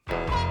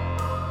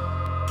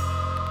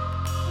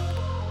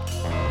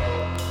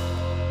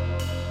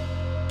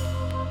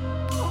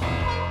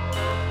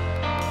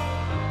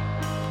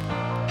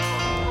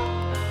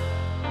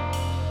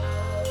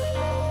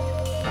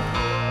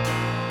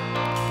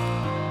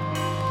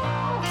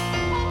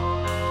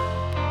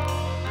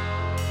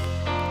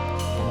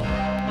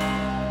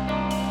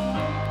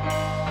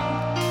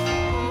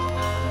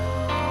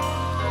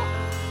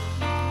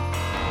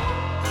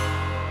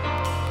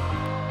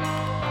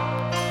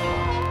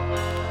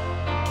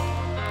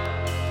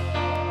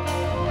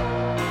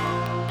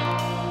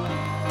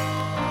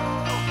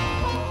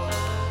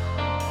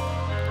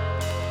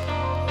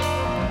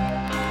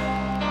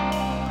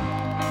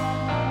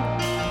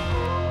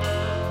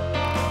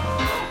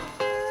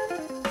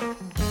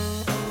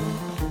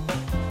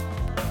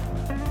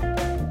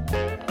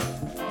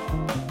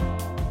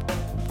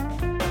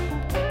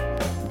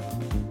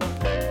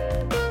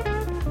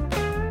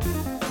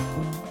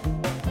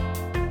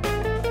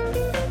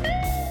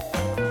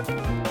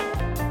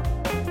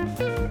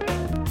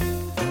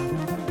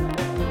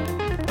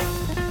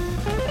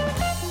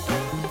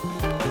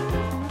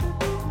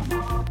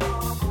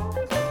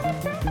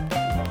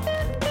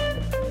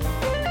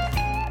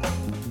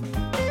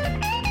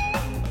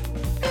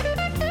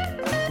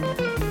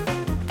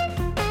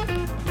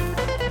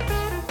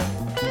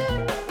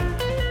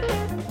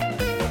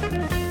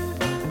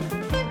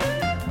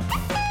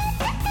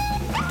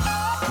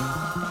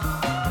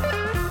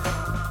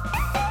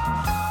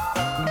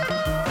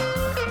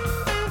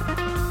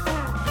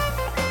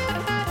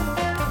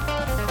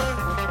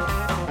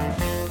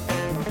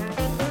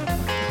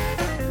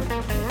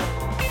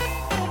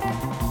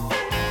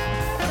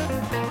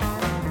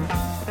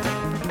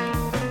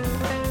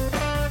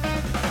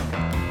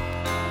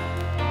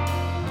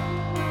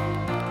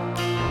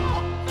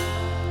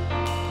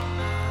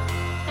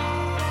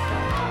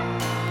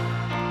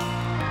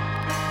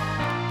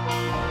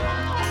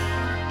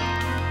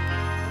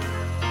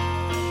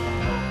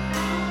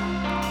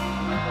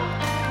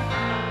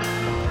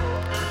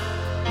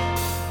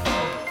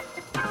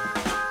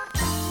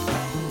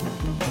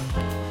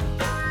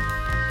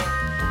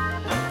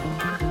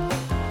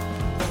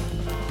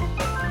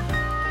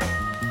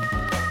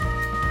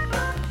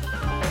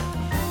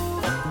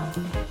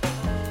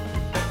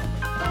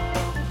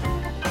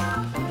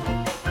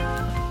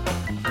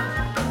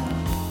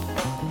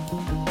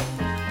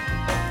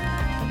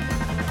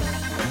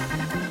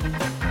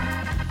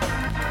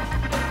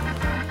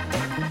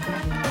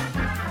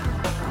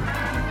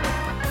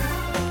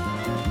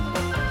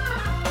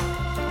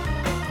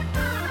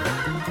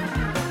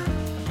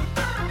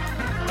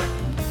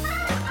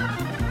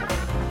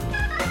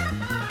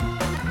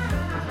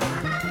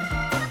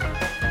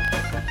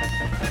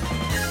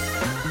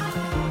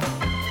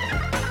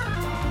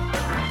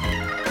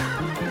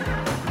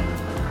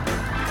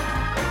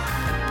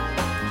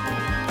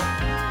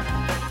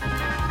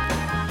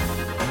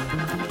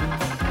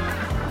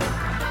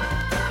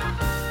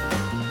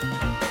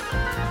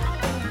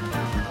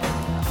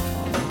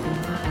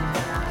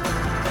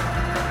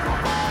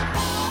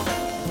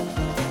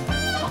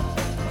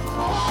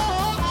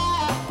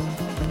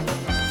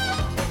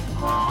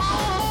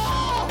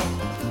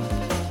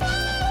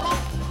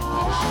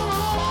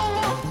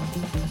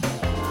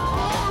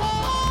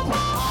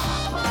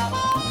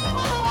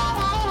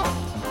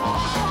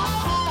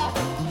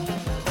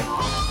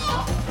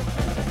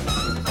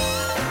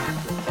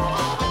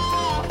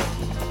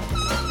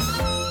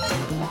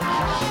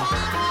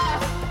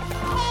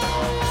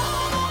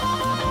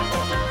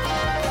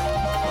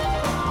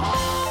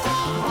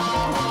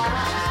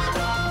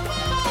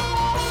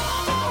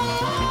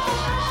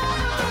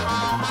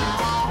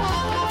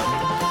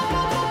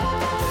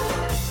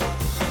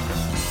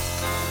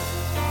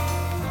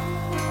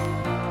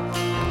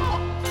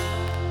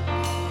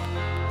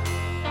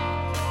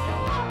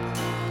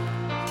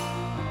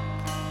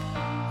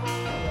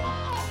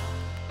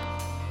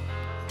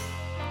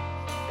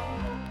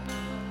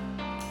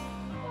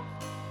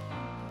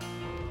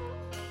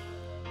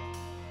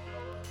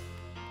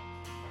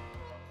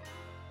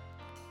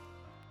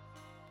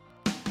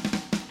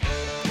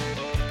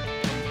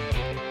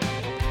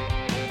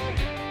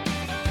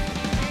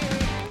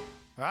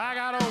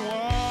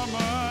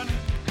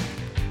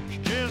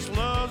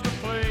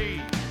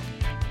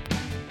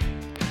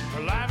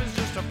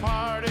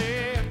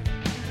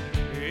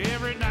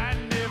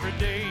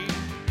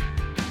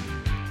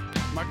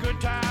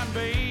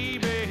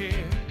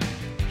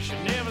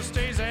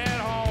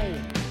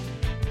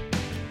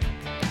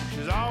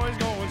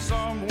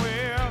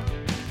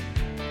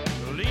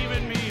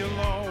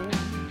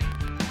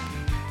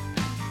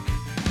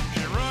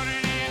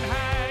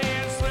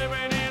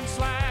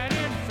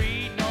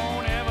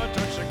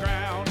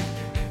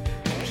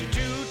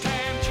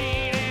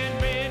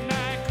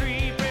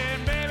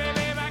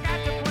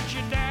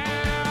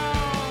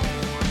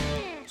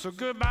 So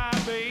goodbye,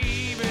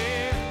 baby.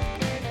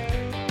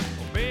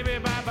 Oh, baby,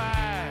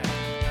 bye-bye.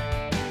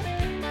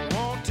 You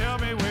won't tell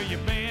me where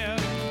you've been,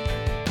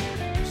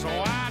 so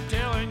I'm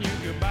telling you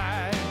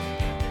goodbye.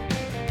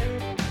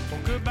 Oh,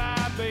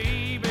 goodbye,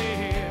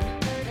 baby.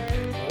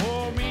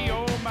 Oh, me,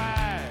 oh,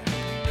 my.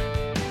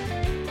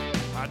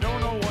 I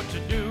don't know what to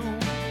do,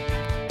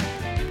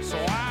 so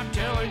I'm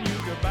telling you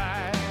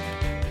goodbye.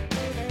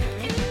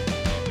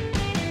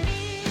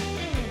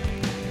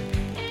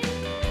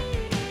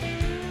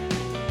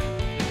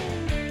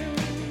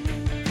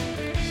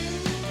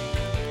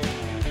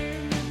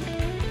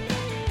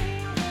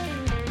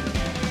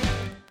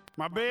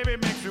 My baby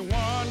makes me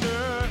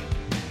wonder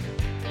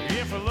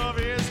if her love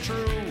is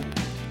true.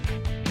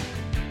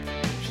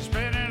 She's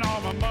spending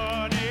all my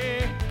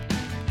money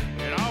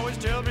and always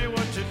tells me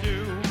what to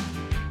do.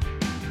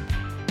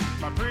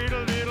 My pretty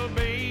little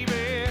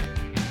baby,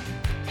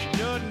 she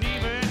doesn't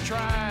even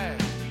try.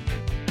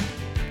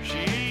 She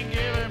ain't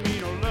giving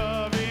me no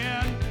loving,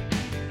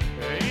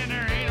 and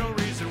there ain't no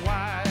reason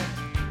why.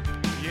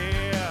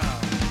 Yeah,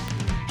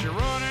 she's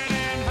running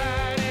and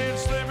hiding,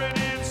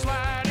 slipping and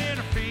sliding.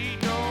 Her feet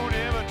don't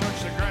ever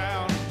touch the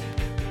ground.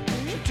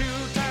 She's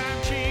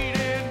two-time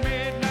cheating,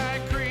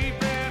 midnight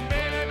creeping.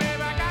 Baby,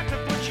 baby, I got to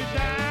put you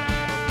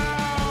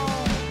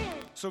down.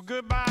 So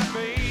goodbye,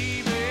 baby.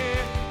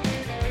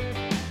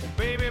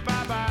 Baby,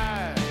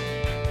 bye-bye.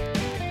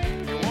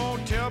 You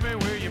won't tell me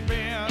where you've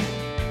been,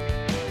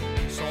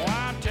 so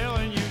I'm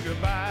telling you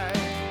goodbye.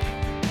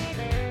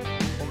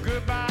 Oh,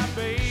 goodbye,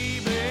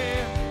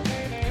 baby.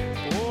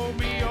 Oh,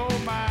 me, oh,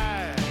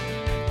 my.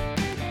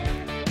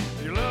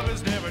 Your love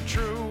is never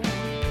true,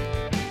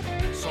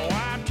 so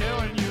I'm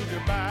telling you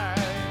goodbye.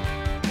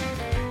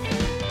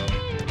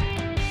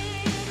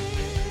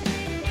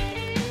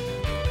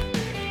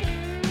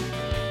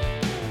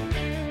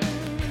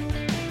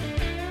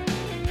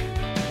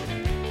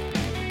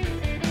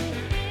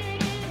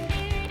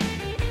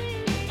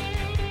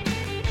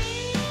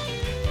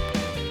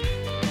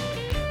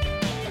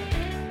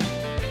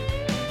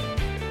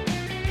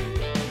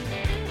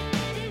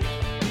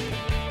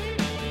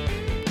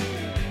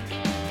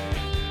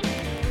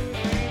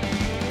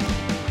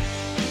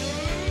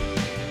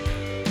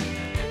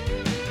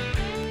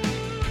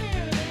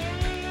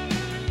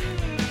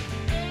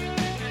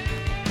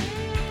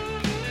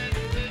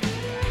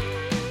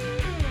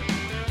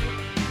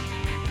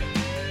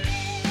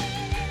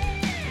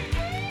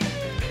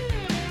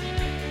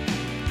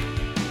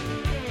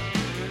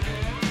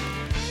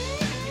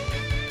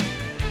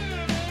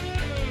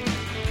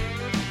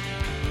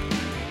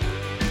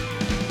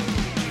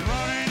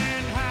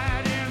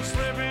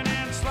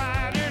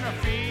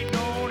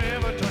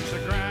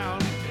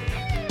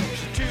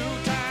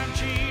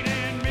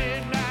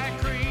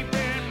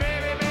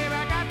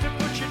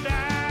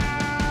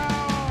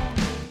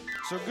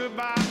 So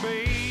goodbye,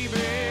 baby.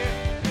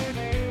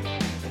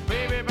 Oh,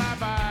 baby,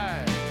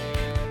 bye-bye.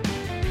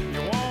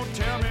 You won't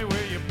tell me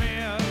where you've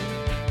been,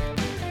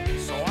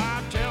 so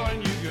I'm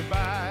telling you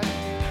goodbye.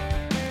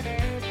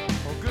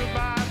 Oh,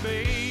 goodbye,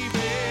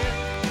 baby.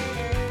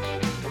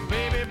 Oh,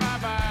 baby,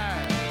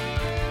 bye-bye.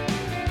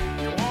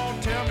 You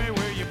won't tell me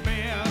where you've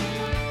been,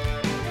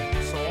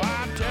 so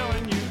I'm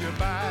telling you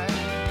goodbye.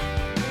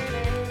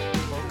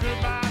 Oh,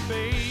 goodbye,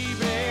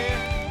 baby.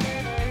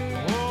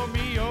 Oh,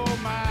 me, oh,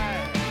 my.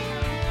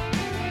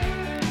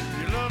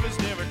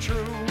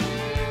 True,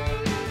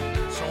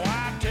 so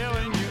I'm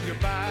telling you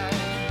goodbye.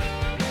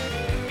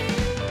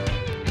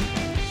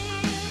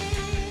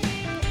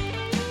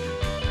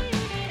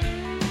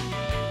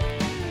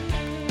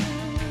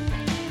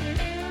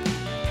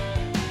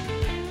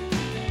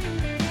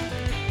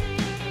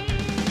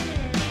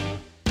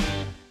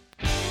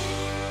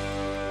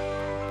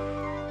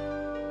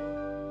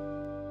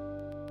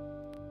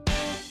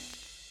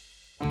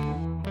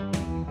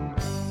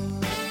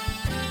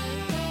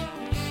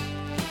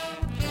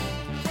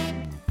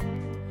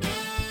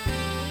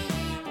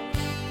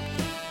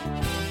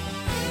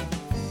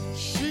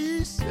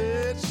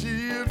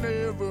 She'll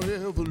never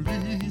ever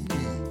leave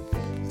me.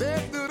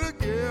 That little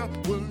girl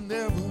will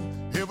never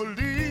ever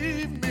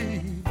leave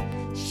me.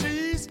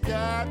 She's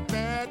got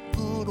that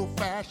good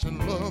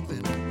old-fashioned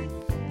loving,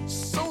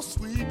 so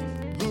sweet,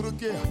 little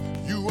girl.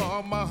 You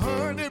are my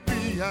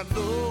honeybee. I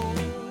know.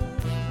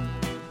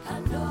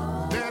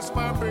 That's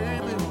my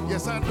baby.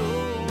 Yes, I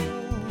know.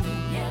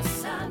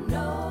 Yes, I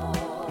know.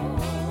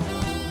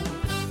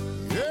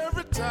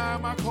 Every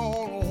time I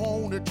call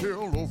on the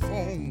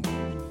telephone,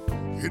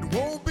 it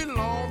won't be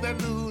long,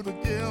 that little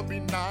girl be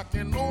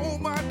knocking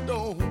on my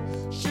door.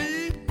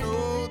 She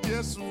knows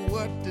just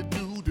what to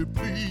do to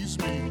please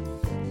me.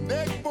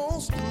 Neck bone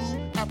stew,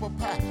 apple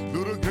pie,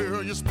 little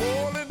girl, you're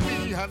spoiling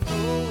me. I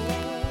know.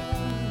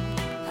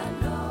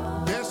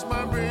 That's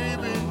my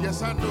baby,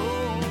 yes I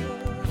know.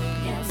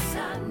 Yes,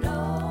 I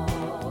know.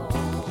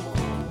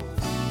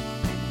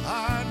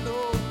 I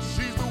know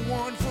she's the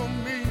one for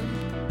me.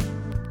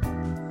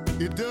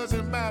 It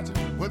doesn't matter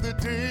what the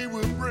day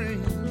will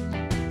bring.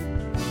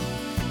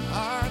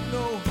 I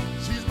know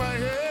she's my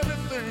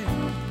everything.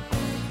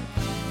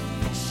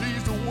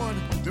 She's the one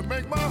to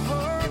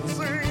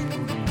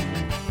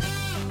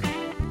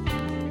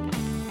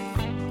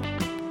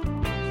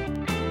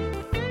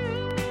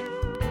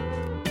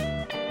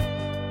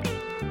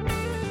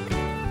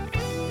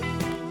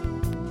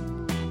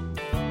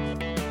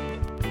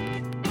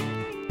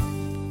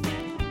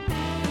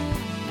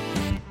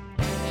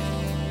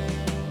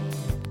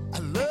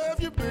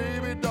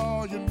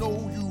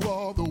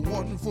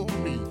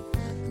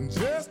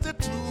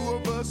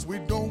 'cause we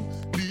don't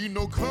need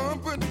no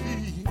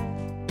company.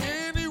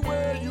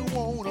 Anywhere you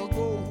wanna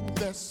go,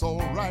 that's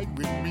alright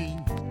with me.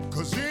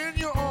 'Cause in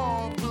your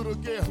arms, little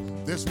girl,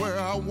 that's where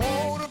I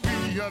wanna be.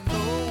 I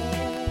know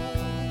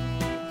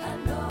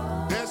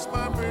that's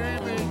my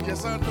baby,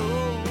 yes I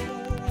know.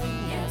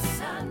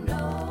 Yes, I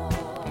know.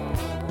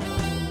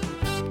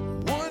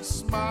 One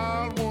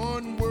smile,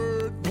 one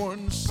word,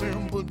 one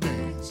simple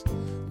dance.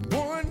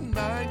 One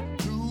night,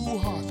 two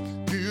hearts,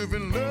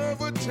 giving love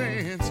a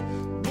chance.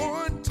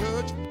 One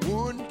touch,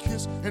 one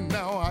kiss, and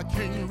now I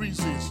can't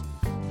resist.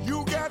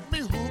 You got me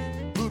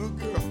hooked, little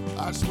girl,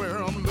 I swear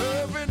I'm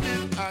loving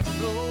it. I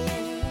know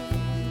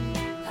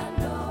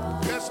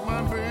that's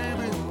my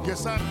baby,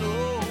 yes I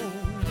know.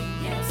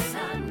 Yes,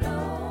 I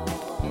know.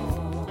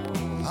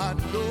 I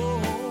know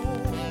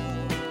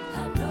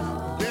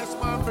that's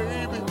my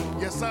baby,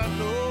 yes I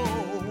know.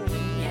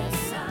 Yes,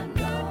 I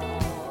know.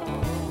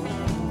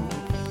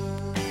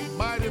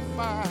 Mighty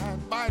fine,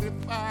 mighty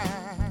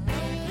fine,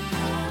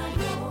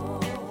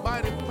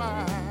 mighty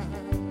fine.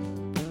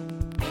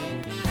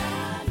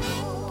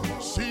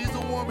 She's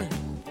the woman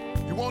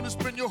you want to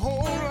spend your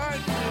whole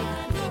life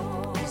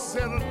with.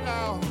 Settle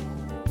down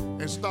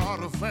and start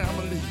a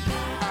family.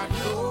 I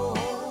know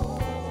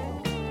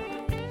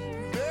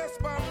that's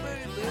my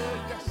baby,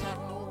 yes I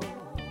know.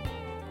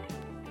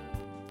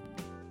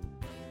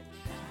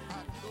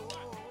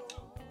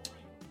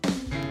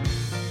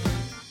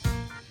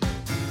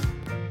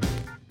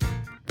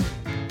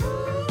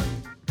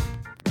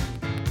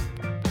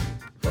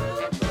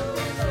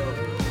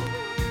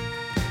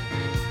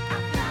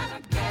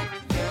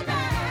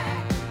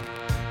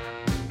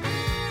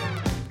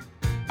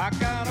 I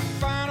gotta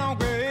find a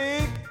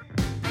way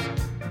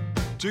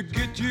to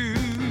get you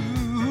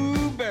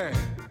back.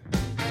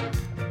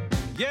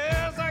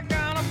 Yes, I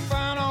gotta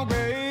find a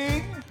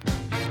way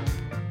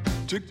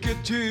to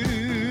get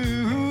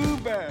you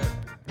back.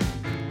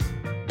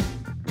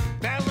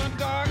 There's a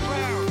dark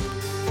cloud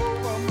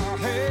over my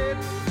head.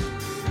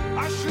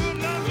 I should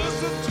not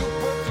listen to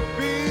what the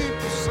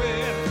people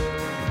said.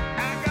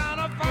 I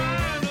gotta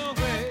find a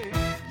way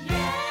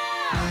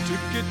to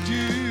get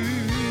you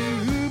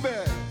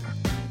back.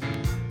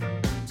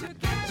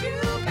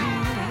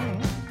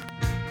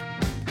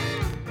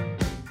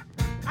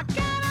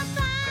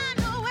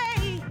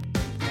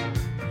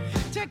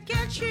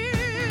 Get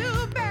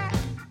you back.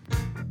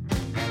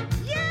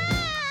 Yeah.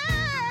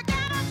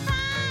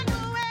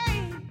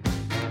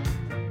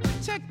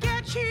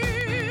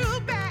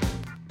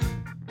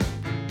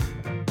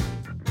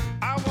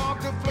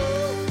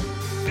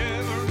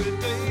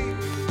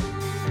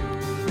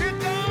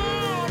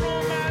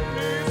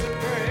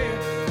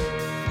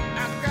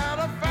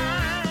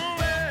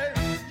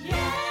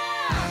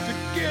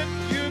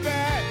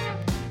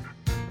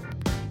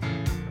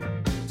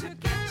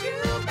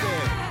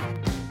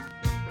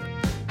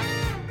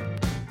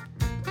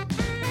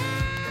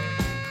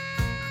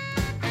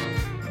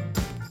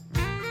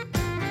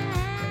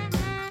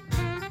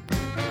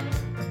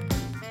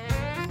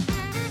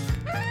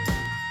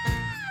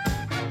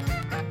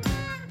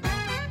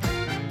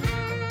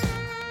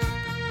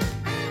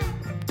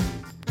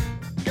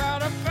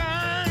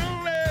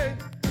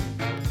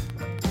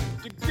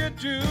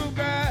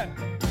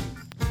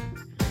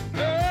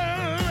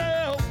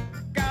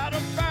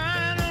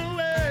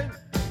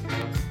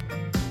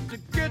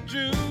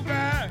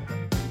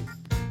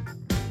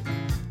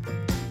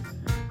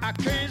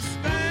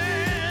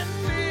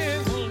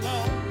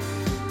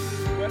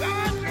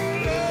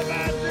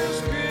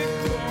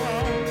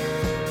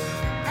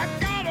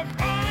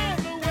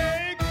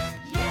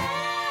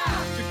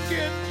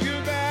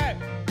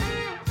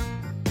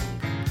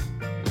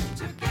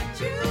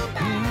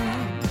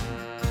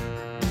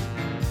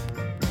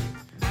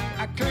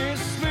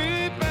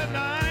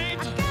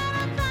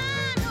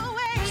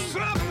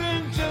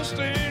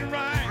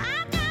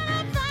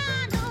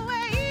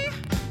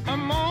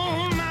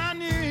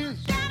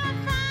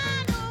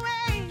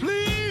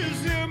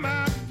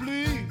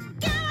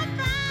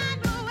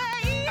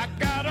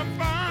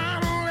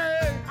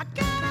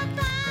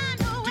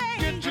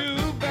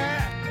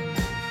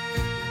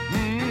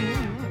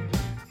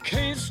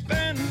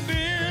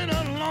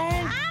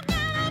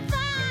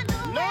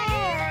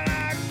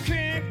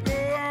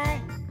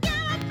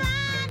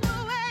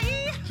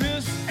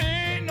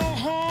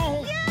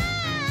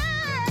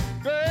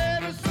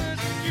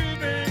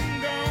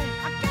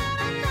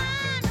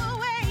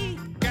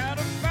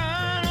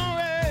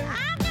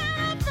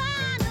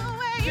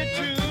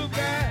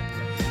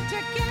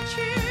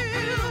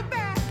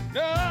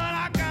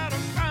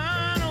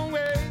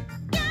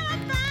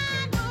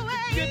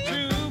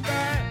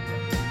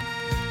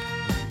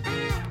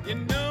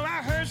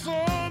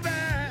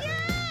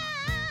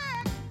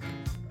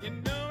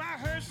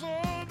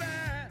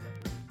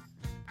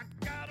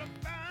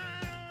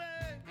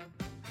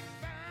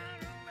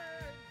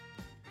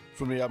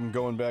 From the album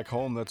Going Back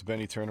Home, that's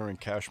Benny Turner and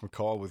Cash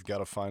McCall with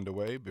Gotta Find a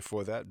Way.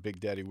 Before that, Big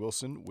Daddy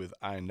Wilson with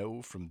I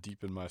Know from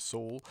Deep in My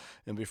Soul.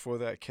 And before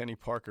that, Kenny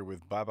Parker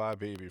with Bye Bye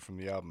Baby from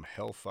the album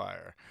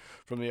Hellfire.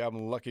 From the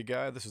album Lucky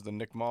Guy, this is the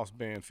Nick Moss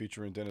Band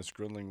featuring Dennis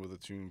Grinling with a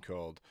tune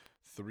called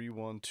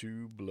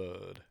 312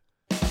 Blood.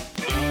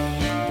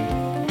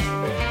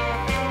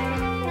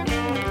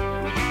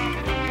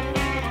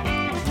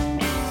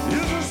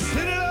 Here's a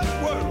city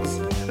that works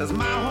as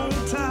my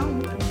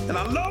hometown, and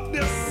I love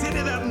this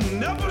city that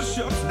never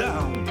shuts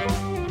down.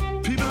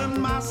 People in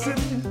my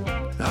city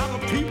are the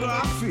people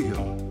I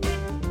feel.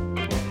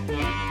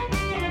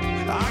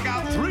 I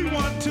got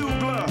 312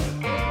 blood,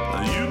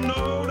 and you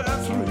know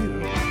that's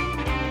real.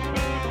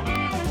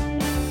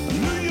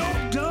 New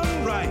York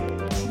done right,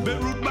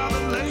 Beirut by the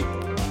lake,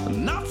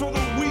 not for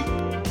the weak,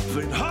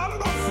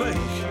 faint-hearted or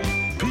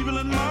fake. People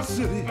in my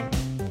city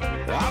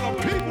are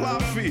the people I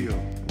feel.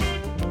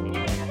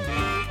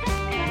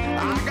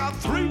 I got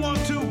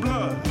 312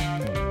 blood,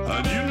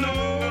 and you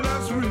know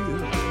that's real.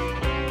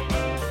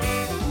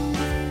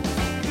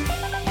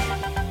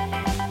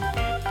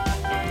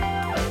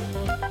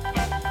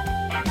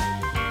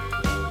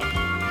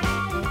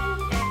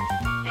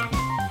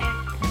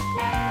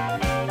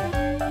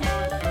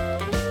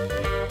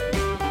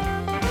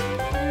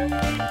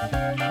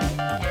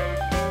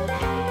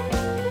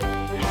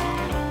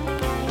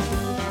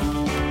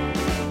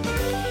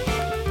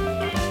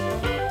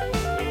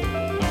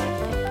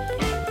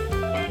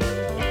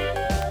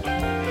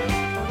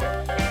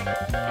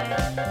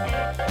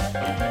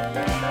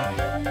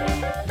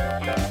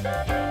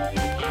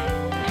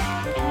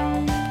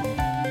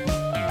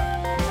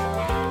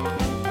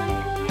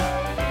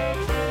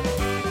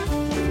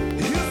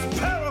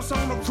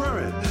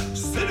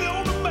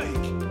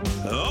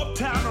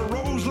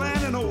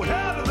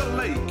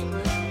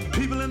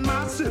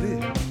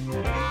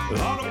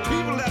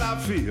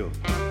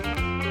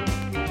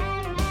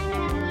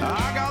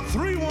 I got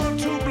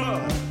 312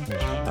 blood,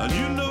 and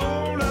you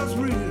know that's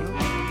real.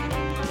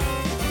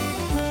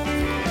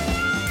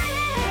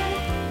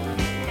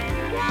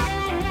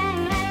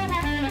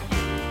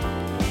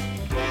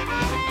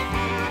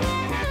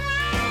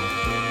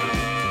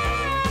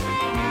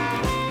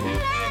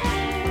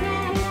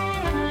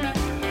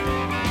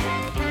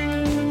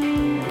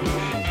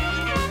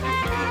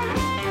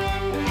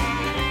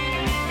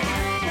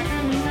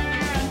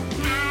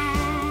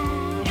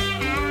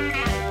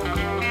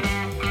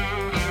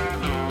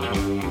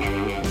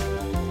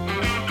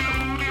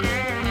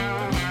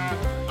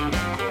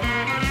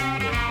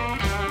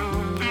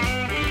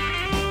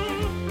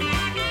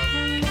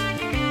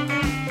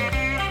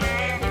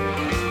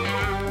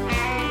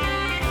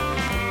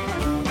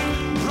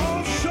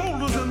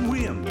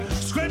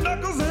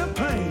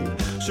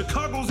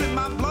 Chicago's in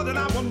my blood and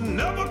I will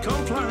never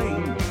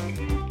complain.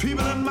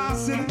 People in my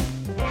city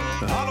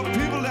are the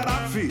people that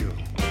I feel.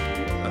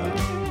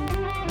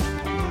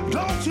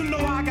 Don't you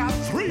know I got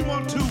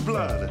 312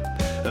 blood,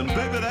 and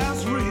baby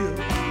that's real.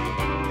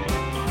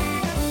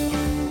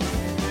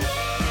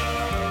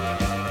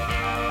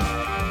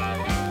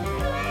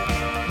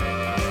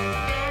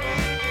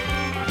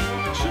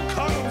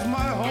 Chicago's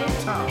my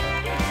hometown.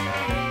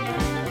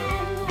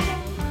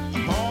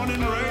 Born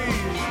and raised.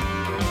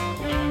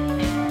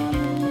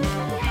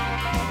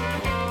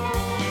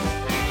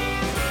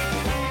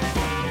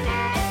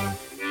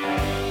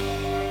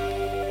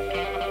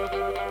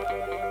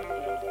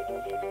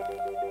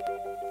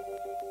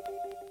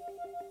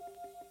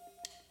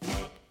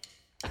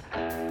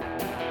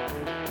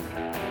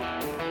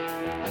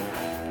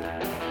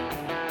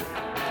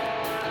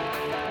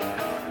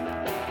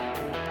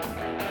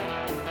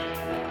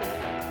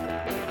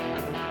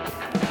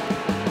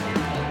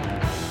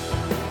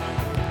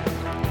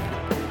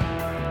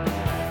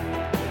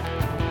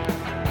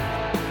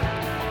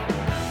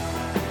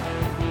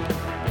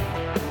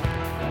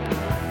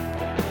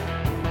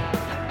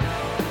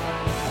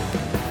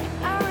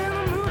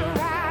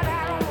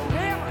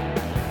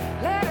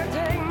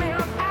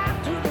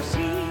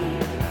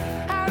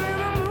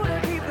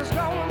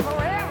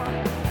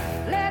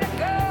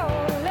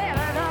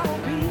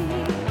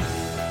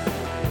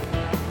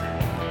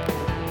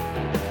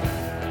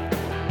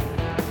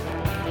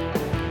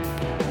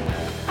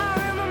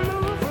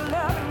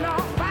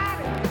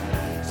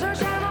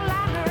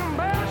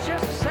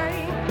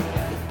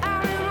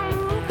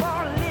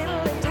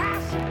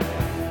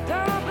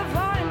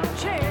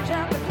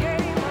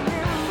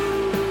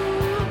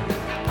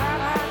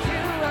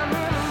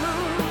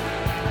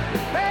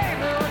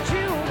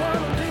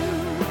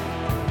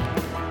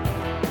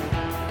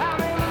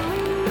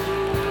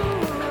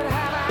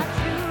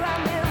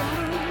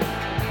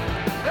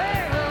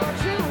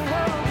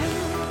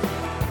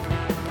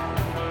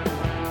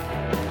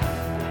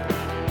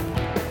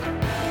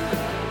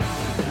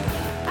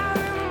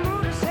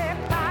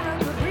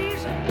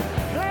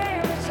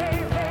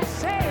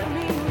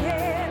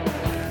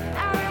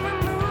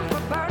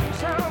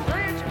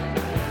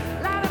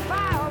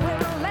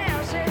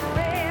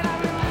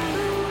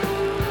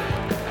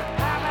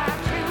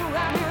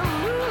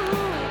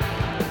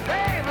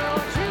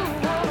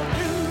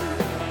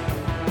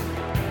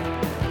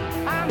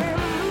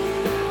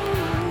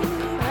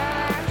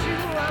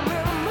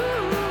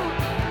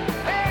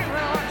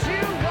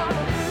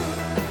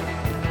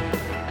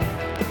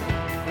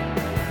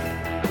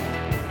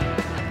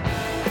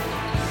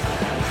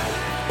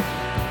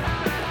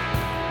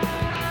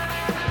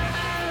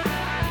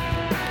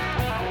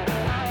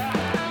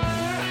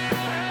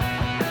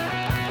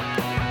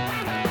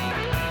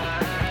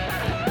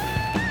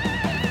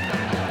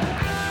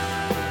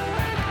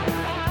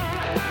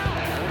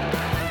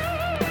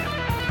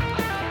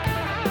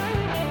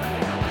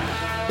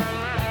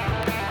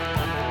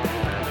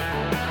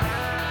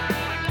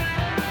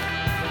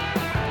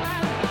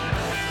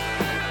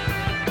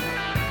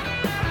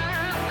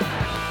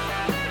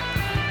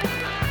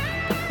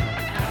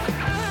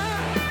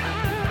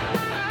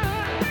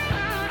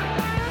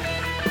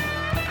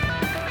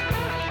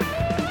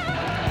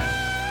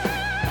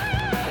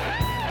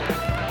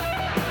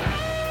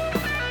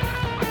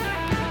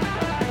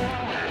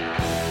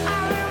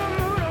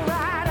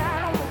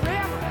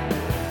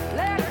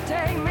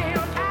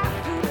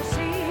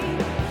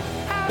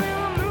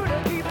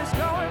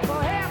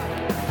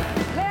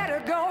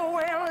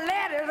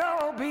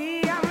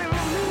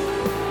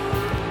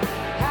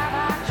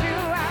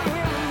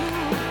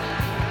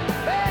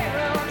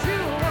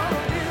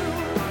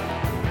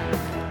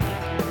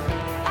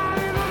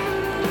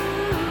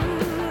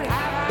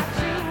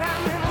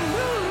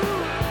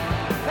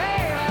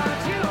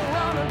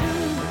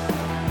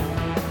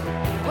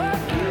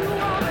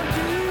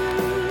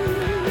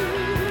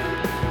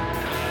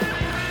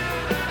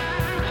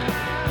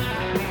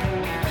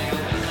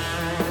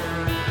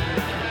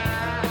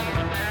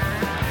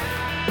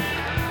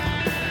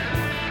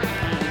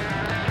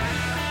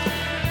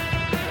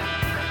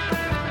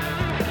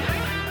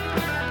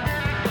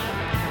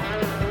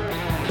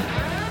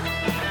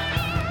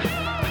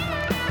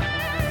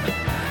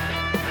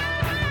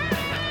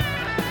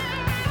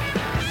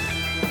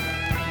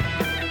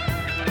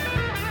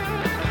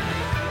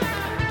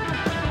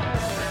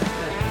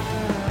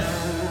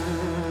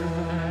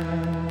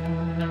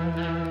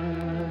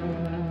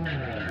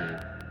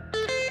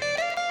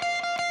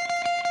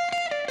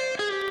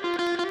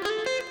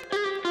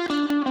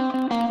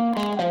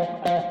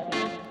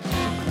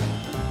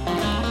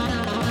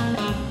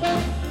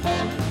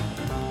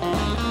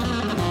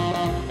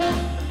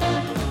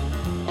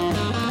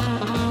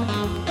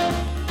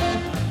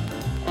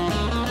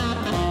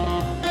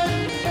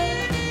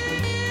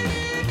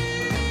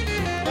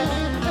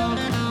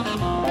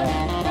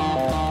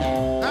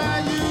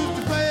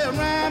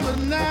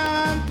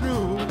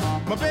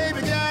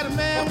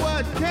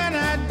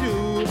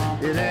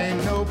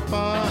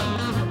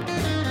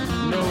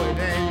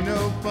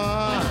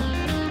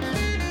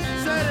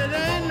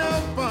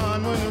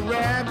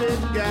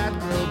 rabbit's got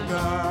the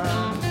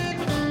gun.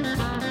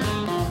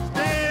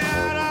 Stay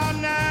out all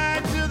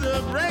night till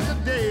the break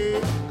of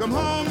day. Come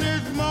home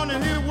this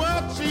morning, hear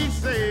what she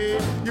say.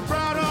 You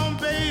brought home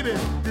baby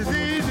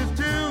diseases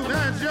too.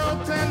 That's your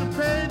turn to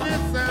pay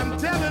this, I'm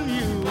telling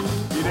you.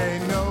 It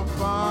ain't no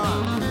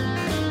fun.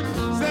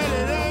 Said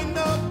it ain't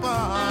no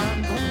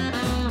fun.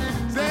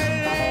 Said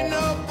it ain't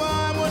no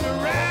fun when the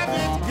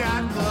rabbit's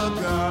got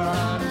the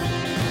gun.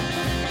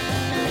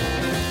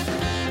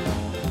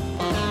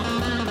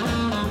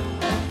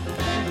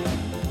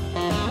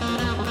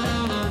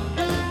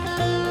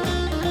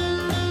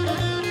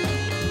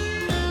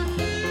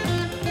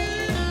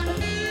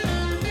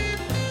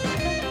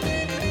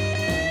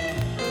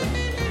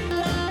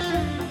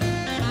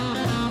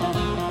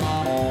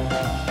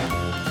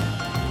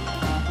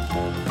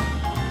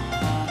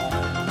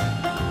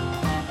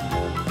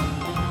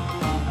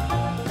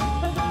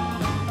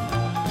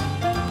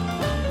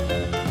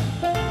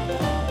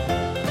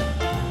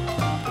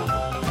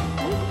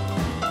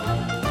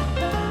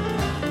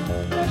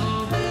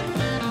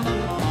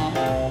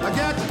 I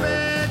got your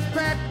bags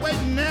packed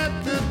waiting at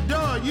the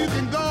door. You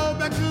can go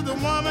back to the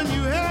woman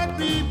you had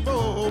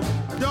before.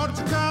 Don't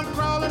you come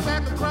crawling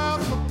back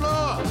across the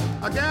floor.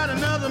 I got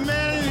another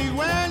man and he's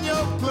wearing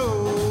your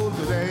clothes.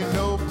 It ain't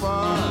no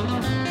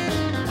fun.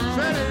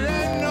 Said it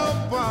ain't no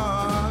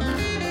fun.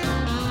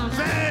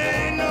 Said it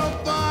ain't no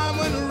fun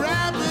when the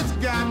rabbit's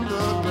got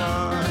the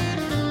gun.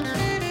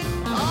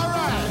 All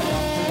right.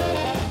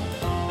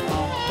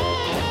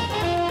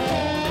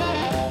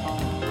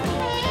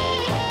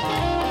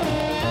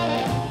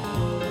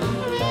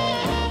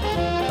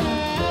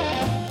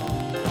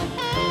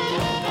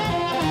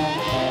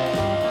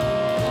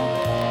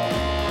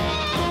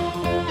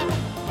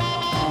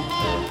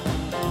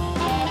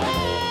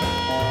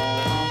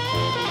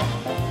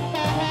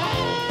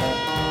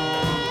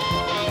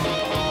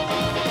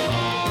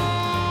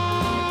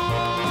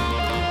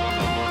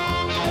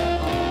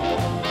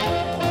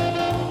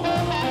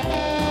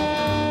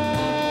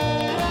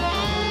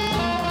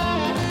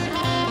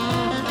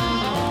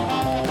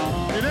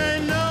 It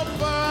ain't no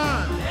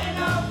fun.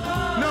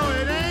 No,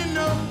 it ain't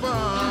no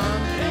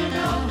fun.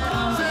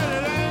 Said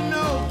it ain't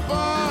no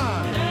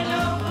fun.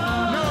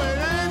 No, it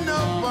ain't no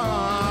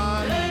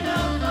fun.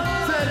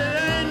 Said it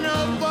ain't no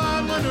fun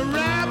when the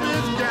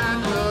rabbit's got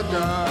the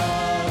gun.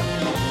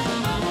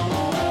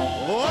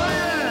 Oh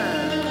yeah.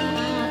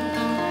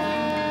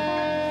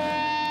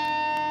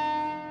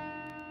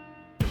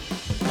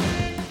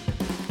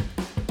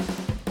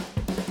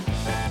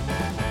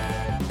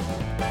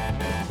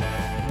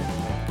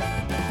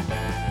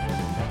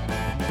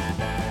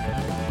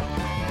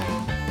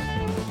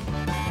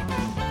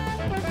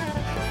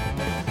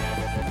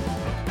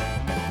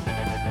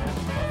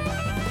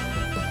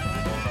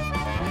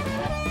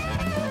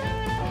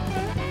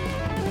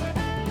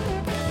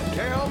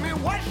 Tell me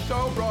what's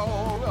so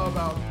wrong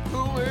about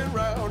fooling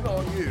around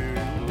on you.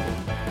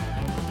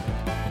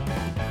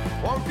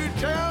 Won't you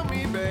tell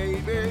me,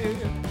 baby,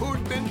 who's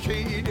been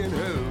cheating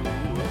who?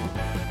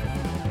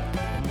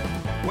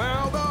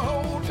 Well, the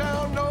whole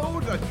town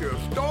knows that your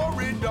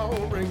story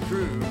don't ring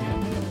true.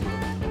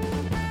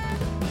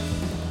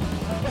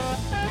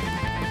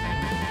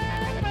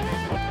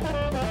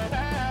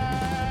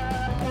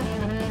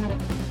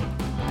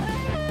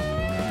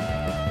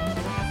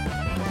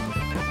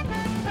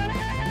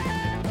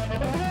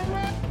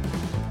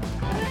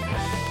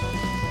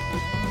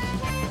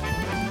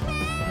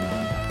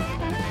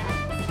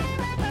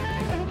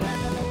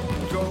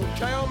 So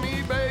tell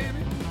me,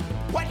 baby,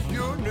 what's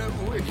your new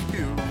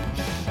excuse?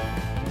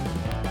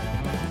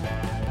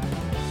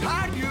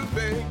 How do you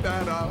think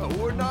that I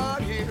would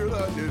not hear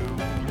the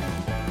news?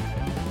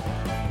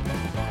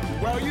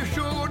 Well, you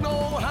sure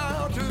know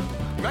how to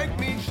make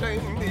me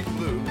sing these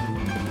blues.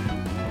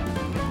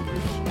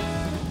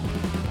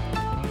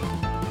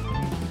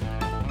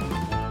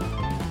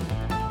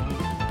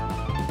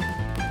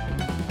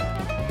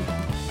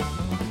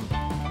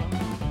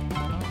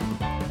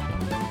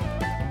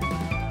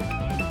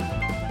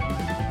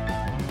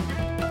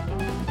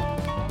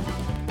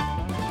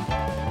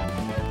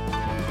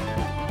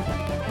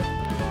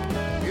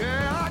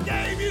 Yeah, I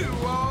gave you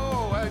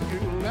all and you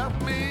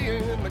left me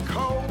in the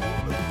cold.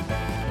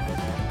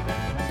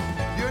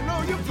 You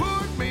know you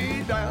put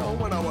me down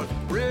when I was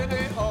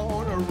really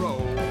on a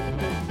roll.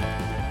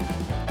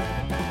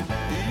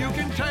 You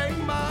can take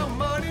my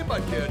money,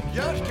 but you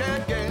just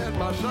can't get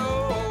my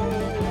soul.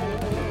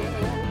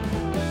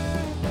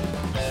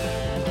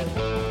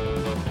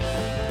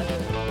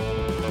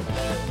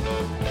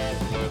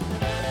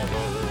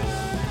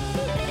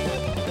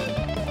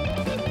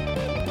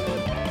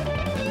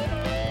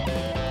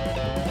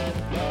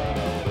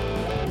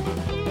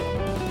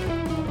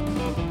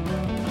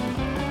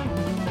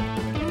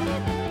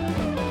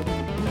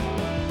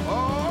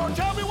 Oh,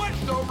 tell me what's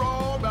so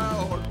wrong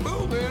about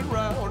moving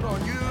around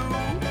on you.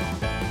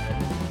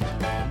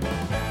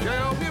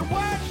 Tell me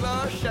what's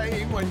the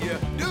shame when you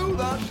do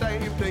the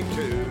same thing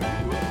too.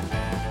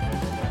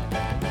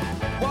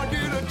 Want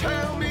you to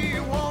tell me,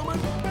 woman,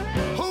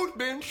 who's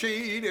been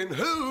cheating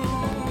who?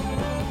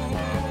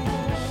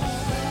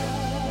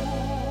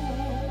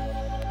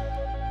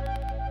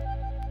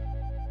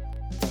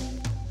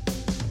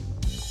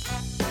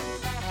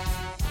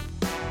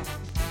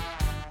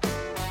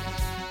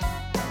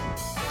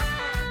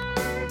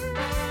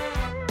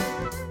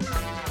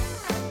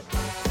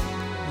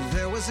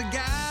 was a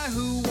guy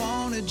who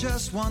wanted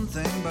just one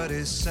thing, but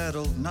he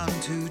settled none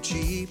too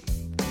cheap.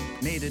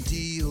 Made a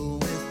deal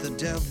with the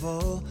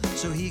devil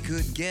so he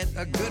could get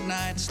a good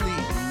night's sleep.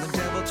 And the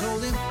devil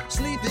told him,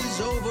 sleep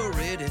is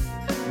overrated,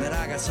 but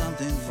I got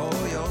something for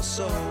your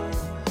soul.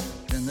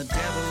 Then the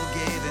devil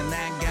gave him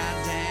that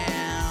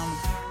goddamn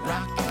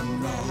rock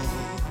and roll.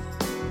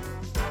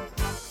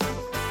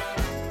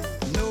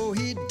 No,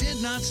 he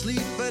did not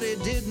sleep, but he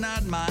did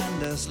not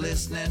mind us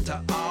listening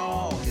to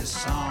all his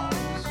songs.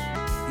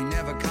 He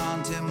never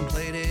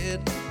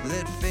contemplated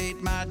that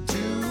fate might do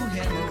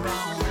him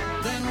wrong.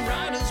 Then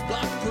writer's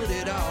block put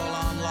it all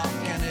on lock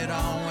and it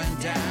all went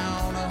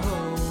down a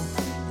hole.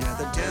 Yeah,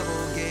 the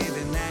devil gave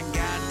him that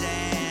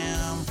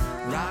goddamn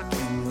rock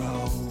and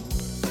roll.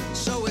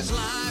 So his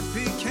life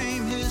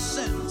became his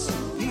sentence.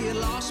 He had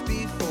lost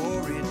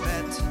before he'd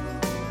bet.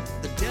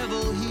 The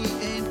devil, he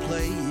ain't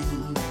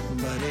playing,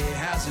 but he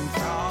hasn't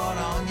caught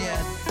on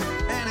yet.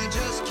 And he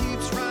just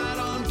keeps right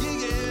on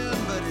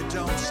gigging, but it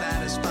don't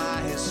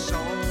satisfy his soul.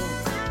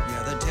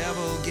 Yeah, the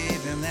devil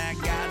gave him that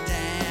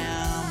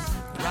goddamn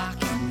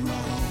rock and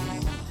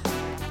roll.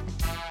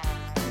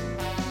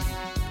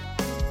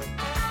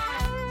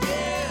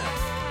 Yeah.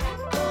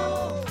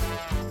 Oh.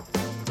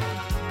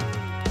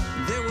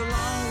 There will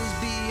always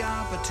be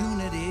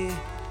opportunity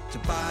to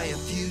buy a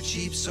few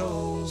cheap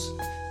souls,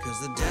 'cause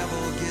the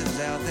devil gives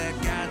out that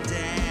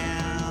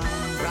goddamn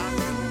rock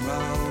and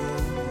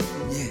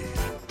roll. Yeah.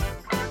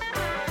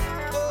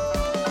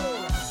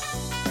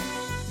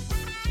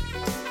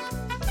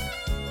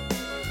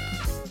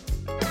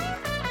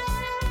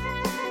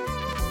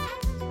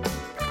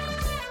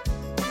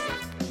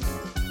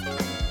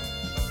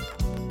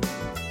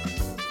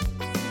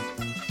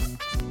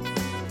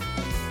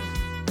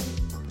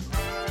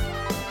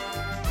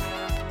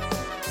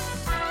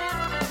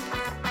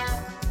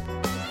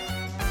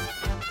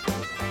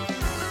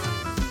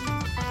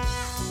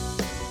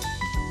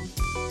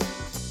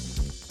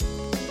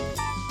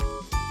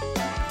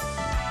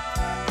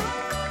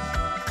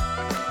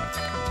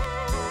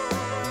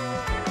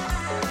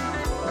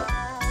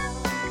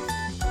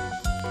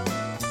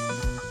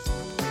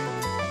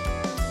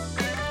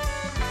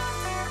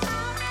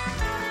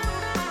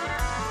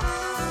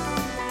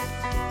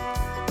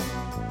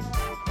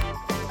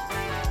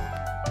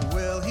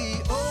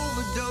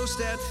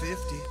 At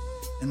 50,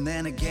 and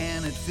then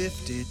again at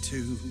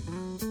 52.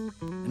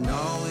 And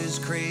all his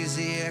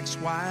crazy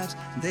ex-wives,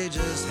 they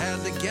just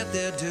had to get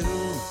their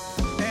due.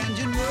 And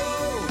you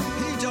know,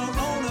 he don't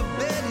own a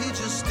bed, he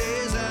just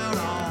stays out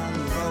on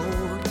the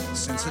road.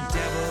 Since the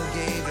devil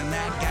gave him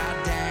that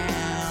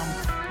goddamn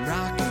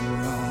rock and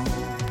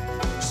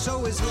roll.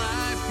 So his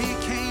life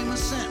became a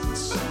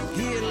sentence.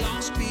 He had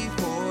lost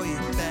before he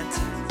bet.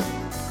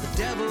 The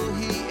devil,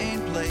 he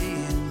ain't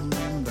playing,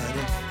 but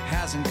it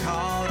hasn't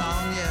caught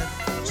on yet.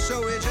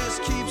 So he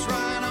just keeps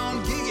right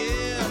on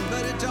gigging,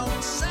 but it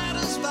don't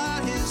satisfy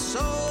his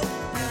soul.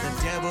 Yeah, the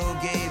devil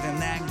gave him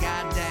that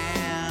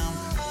goddamn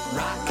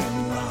rock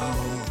and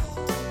roll.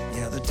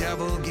 Yeah, the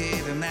devil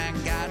gave him that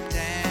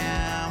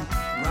goddamn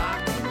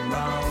rock and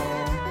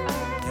roll.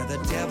 Yeah, the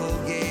devil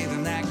gave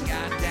him that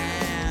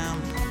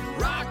goddamn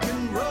rock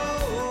and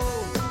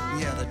roll.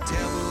 Yeah, the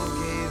devil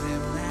gave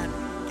him that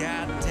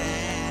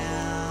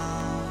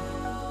goddamn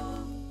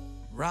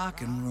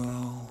rock and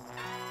roll.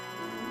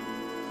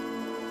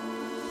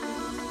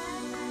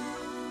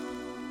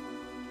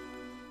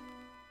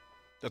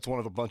 That's one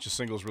of a bunch of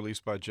singles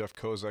released by Jeff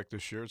Kozak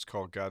this year. It's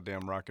called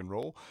Goddamn Rock and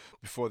Roll.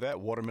 Before that,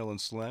 Watermelon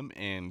Slim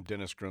and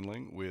Dennis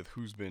Grinling with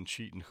Who's Been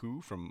Cheatin'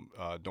 Who from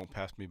Don't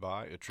Pass Me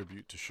By, a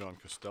tribute to Sean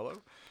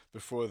Costello.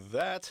 Before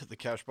that, the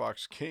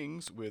Cashbox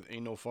Kings with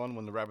Ain't No Fun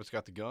When the Rabbits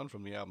Got the Gun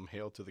from the album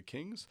Hail to the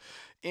Kings.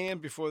 And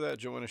before that,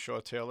 Joanna Shaw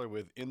Taylor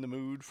with In the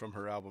Mood from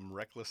her album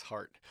Reckless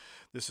Heart.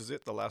 This is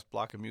it, the last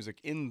block of music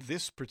in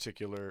this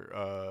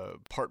particular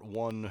part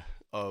one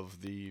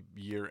of the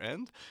year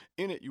end.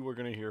 In it, you are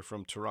going to hear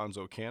from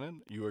Toronzo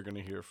Cannon. You are going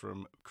to hear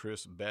from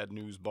Chris Bad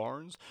News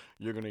Barnes.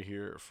 You're going to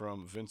hear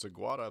from Vince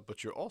Aguada,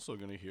 but you're also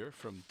going to hear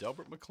from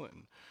Delbert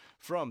McClinton.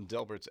 From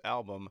Delbert's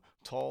album,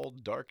 Tall,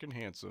 Dark, and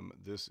Handsome,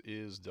 this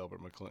is Delbert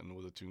McClinton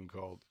with a tune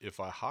called If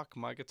I Hawk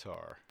My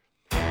Guitar.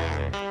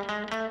 I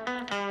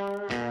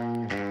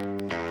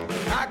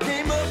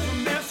came up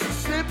from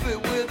Mississippi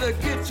with a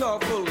guitar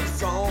full of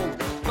songs.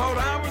 Thought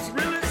I was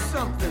really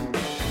something,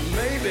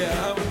 maybe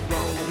I was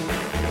wrong.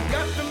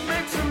 Got to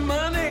make some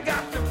money,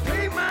 got to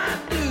pay my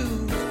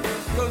dues.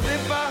 'Cause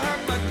if I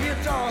hurt my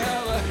guitar,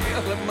 how the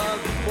hell am I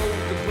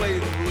supposed to play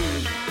the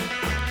blues?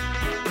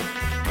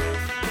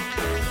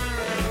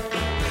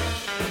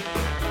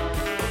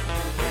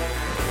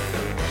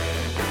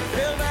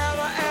 Filled out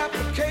an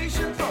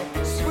application for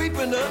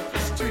sweeping up the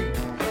street.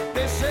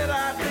 They said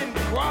I didn't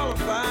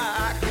qualify,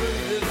 I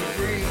couldn't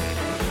disagree.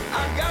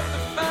 I got to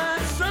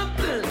find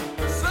something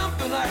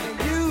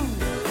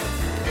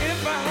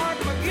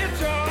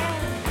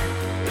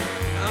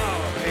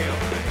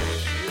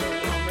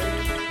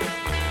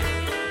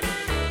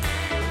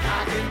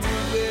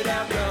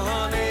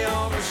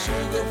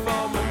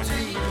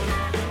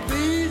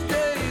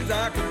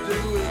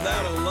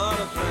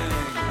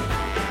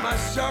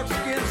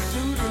sharkskin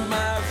suit and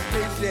my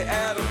Stacey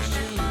Adams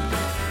shoes.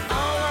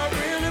 All I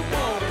really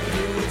want to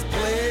do is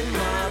play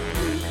my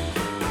blues.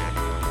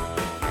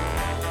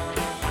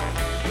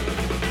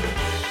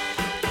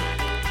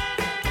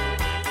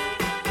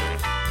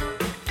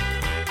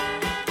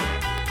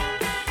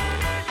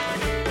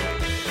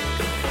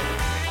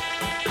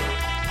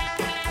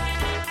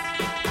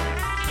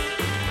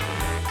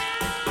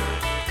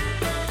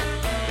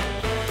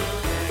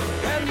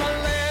 And my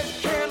last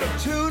can of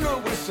tuna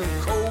with some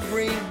cold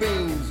green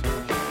beans.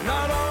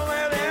 Not all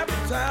that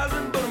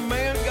appetizing, but a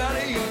man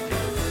gotta eat.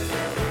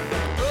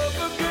 Up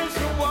against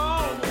the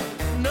wall,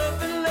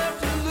 nothing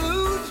left to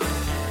lose.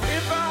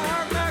 If I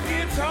hurt my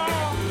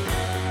guitar,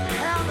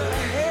 how the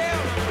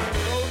hell am I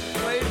supposed to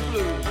play the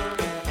blues?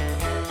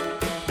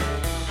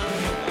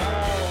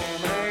 Oh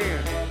man,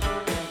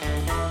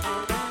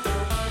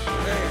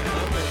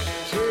 I'm a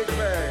chick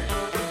bag.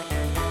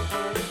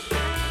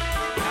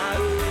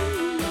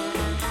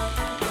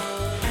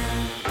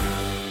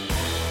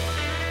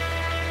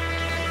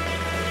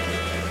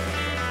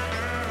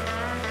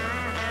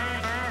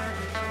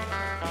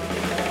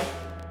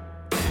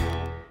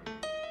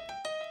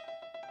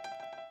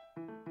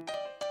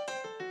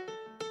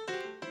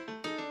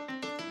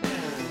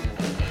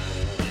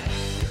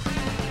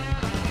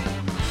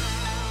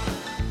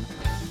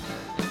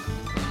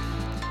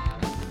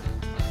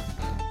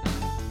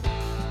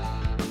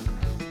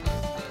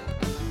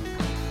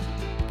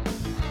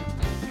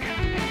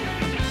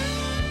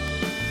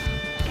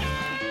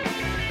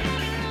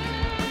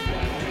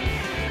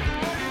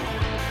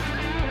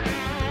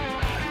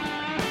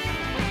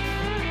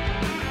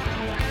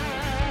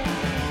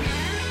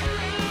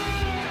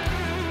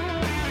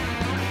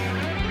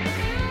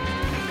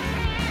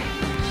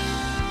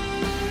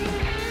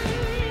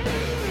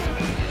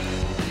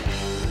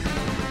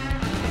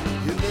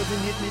 Your loving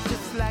hit me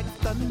just like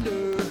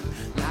thunder.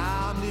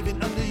 Now I'm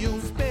living under your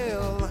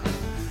spell.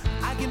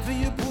 I can feel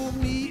you pull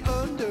me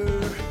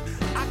under.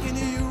 I can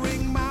hear you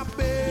ring my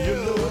bell. Your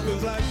love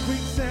is like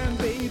quicksand,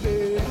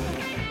 baby.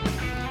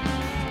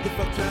 If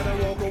I try to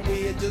walk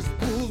away, it just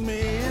pulls me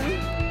in.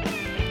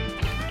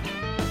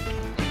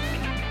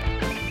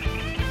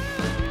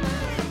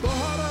 The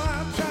harder I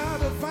try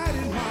to fight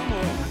it,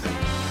 mama,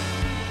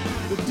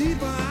 the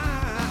deeper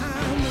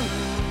I'm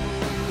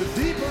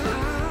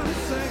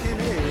sinking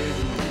in.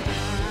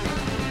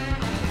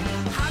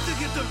 How'd you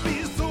get to be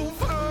so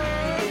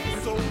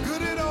fine, so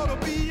good it ought to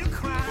be a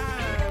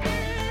crime?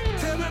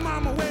 Tell me,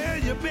 mama, where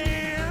you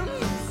been?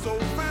 So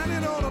fine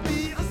it ought to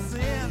be a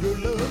sin. Your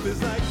love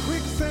is like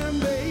quicksand,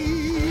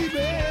 baby.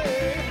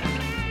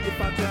 If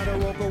I try to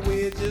walk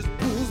away, it just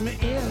pulls me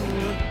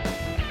in.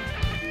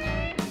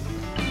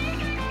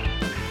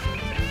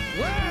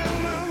 Well,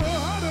 now the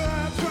harder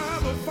I try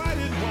to fight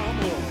it,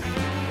 mama,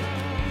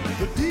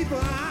 the deeper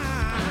I'm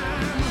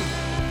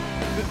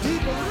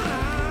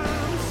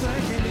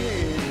sinking in.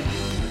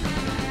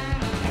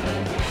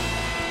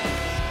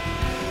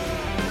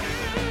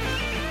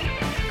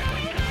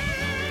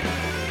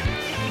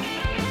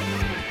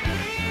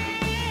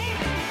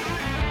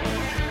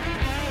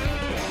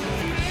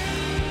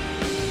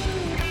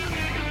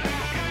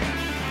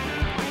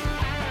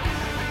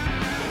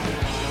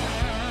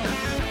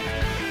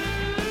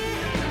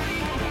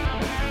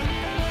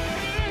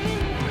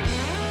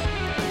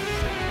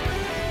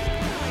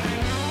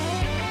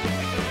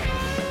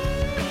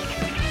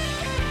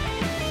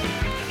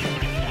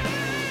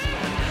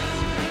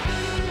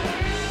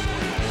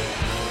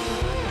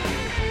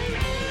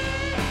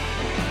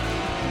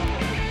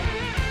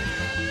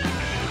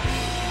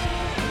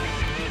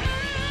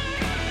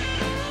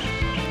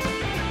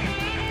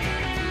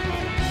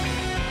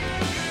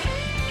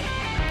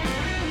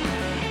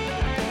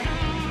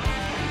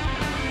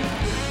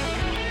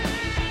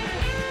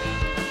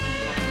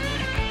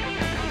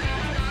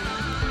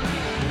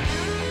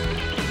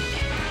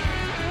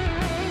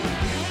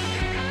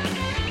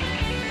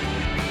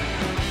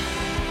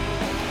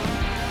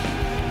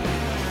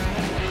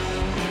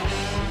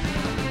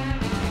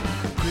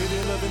 Pretty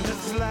loving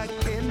just like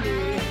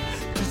candy,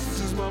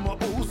 just as mama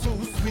oh so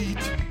sweet.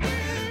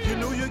 You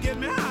know you get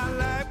me high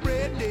like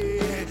brandy.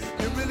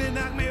 You really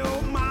knock me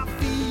off my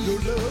feet. Your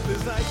love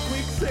is like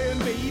quicksand,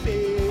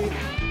 baby.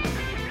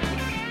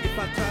 If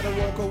I try to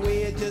walk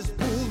away, it just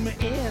pulls me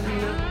in.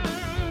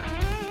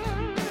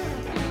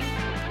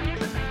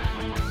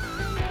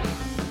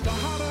 The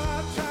harder I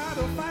try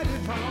to fight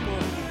it, mama,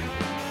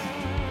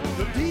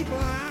 the deeper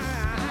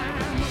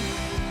I'm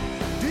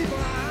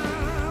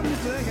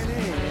sinking in.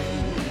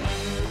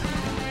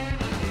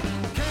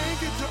 Can't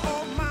get you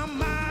off my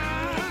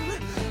mind.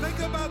 Think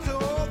about you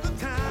all the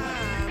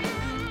time.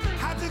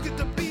 How'd you get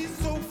to be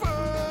so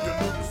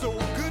fine? So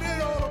good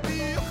it ought to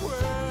be a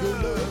crime. Your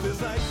love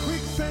is like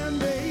quicksand,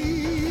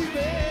 baby.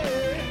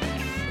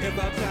 If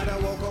I try to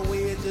walk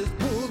away, it just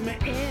pulls me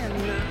in.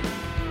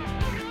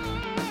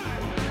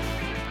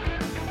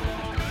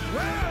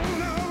 Well,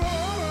 no,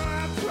 I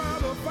try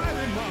to fight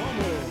it,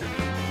 mama.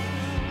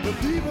 The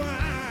deeper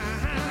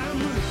I'm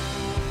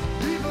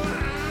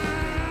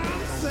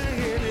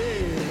sinking in.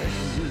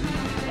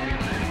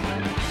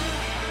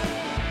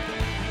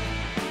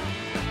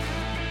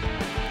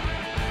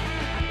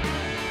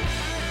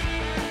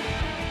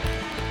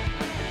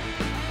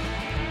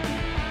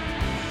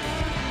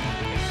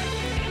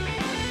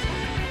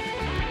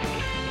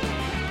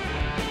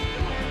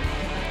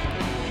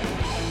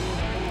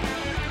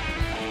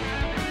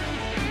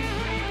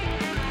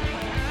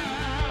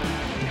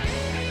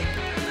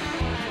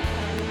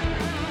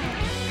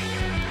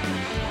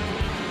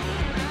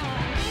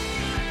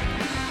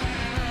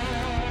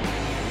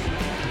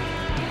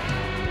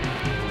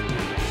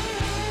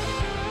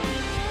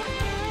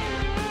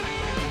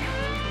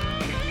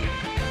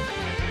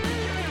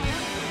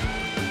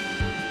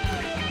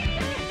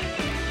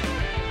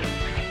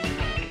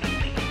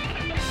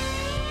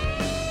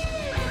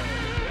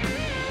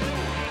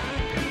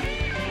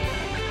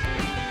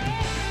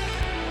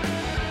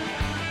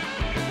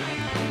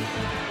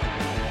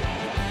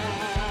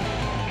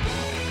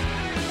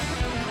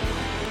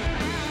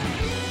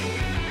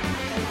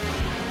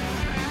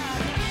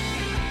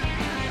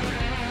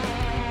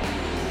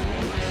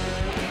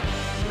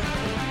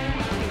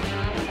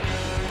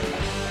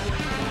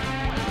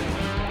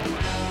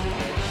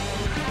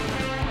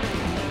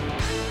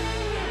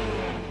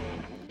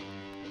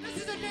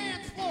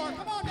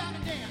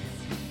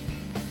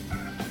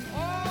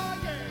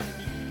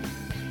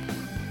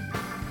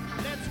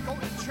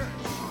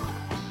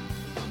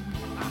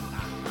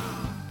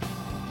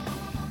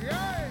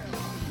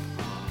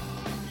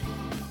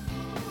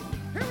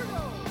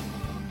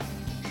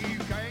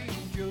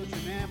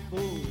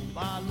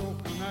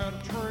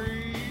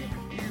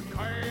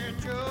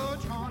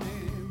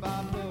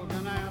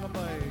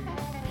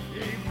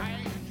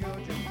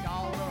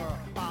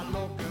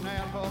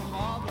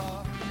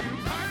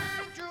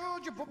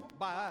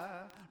 by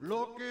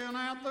looking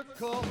at the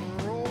cover.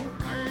 Oh,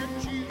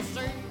 can't you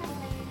see?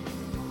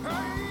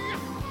 Hey,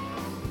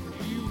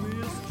 you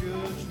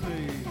misjudged me.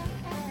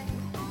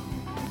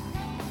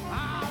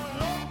 I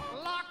look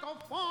like a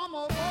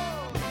farmer,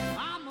 but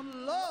I'm a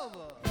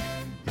lover.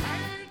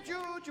 Can't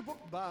judge a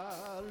book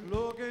by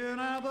looking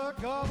at the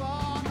cover.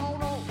 No,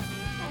 no.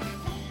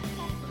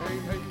 Hey,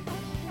 hey,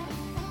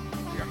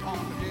 here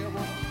comes the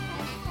devil.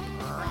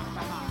 Right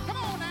behind. Come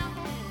on now.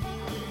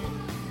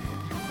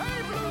 Hey,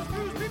 Blues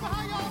Cruise people,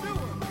 how y'all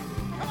doing?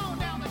 Come on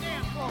down the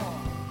dance floor.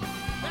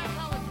 That's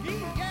how it's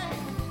beat, yeah.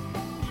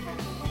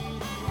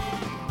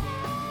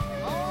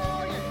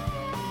 Oh, yeah.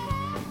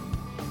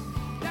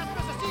 That's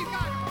Mr. Steve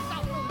Geiger from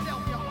South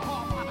Philadelphia on the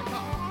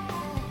harmonica.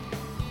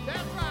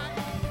 That's right.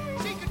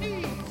 Shake your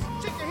knees,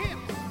 shake your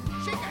hips,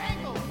 shake your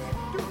ankles,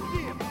 do the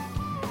dip.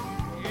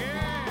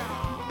 Yeah.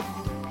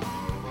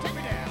 Take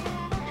me down.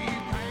 You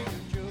can't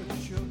judge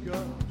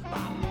sugar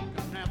by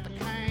looking at the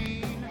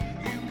cane.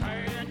 You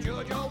can't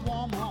judge a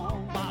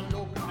woman by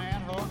looking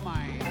at her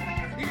man.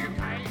 You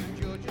can't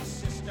judge a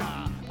sister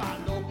by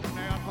looking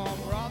at her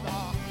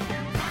brother.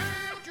 You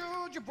can't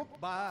judge a book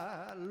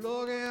by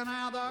looking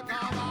at the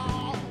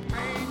cover.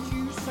 Can't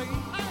you see?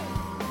 Hey,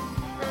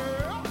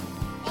 girl.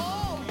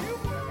 Oh, you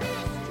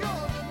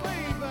misjudged me,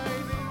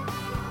 baby.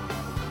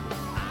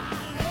 I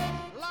look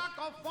like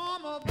a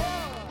farmer,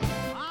 but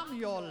I'm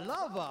your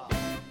lover.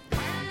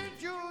 Can't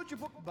judge a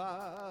book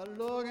by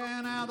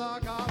looking at the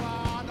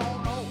cover. No,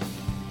 no.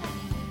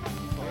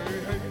 Hey,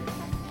 hey.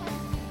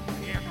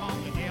 Here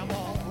comes the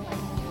devil.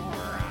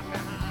 Right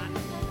behind.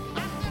 I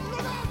said,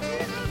 look out,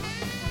 Jesus.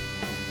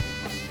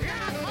 Here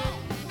I come.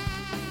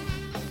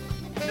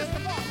 Mr.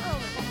 Mark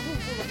Early from the Room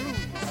Full of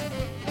Blues.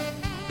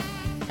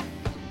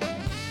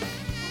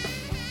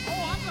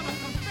 Oh, I'm gonna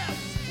confess.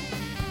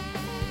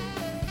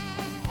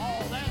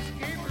 Oh, that's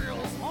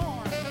Gabriel's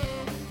horn.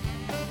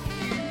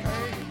 You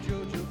can't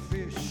judge a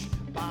fish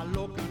by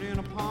looking in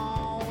a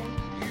pond.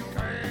 You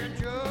can't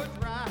judge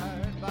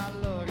right by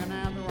looking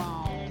at the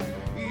wrong.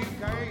 You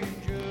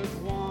can't judge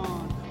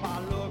one by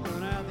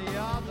looking at the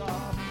other.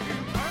 You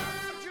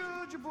can't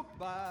judge a book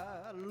by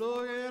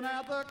looking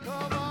at the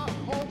cover.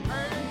 Oh,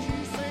 can't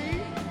you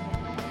see?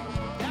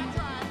 That's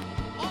right.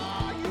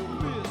 Oh, you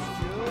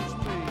misjudged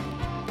me.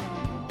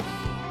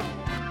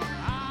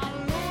 I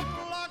look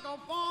like a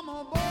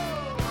farmer,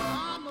 but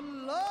I'm a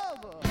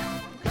lover.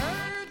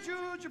 Can't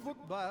judge a book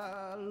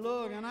by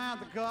looking at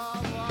the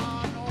cover.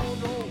 No,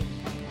 no.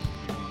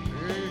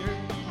 Hey, hey.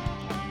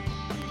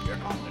 Here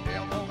comes the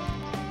devil.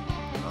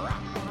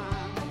 Rock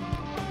behind.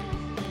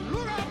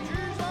 Look out,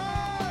 Jesus.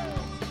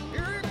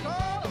 Here it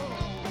goes.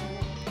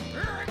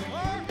 Here it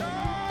goes.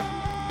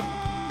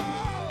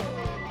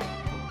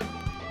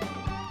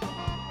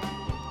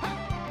 Hey.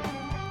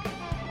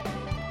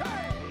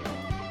 Hey.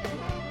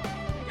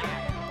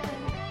 Yeah.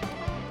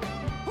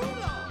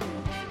 Hula.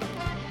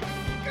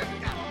 Get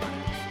down.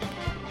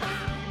 Ha.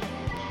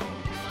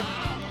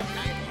 Ah,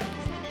 nice.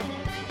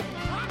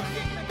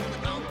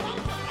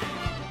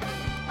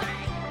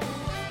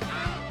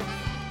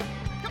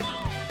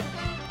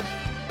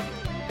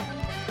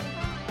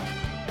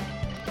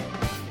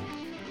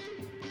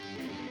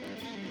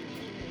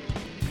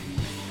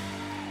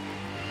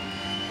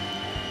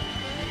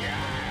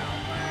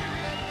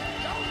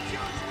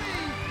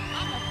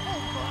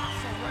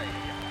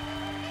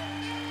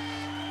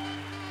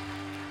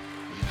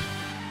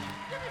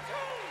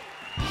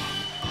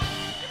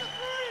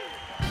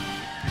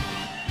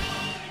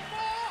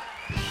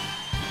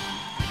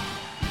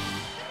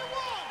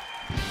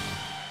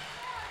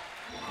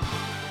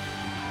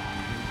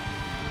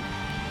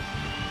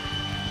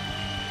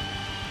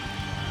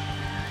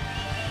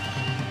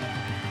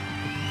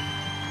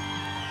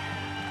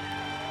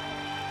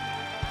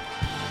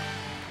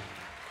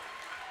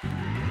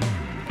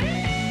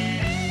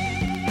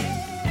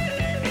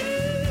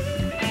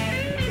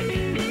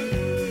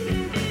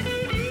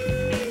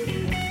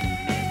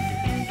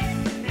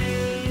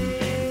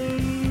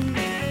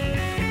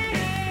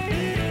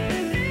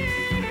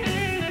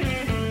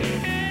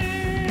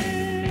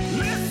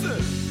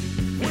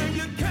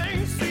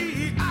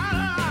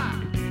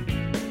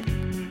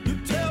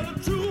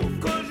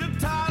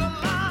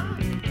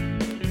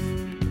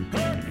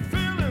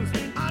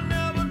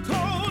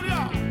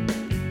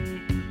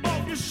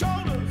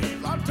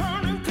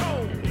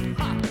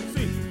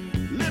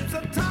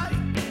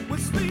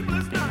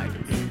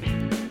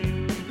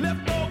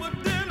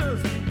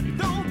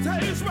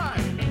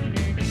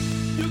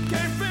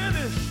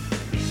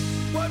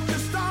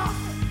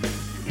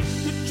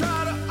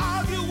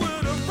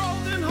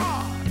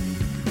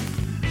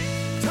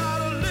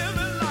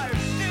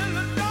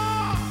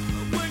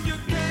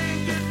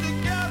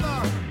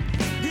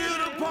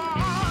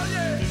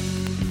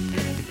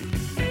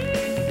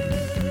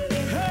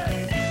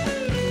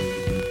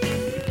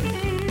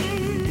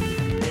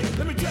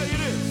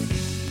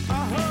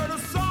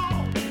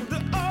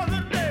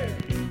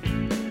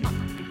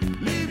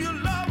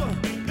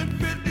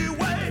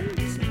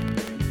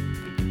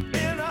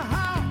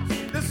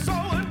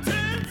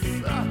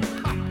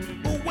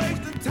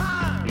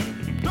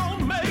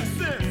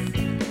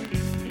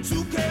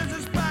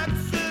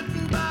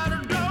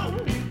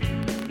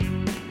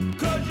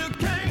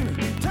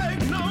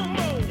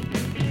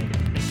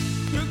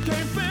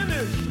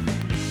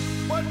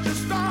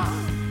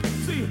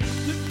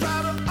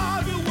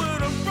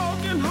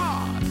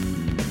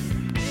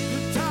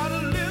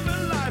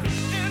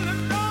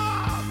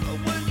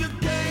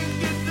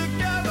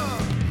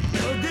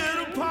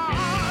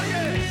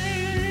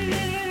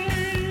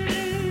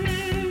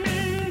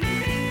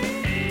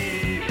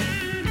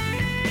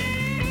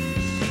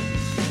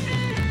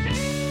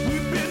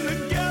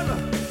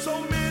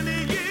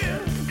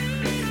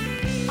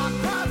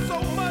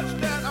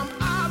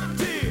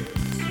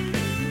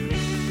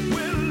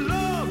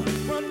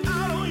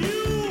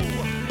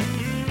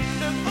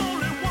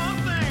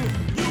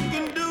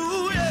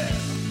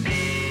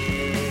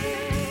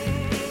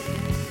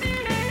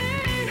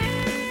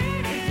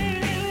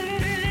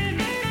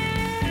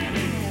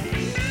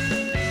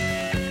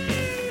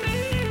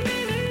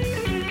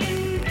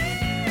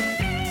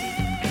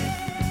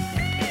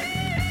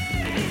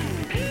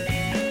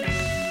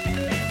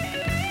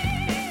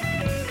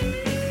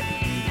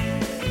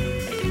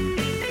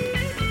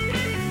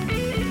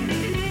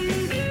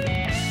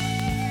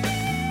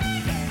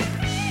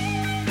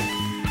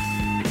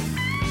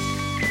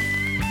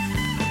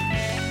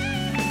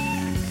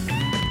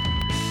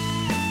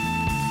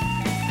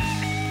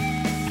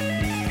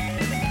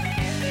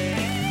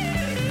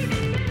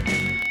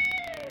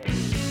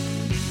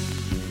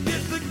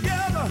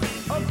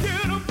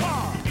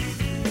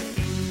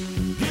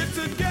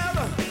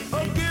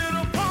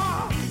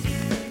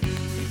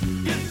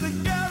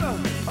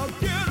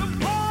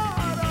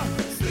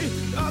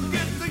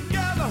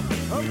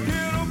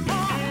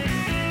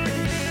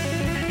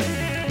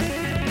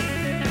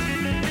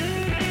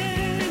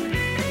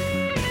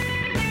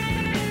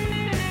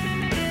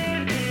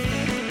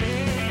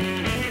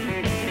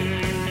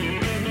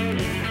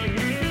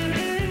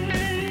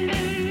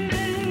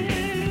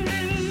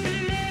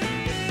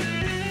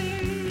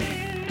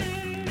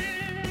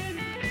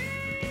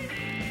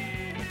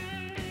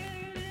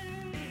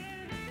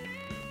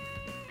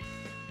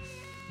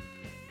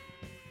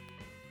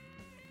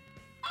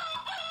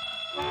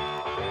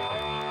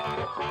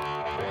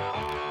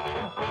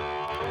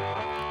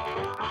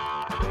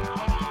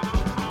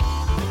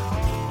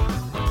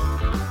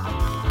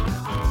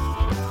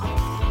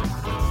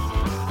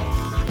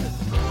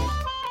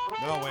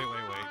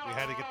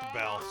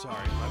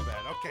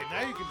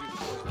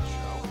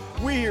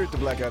 We here at the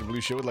Black Eyed Blue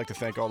Show would like to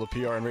thank all the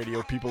PR and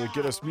radio people that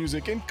get us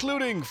music,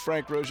 including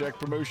Frank Rojak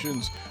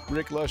Promotions,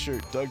 Rick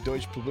Lusher, Doug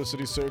Deutsch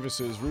Publicity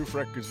Services, Roof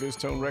Records,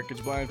 Viztone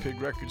Records, Blind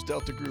Pig Records,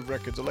 Delta Groove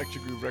Records,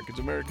 Electric Groove Records,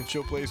 American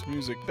Showplace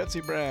Music,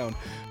 Betsy Brown,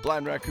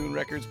 Blind Raccoon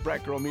Records,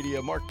 Brat Girl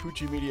Media, Mark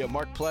Pucci Media,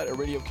 Mark Platt at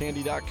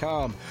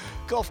RadioCandy.com,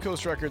 Gulf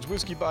Coast Records,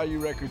 Whiskey Bayou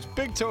Records,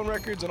 Big Tone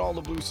Records, and all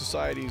the blues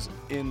societies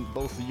in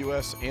both the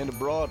U.S. and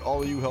abroad.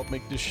 All of you help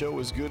make this show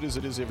as good as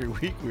it is every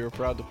week. We are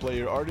proud to play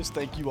your artists.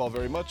 Thank you all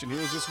very much, and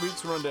here's this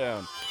week's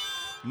rundown.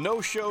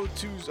 No show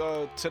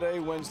today,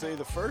 Wednesday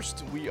the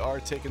 1st. We are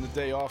taking the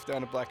day off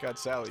down at Black Eyed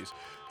Sally's.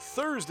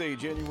 Thursday,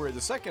 January the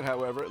 2nd,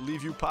 however,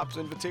 Leave You Pops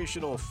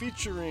Invitational,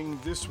 featuring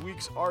this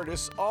week's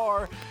artists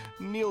are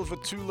Neil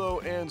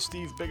Vitullo and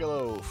Steve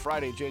Bigelow.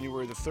 Friday,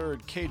 January the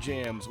 3rd,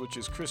 K-Jams, which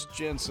is Chris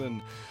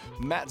Jensen,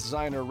 Matt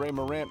Ziner, Ray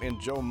Morant, and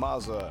Joe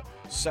Mazza.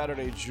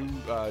 Saturday,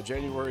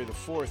 January the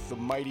 4th, the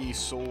Mighty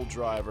Soul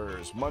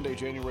Drivers. Monday,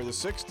 January the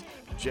 6th,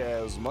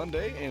 Jazz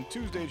Monday. And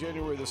Tuesday,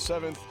 January the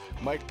 7th,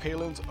 Mike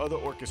Palin's Other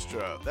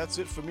Orchestra. That's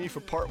it for me for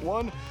part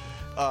one.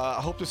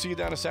 I hope to see you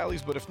down at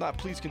Sally's, but if not,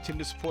 please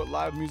continue to support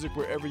live music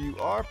wherever you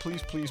are.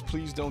 Please, please,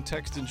 please don't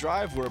text and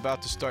drive. We're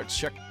about to start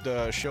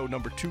show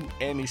number 2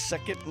 any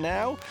second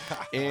now.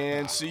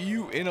 And see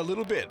you in a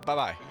little bit.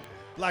 Bye-bye.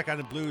 Black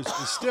Eyed Blues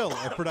is still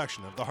a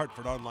production of the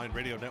Hartford Online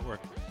Radio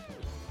Network.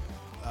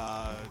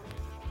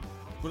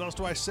 What else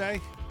do I say?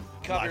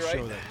 Copyright. Live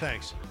show that.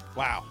 Thanks.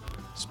 Wow.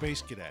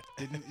 Space Cadet.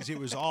 It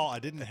was all, I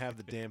didn't have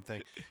the damn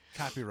thing.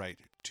 Copyright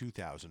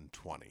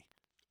 2020.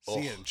 See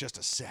you in just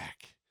a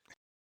sec.